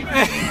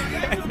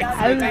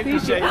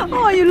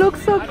 Oh, you look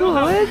so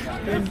good.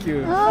 Thank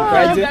you.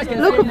 Oh,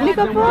 look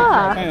up.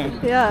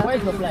 Yeah.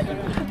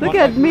 Look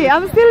at me.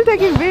 I'm still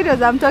taking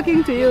videos. I'm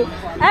talking to you.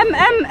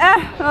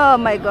 Oh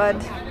my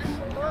God.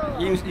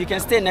 You can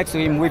stay next to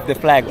him with the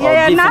flag or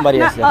Yeah, give somebody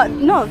else.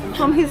 no,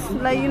 from his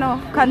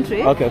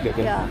country. Okay.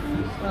 Yeah.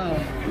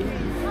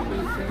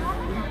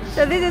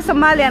 So this is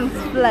Somalian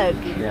flag.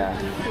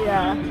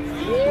 Yeah.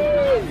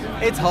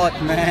 It's hot,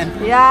 man.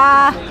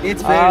 Yeah.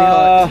 It's very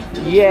hot.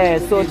 Yeah,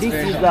 so this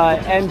is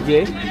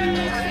MJ,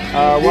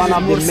 one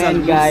of the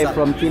main guy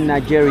from Team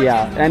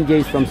Nigeria.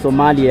 MJ is from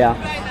Somalia.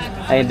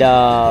 And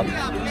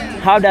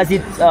how does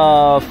it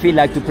feel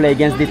like to play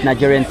against this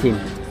Nigerian team?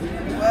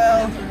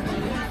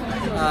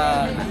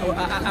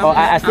 Well,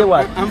 I say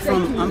what? I'm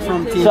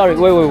from Team. Sorry,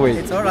 wait.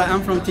 It's alright.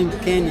 I'm from Team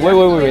Kenya. Wait.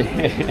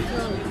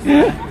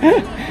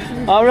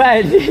 All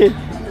right.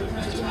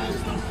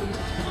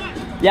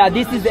 Yeah,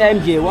 this is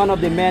MJ, one of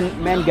the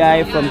main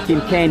guy from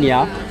Team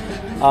Kenya.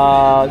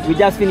 We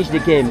just finished the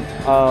game.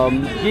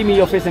 Give me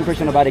your first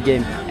impression about the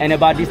game and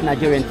about this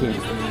Nigerian team.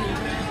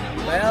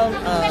 Well,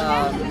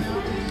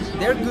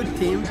 they're a good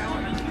team.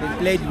 They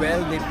played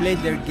well. They played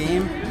their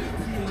game.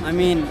 I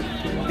mean,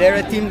 they're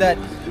a team that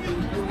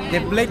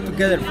they've played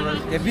together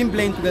they've been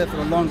playing together for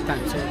a long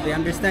time, so they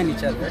understand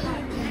each other.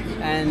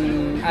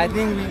 And I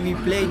think we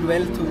played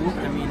well too.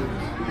 I mean,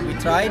 we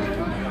tried.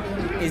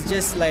 It's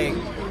just like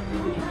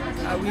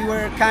we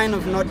were kind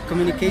of not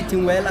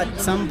communicating well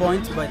at some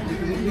points, but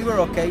we were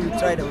okay. We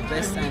tried our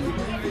best, and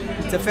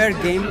it's a fair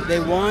game. They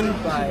won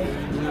by,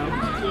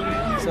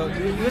 so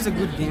it was a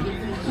good game.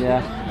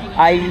 Yeah,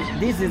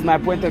 this is my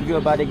point of view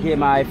about the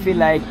game. I feel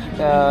like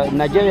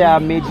Nigeria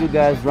made you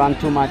guys run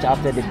too much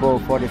after the ball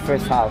for the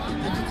first half.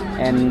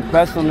 And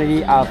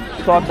personally, I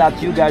thought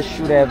that you guys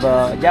should have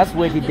just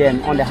waited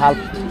them on the half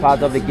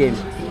part of the game.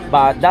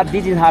 But that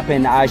didn't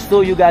happen. I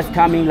saw you guys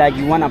coming like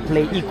you want to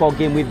play equal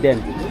game with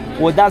them.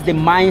 Well, that's the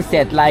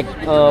mindset, like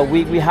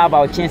we have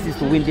our chances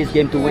to win this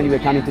game to when we were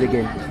coming to the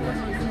game.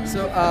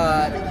 So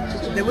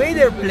the way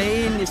they're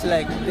playing is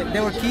like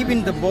they were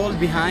keeping the ball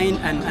behind,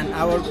 and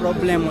our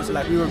problem was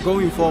like we were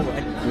going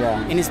forward.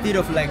 Yeah. And instead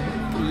of like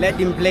let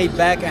them play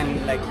back,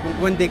 and like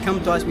when they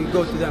come to us, we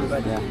go to them.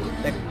 But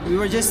like we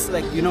were just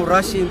like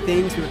rushing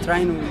things. We were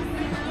trying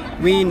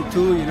to win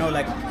too.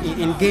 Like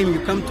in game you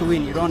come to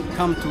win. You don't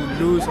come to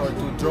lose or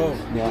to draw.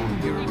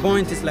 Yeah. Your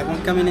point is like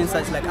when coming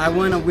inside, it's like I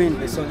want to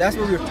win. So that's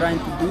what we were trying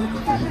to do.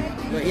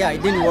 But yeah,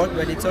 it didn't work.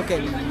 But it's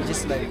okay. We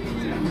just like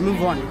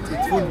move on.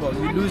 It's football.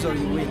 You lose or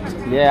you win.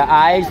 Yeah,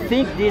 I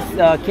think this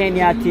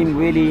Kenya team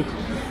really,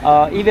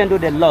 even though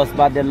they lost,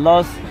 but they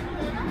lost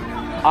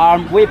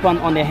arm weapon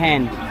on the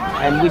hand,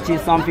 and which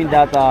is something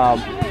that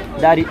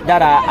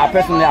that I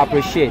personally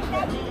appreciate.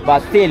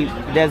 But still,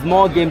 there's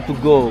more game to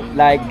go.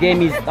 Like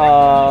game is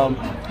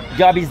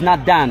job is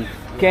not done.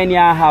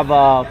 Kenya have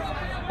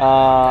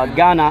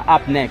Ghana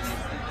up next.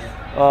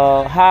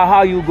 How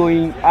are you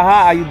going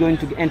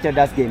to enter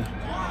that game?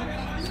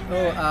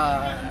 So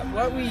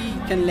what we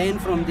can learn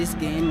from this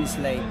game is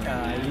like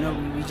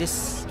we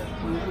just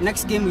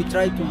next game we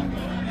try to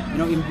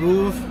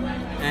improve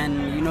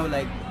and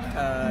like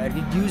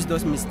reduce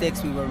those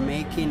mistakes we were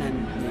making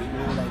and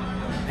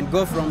and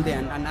go from there.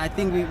 And I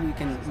think we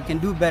can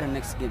do better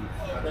next game.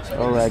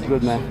 All right,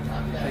 good man.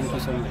 Thank you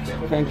so much.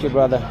 Thank you,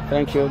 brother.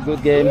 Thank you.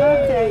 Good game.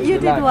 Okay, you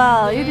did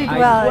well. You did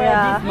well.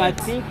 Yeah. My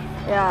thing.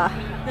 Yeah.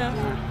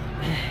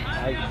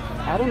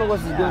 I don't know what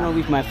is going on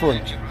with my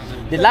phone.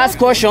 The last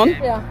question.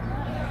 Yeah.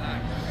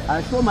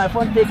 I saw my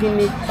phone taking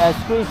me a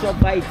screenshot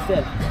by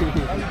itself.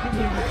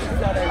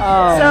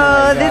 So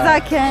these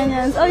are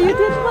Kenyans. Oh, you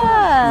did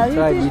well.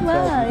 You did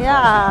well.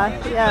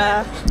 Yeah,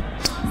 yeah.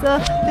 So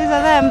these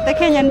are them, the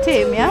Kenyan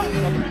team. Yeah.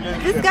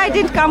 This guy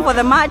didn't come for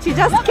the match. He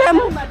just came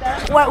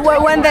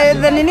when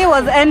the Nini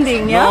was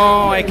ending. Yeah.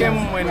 No, I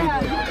came when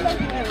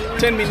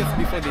 10 minutes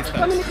before they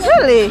started.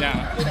 Really?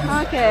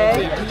 Yeah.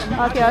 Okay.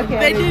 Okay.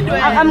 They did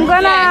well. I'm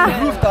gonna. We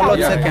improved a lot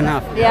second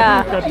half.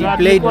 Yeah.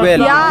 We played well.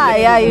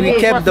 Yeah, you We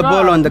did. kept the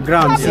ball on the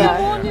ground. See,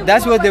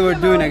 that's what they were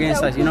doing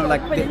against us. You know,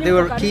 like they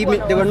were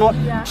keeping. They were not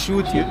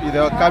shooting. They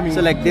were coming.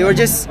 So like they were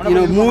just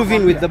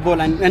moving with the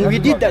ball, and we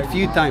did that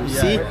few times.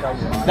 See,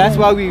 that's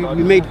why we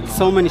made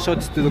so many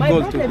shots to the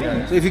goal too.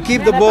 So if you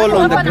keep the ball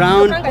on the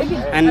ground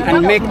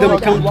and make them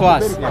come to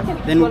us,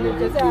 then we're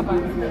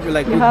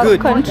good.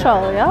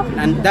 Control, yeah.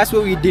 And that's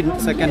what we did in the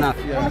second half.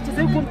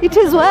 It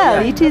is well.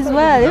 It is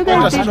well. You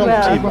guys did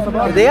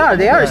well. They are.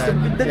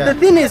 The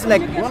thing is,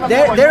 like,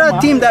 they're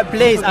a team that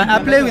plays. I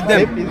play with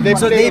them.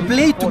 So they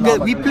play together.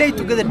 We play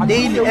together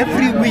daily,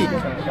 every week.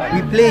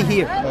 We play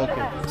here.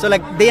 So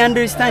like they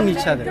understand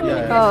each other. They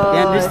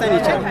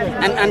understand each other.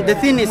 And the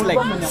thing is, like,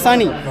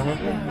 Sonny,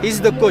 he's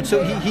the coach.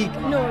 So he's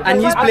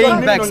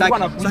playing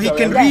backside, so he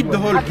can read the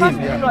whole game.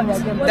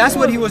 That's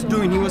what he was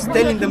doing. He was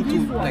telling them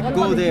to like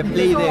go there,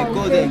 play there,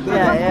 go there, go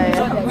there.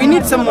 So we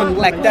need someone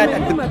like that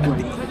at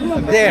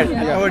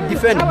our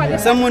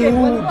defense. Someone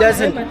who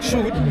doesn't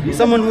shoot,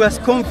 someone who has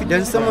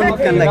confidence, someone who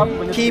can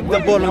like keep the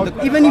ball on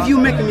the. Even if you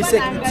make a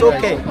mistake, it's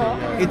okay.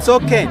 It's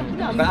okay.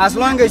 But as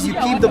long as you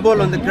keep the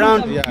ball on the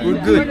ground, we're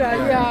good.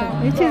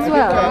 It is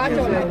well.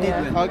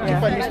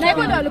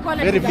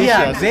 Very vicious.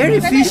 Yeah, very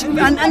vicious.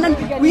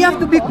 And we have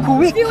to be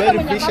quick.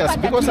 Very vicious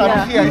because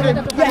I'm here.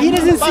 Yeah, he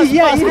doesn't see.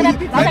 Yeah,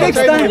 it takes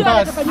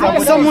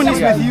time. Someone is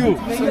with you.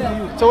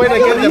 So when I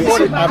get the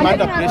ball, I'm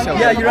under pressure.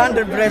 Yeah, you're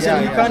under pressure.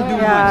 You can't do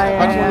much.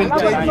 But we will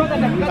take it.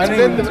 And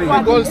then the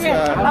goals.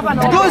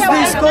 Goals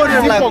they scored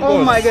are like,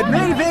 oh my God,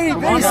 very, very,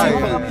 very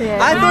simple.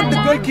 I thought the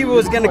goalkeeper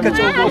was gonna catch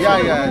all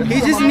goals. He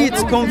just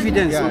needs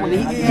confidence.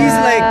 He's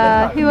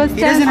like, he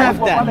doesn't have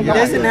that. He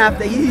doesn't have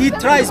that. He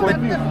tries, but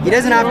he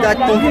doesn't have that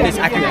confidence.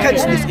 I can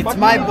catch this. It's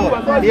my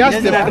ball. He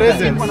has the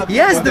presence. He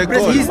has the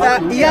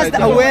presence. He has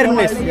the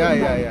awareness.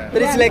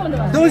 But it's like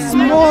those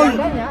small,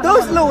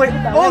 those lower,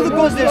 all the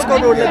goals they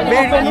scored were like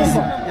very easy.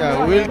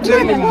 Yeah, we'll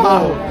train him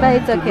how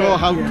to know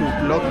how to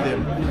block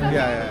them.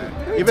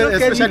 Even okay,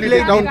 especially the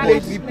down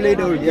balls. We played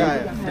our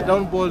game. The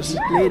down balls. We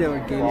played our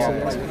game.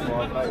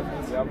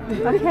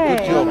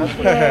 Okay.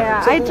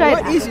 Yeah, I tried.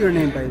 What is your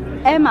name, by the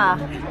way? Emma.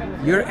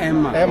 You're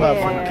Emma. Emma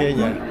from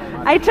Kenya.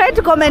 I tried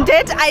to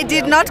commentate. I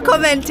did not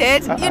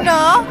commentate. You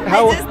know.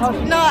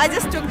 I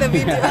just took the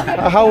video.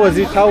 How was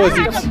it? How was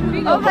it?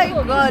 Oh my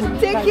God!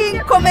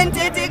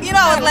 Commentating. You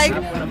know, I was like,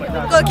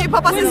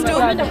 goalkeeper passes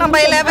to number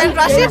 11,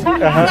 Rashid.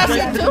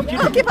 Rashid to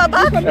goalkeeper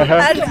back.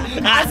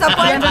 And at some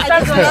point, I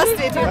just lost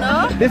it. You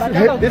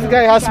know. This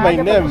guy has my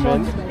name,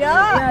 man.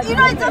 Yeah. You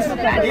know, I just. You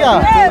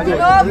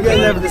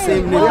guys have the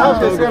same name. We have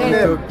the same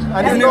name.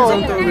 And you know,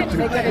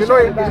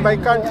 in my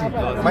country,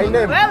 my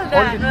name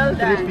only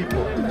 3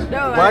 people.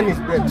 One is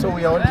dead, so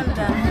we are only 2.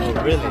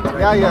 Oh, really?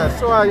 Yeah.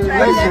 So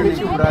nice to meet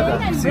you, brother.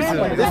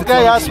 This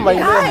guy has my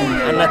name.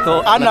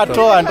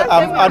 Anato and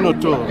I'm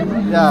Anoto.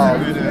 Yeah.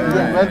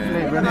 Well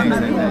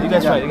played. You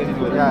guys try.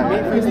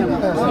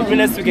 Maybe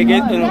next week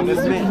again.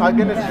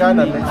 Against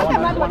Ghana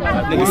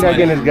next week.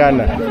 Against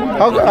Ghana.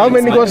 How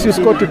many goals you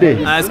scored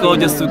today? I scored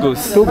just 2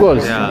 goals. 2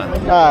 goals? Yeah.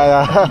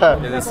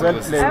 Well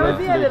played.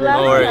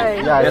 Don't worry.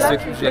 Next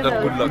week we got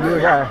good luck.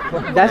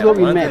 Yeah. That's what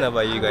we met.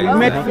 About you guys. We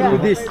met through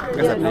this.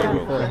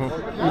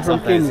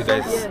 Sometimes you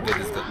guys get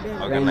this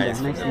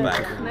organized from the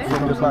back.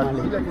 From the back.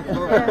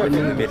 From the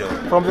middle.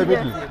 From the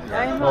middle.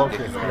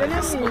 Okay.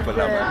 Just open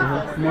up.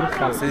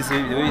 So this is the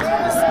way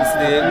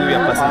we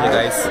are passing you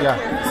guys. Yeah.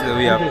 This is the way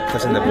we are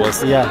touching the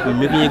balls. Yeah. We're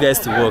making you guys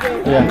to work.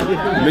 Yeah.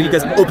 We make you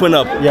guys open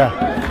up. Yeah.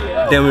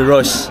 Then we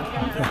rush.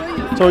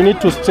 So we need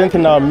to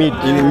strengthen our mid.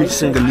 You need to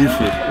strengthen the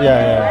midfield.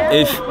 Yeah.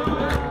 If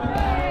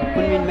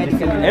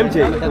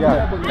MJ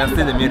can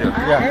stay in the middle.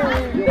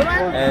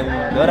 And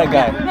the other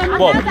guy,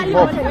 Bob,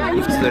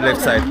 move to the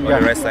left side or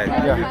the right side.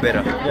 It'll be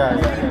better.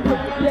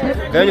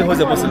 When he holds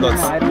the ball a lot,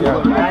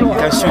 he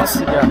can shoot.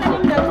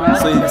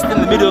 So he's still in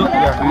the middle,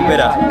 it'll be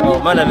better.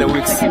 Man on the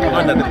wings,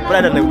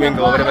 man on the wing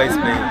or whatever he's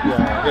playing.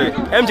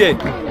 MJ,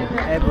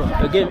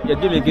 your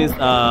game against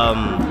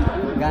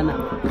Ghana.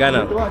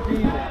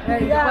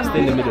 Stay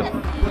in the middle.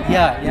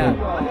 Yeah.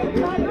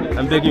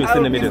 I'm begging you, stay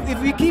in the middle. If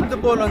we keep the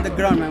ball on the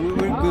ground, man,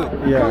 we're good.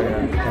 Yeah.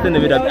 Stay in the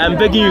middle. I'm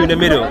begging you in the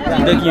middle.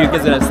 I'm begging you,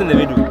 guys, stay in the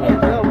middle.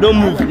 Don't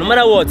move, no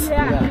matter what.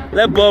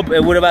 Let Bob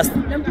and whatever.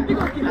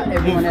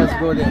 Everyone else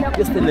go there.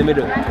 Just stay in the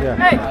middle.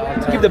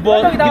 Keep the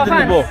ball. Keep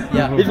the ball.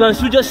 If you want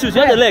to shoot, just shoot.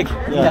 You have the leg.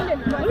 We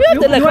have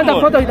the leg. Come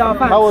on.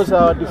 How was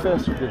our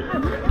defense today?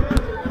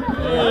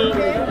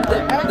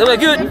 They were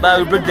good, but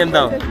we break them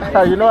down.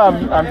 You know,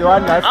 I'm the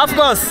one. Of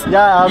course.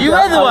 Yeah, you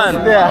were the one.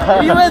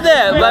 You were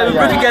there, but we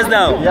break you guys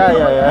down.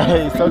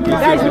 Yeah. It's okay.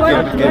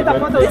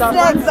 These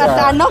legs that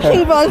are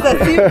knocking balls at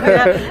you,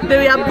 they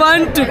were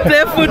born to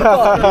play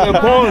football. They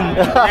were born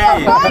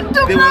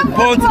to play. They were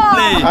born to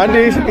play. And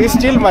it's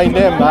still my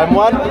name. I'm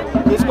one.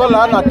 It's called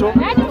ANOTO.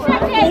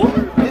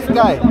 This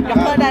guy.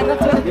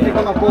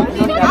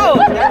 Oh,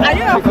 are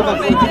you from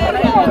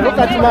Nigeria? Look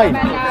at mine.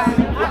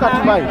 Look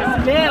at mine.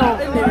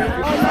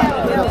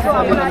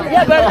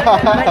 Yeah, but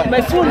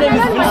my full name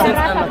is Vincent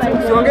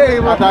ANOTO.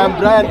 And I'm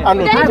Brian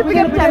ANOTO.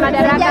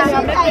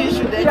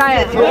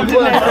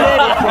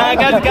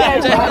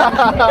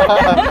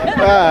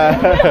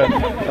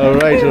 All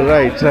right.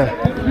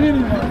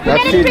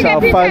 That's it.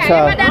 Our fans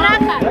are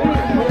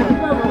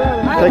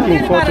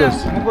taking photos.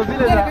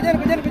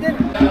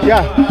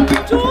 Yeah.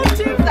 Two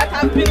teams that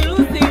have been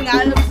losing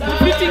are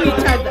beating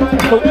each other.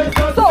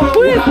 So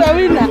who is the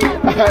winner?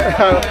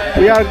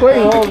 We are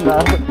going home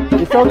now.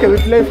 It's okay, we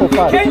play for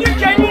fun. Can you?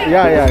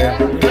 Yeah.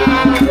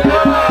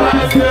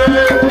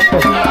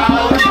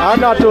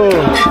 ANOTO.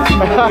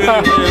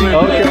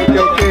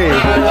 Okay.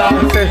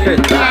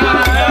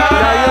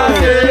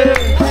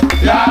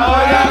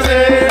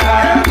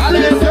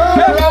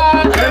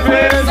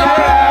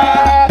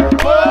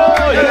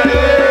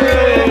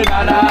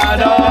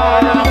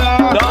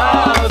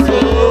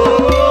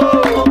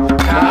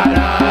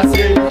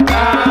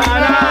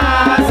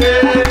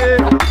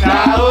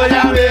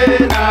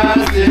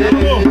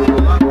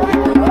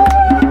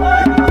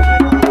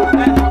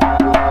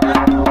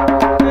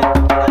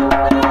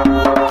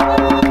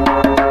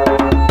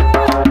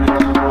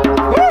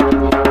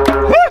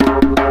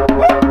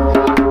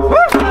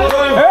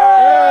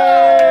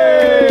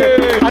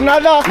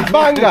 Another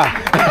banger.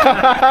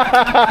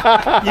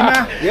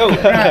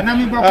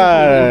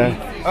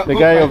 The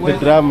guy of the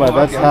drama.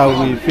 That's how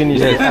we finish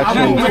the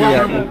action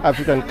here in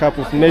African Cup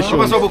of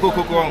Nations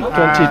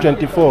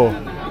 2024.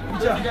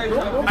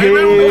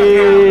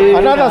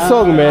 Another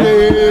song, man.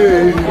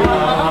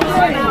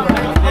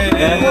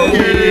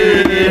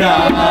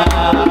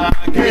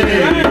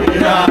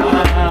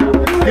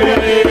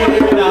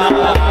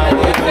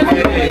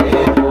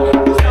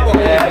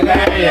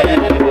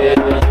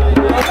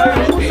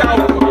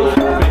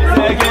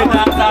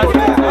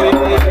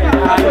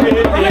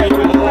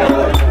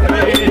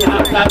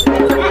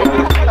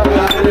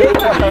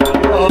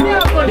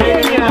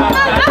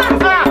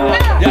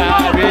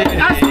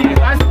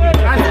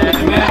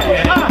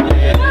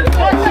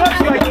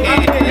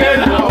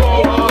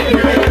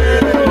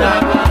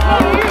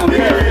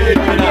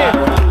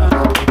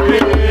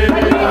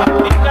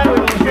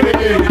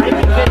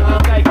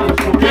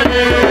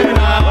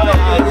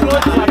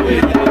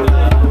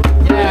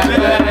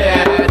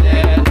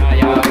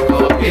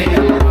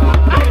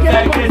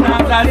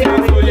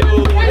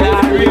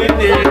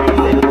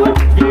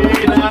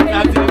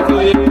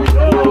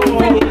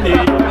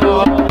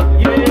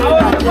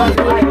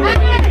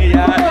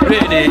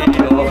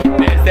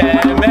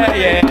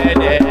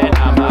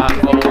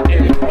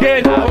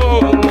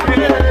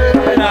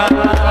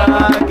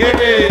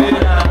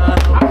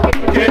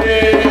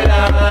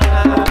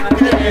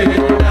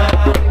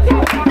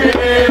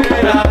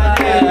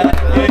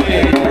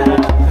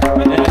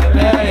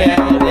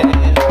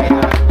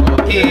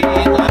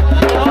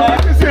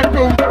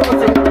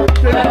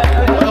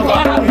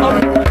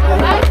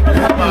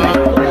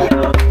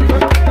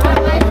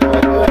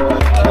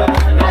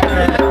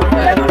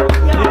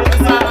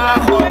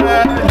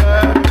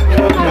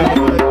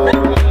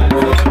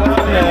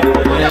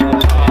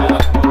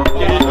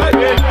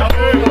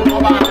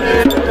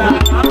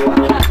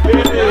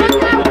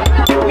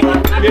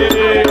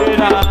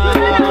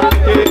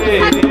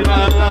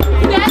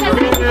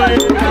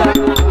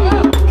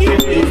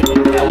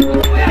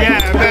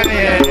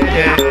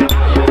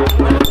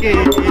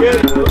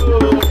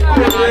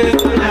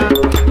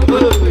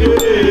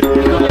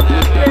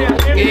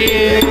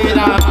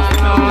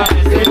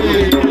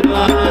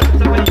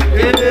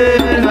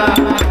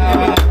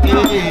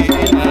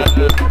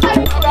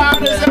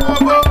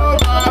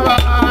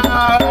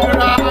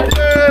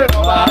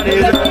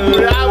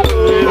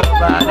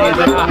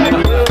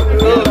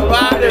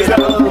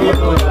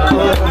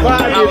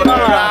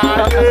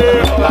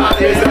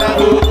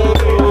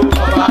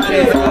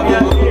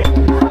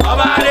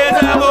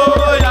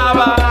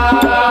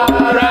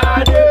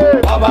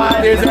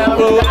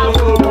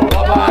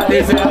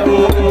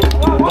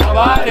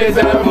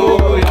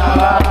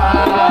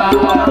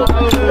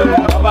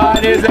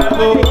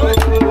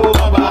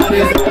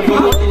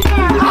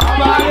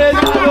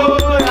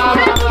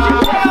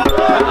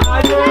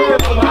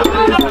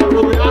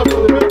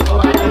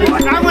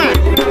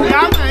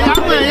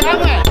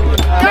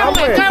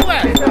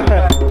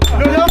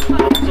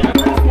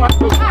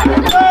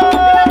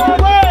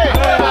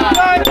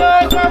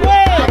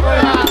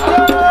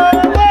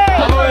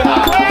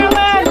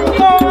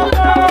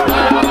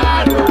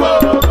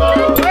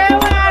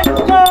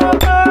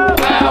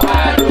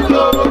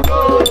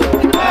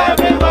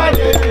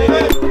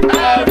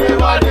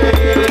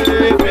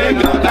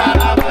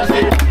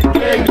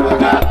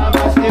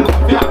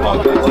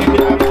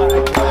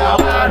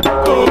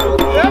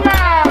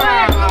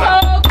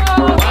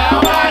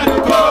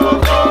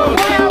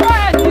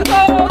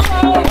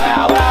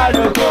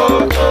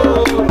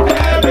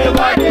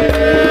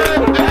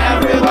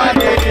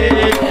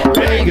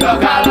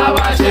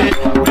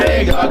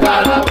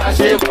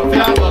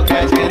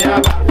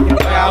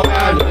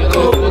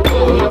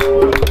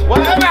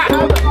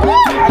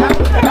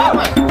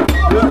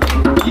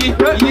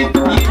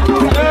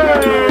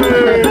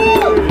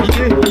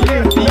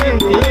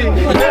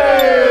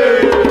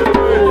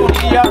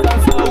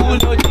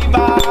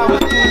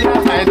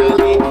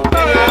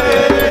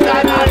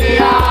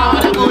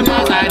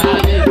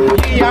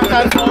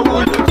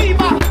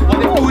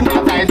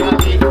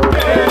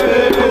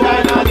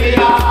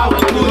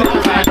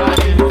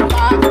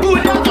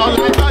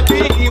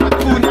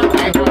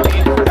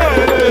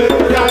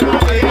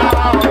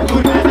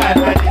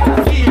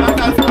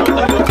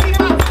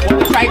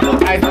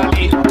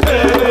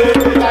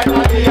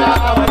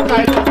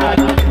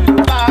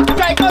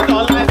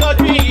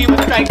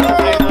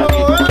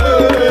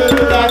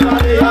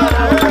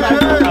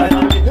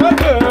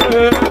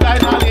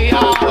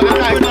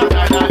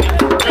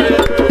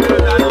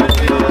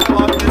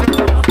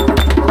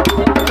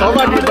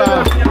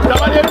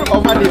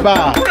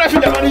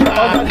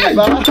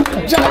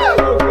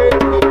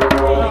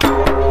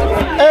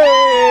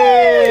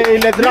 Hey,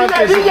 let's rock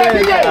this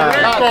again.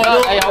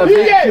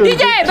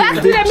 DJ, back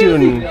to the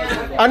music.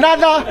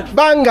 Another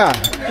banger.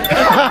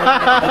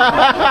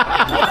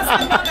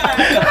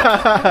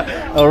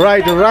 all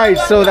right.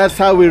 So that's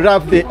how we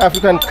wrap the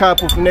African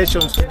Cup of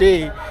Nations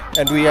today,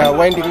 and we are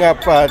winding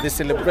up the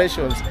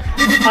celebrations.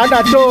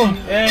 ANOTO,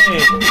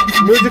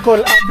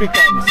 musical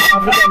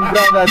African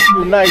brothers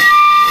unite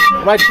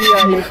right here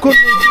in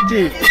KUNMING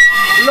City.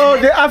 Blow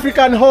the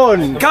African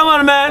horn. Come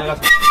on, man.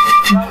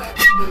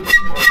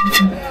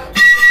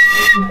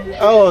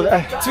 Oh,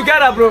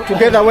 together, bro.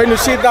 Together. When you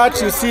see that,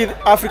 you see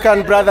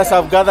African brothers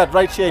have gathered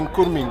right here in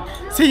KUNMING.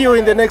 See you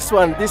in the next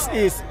one. This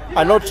is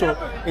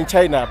ANOTO in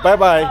China. Bye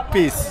bye.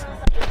 Peace.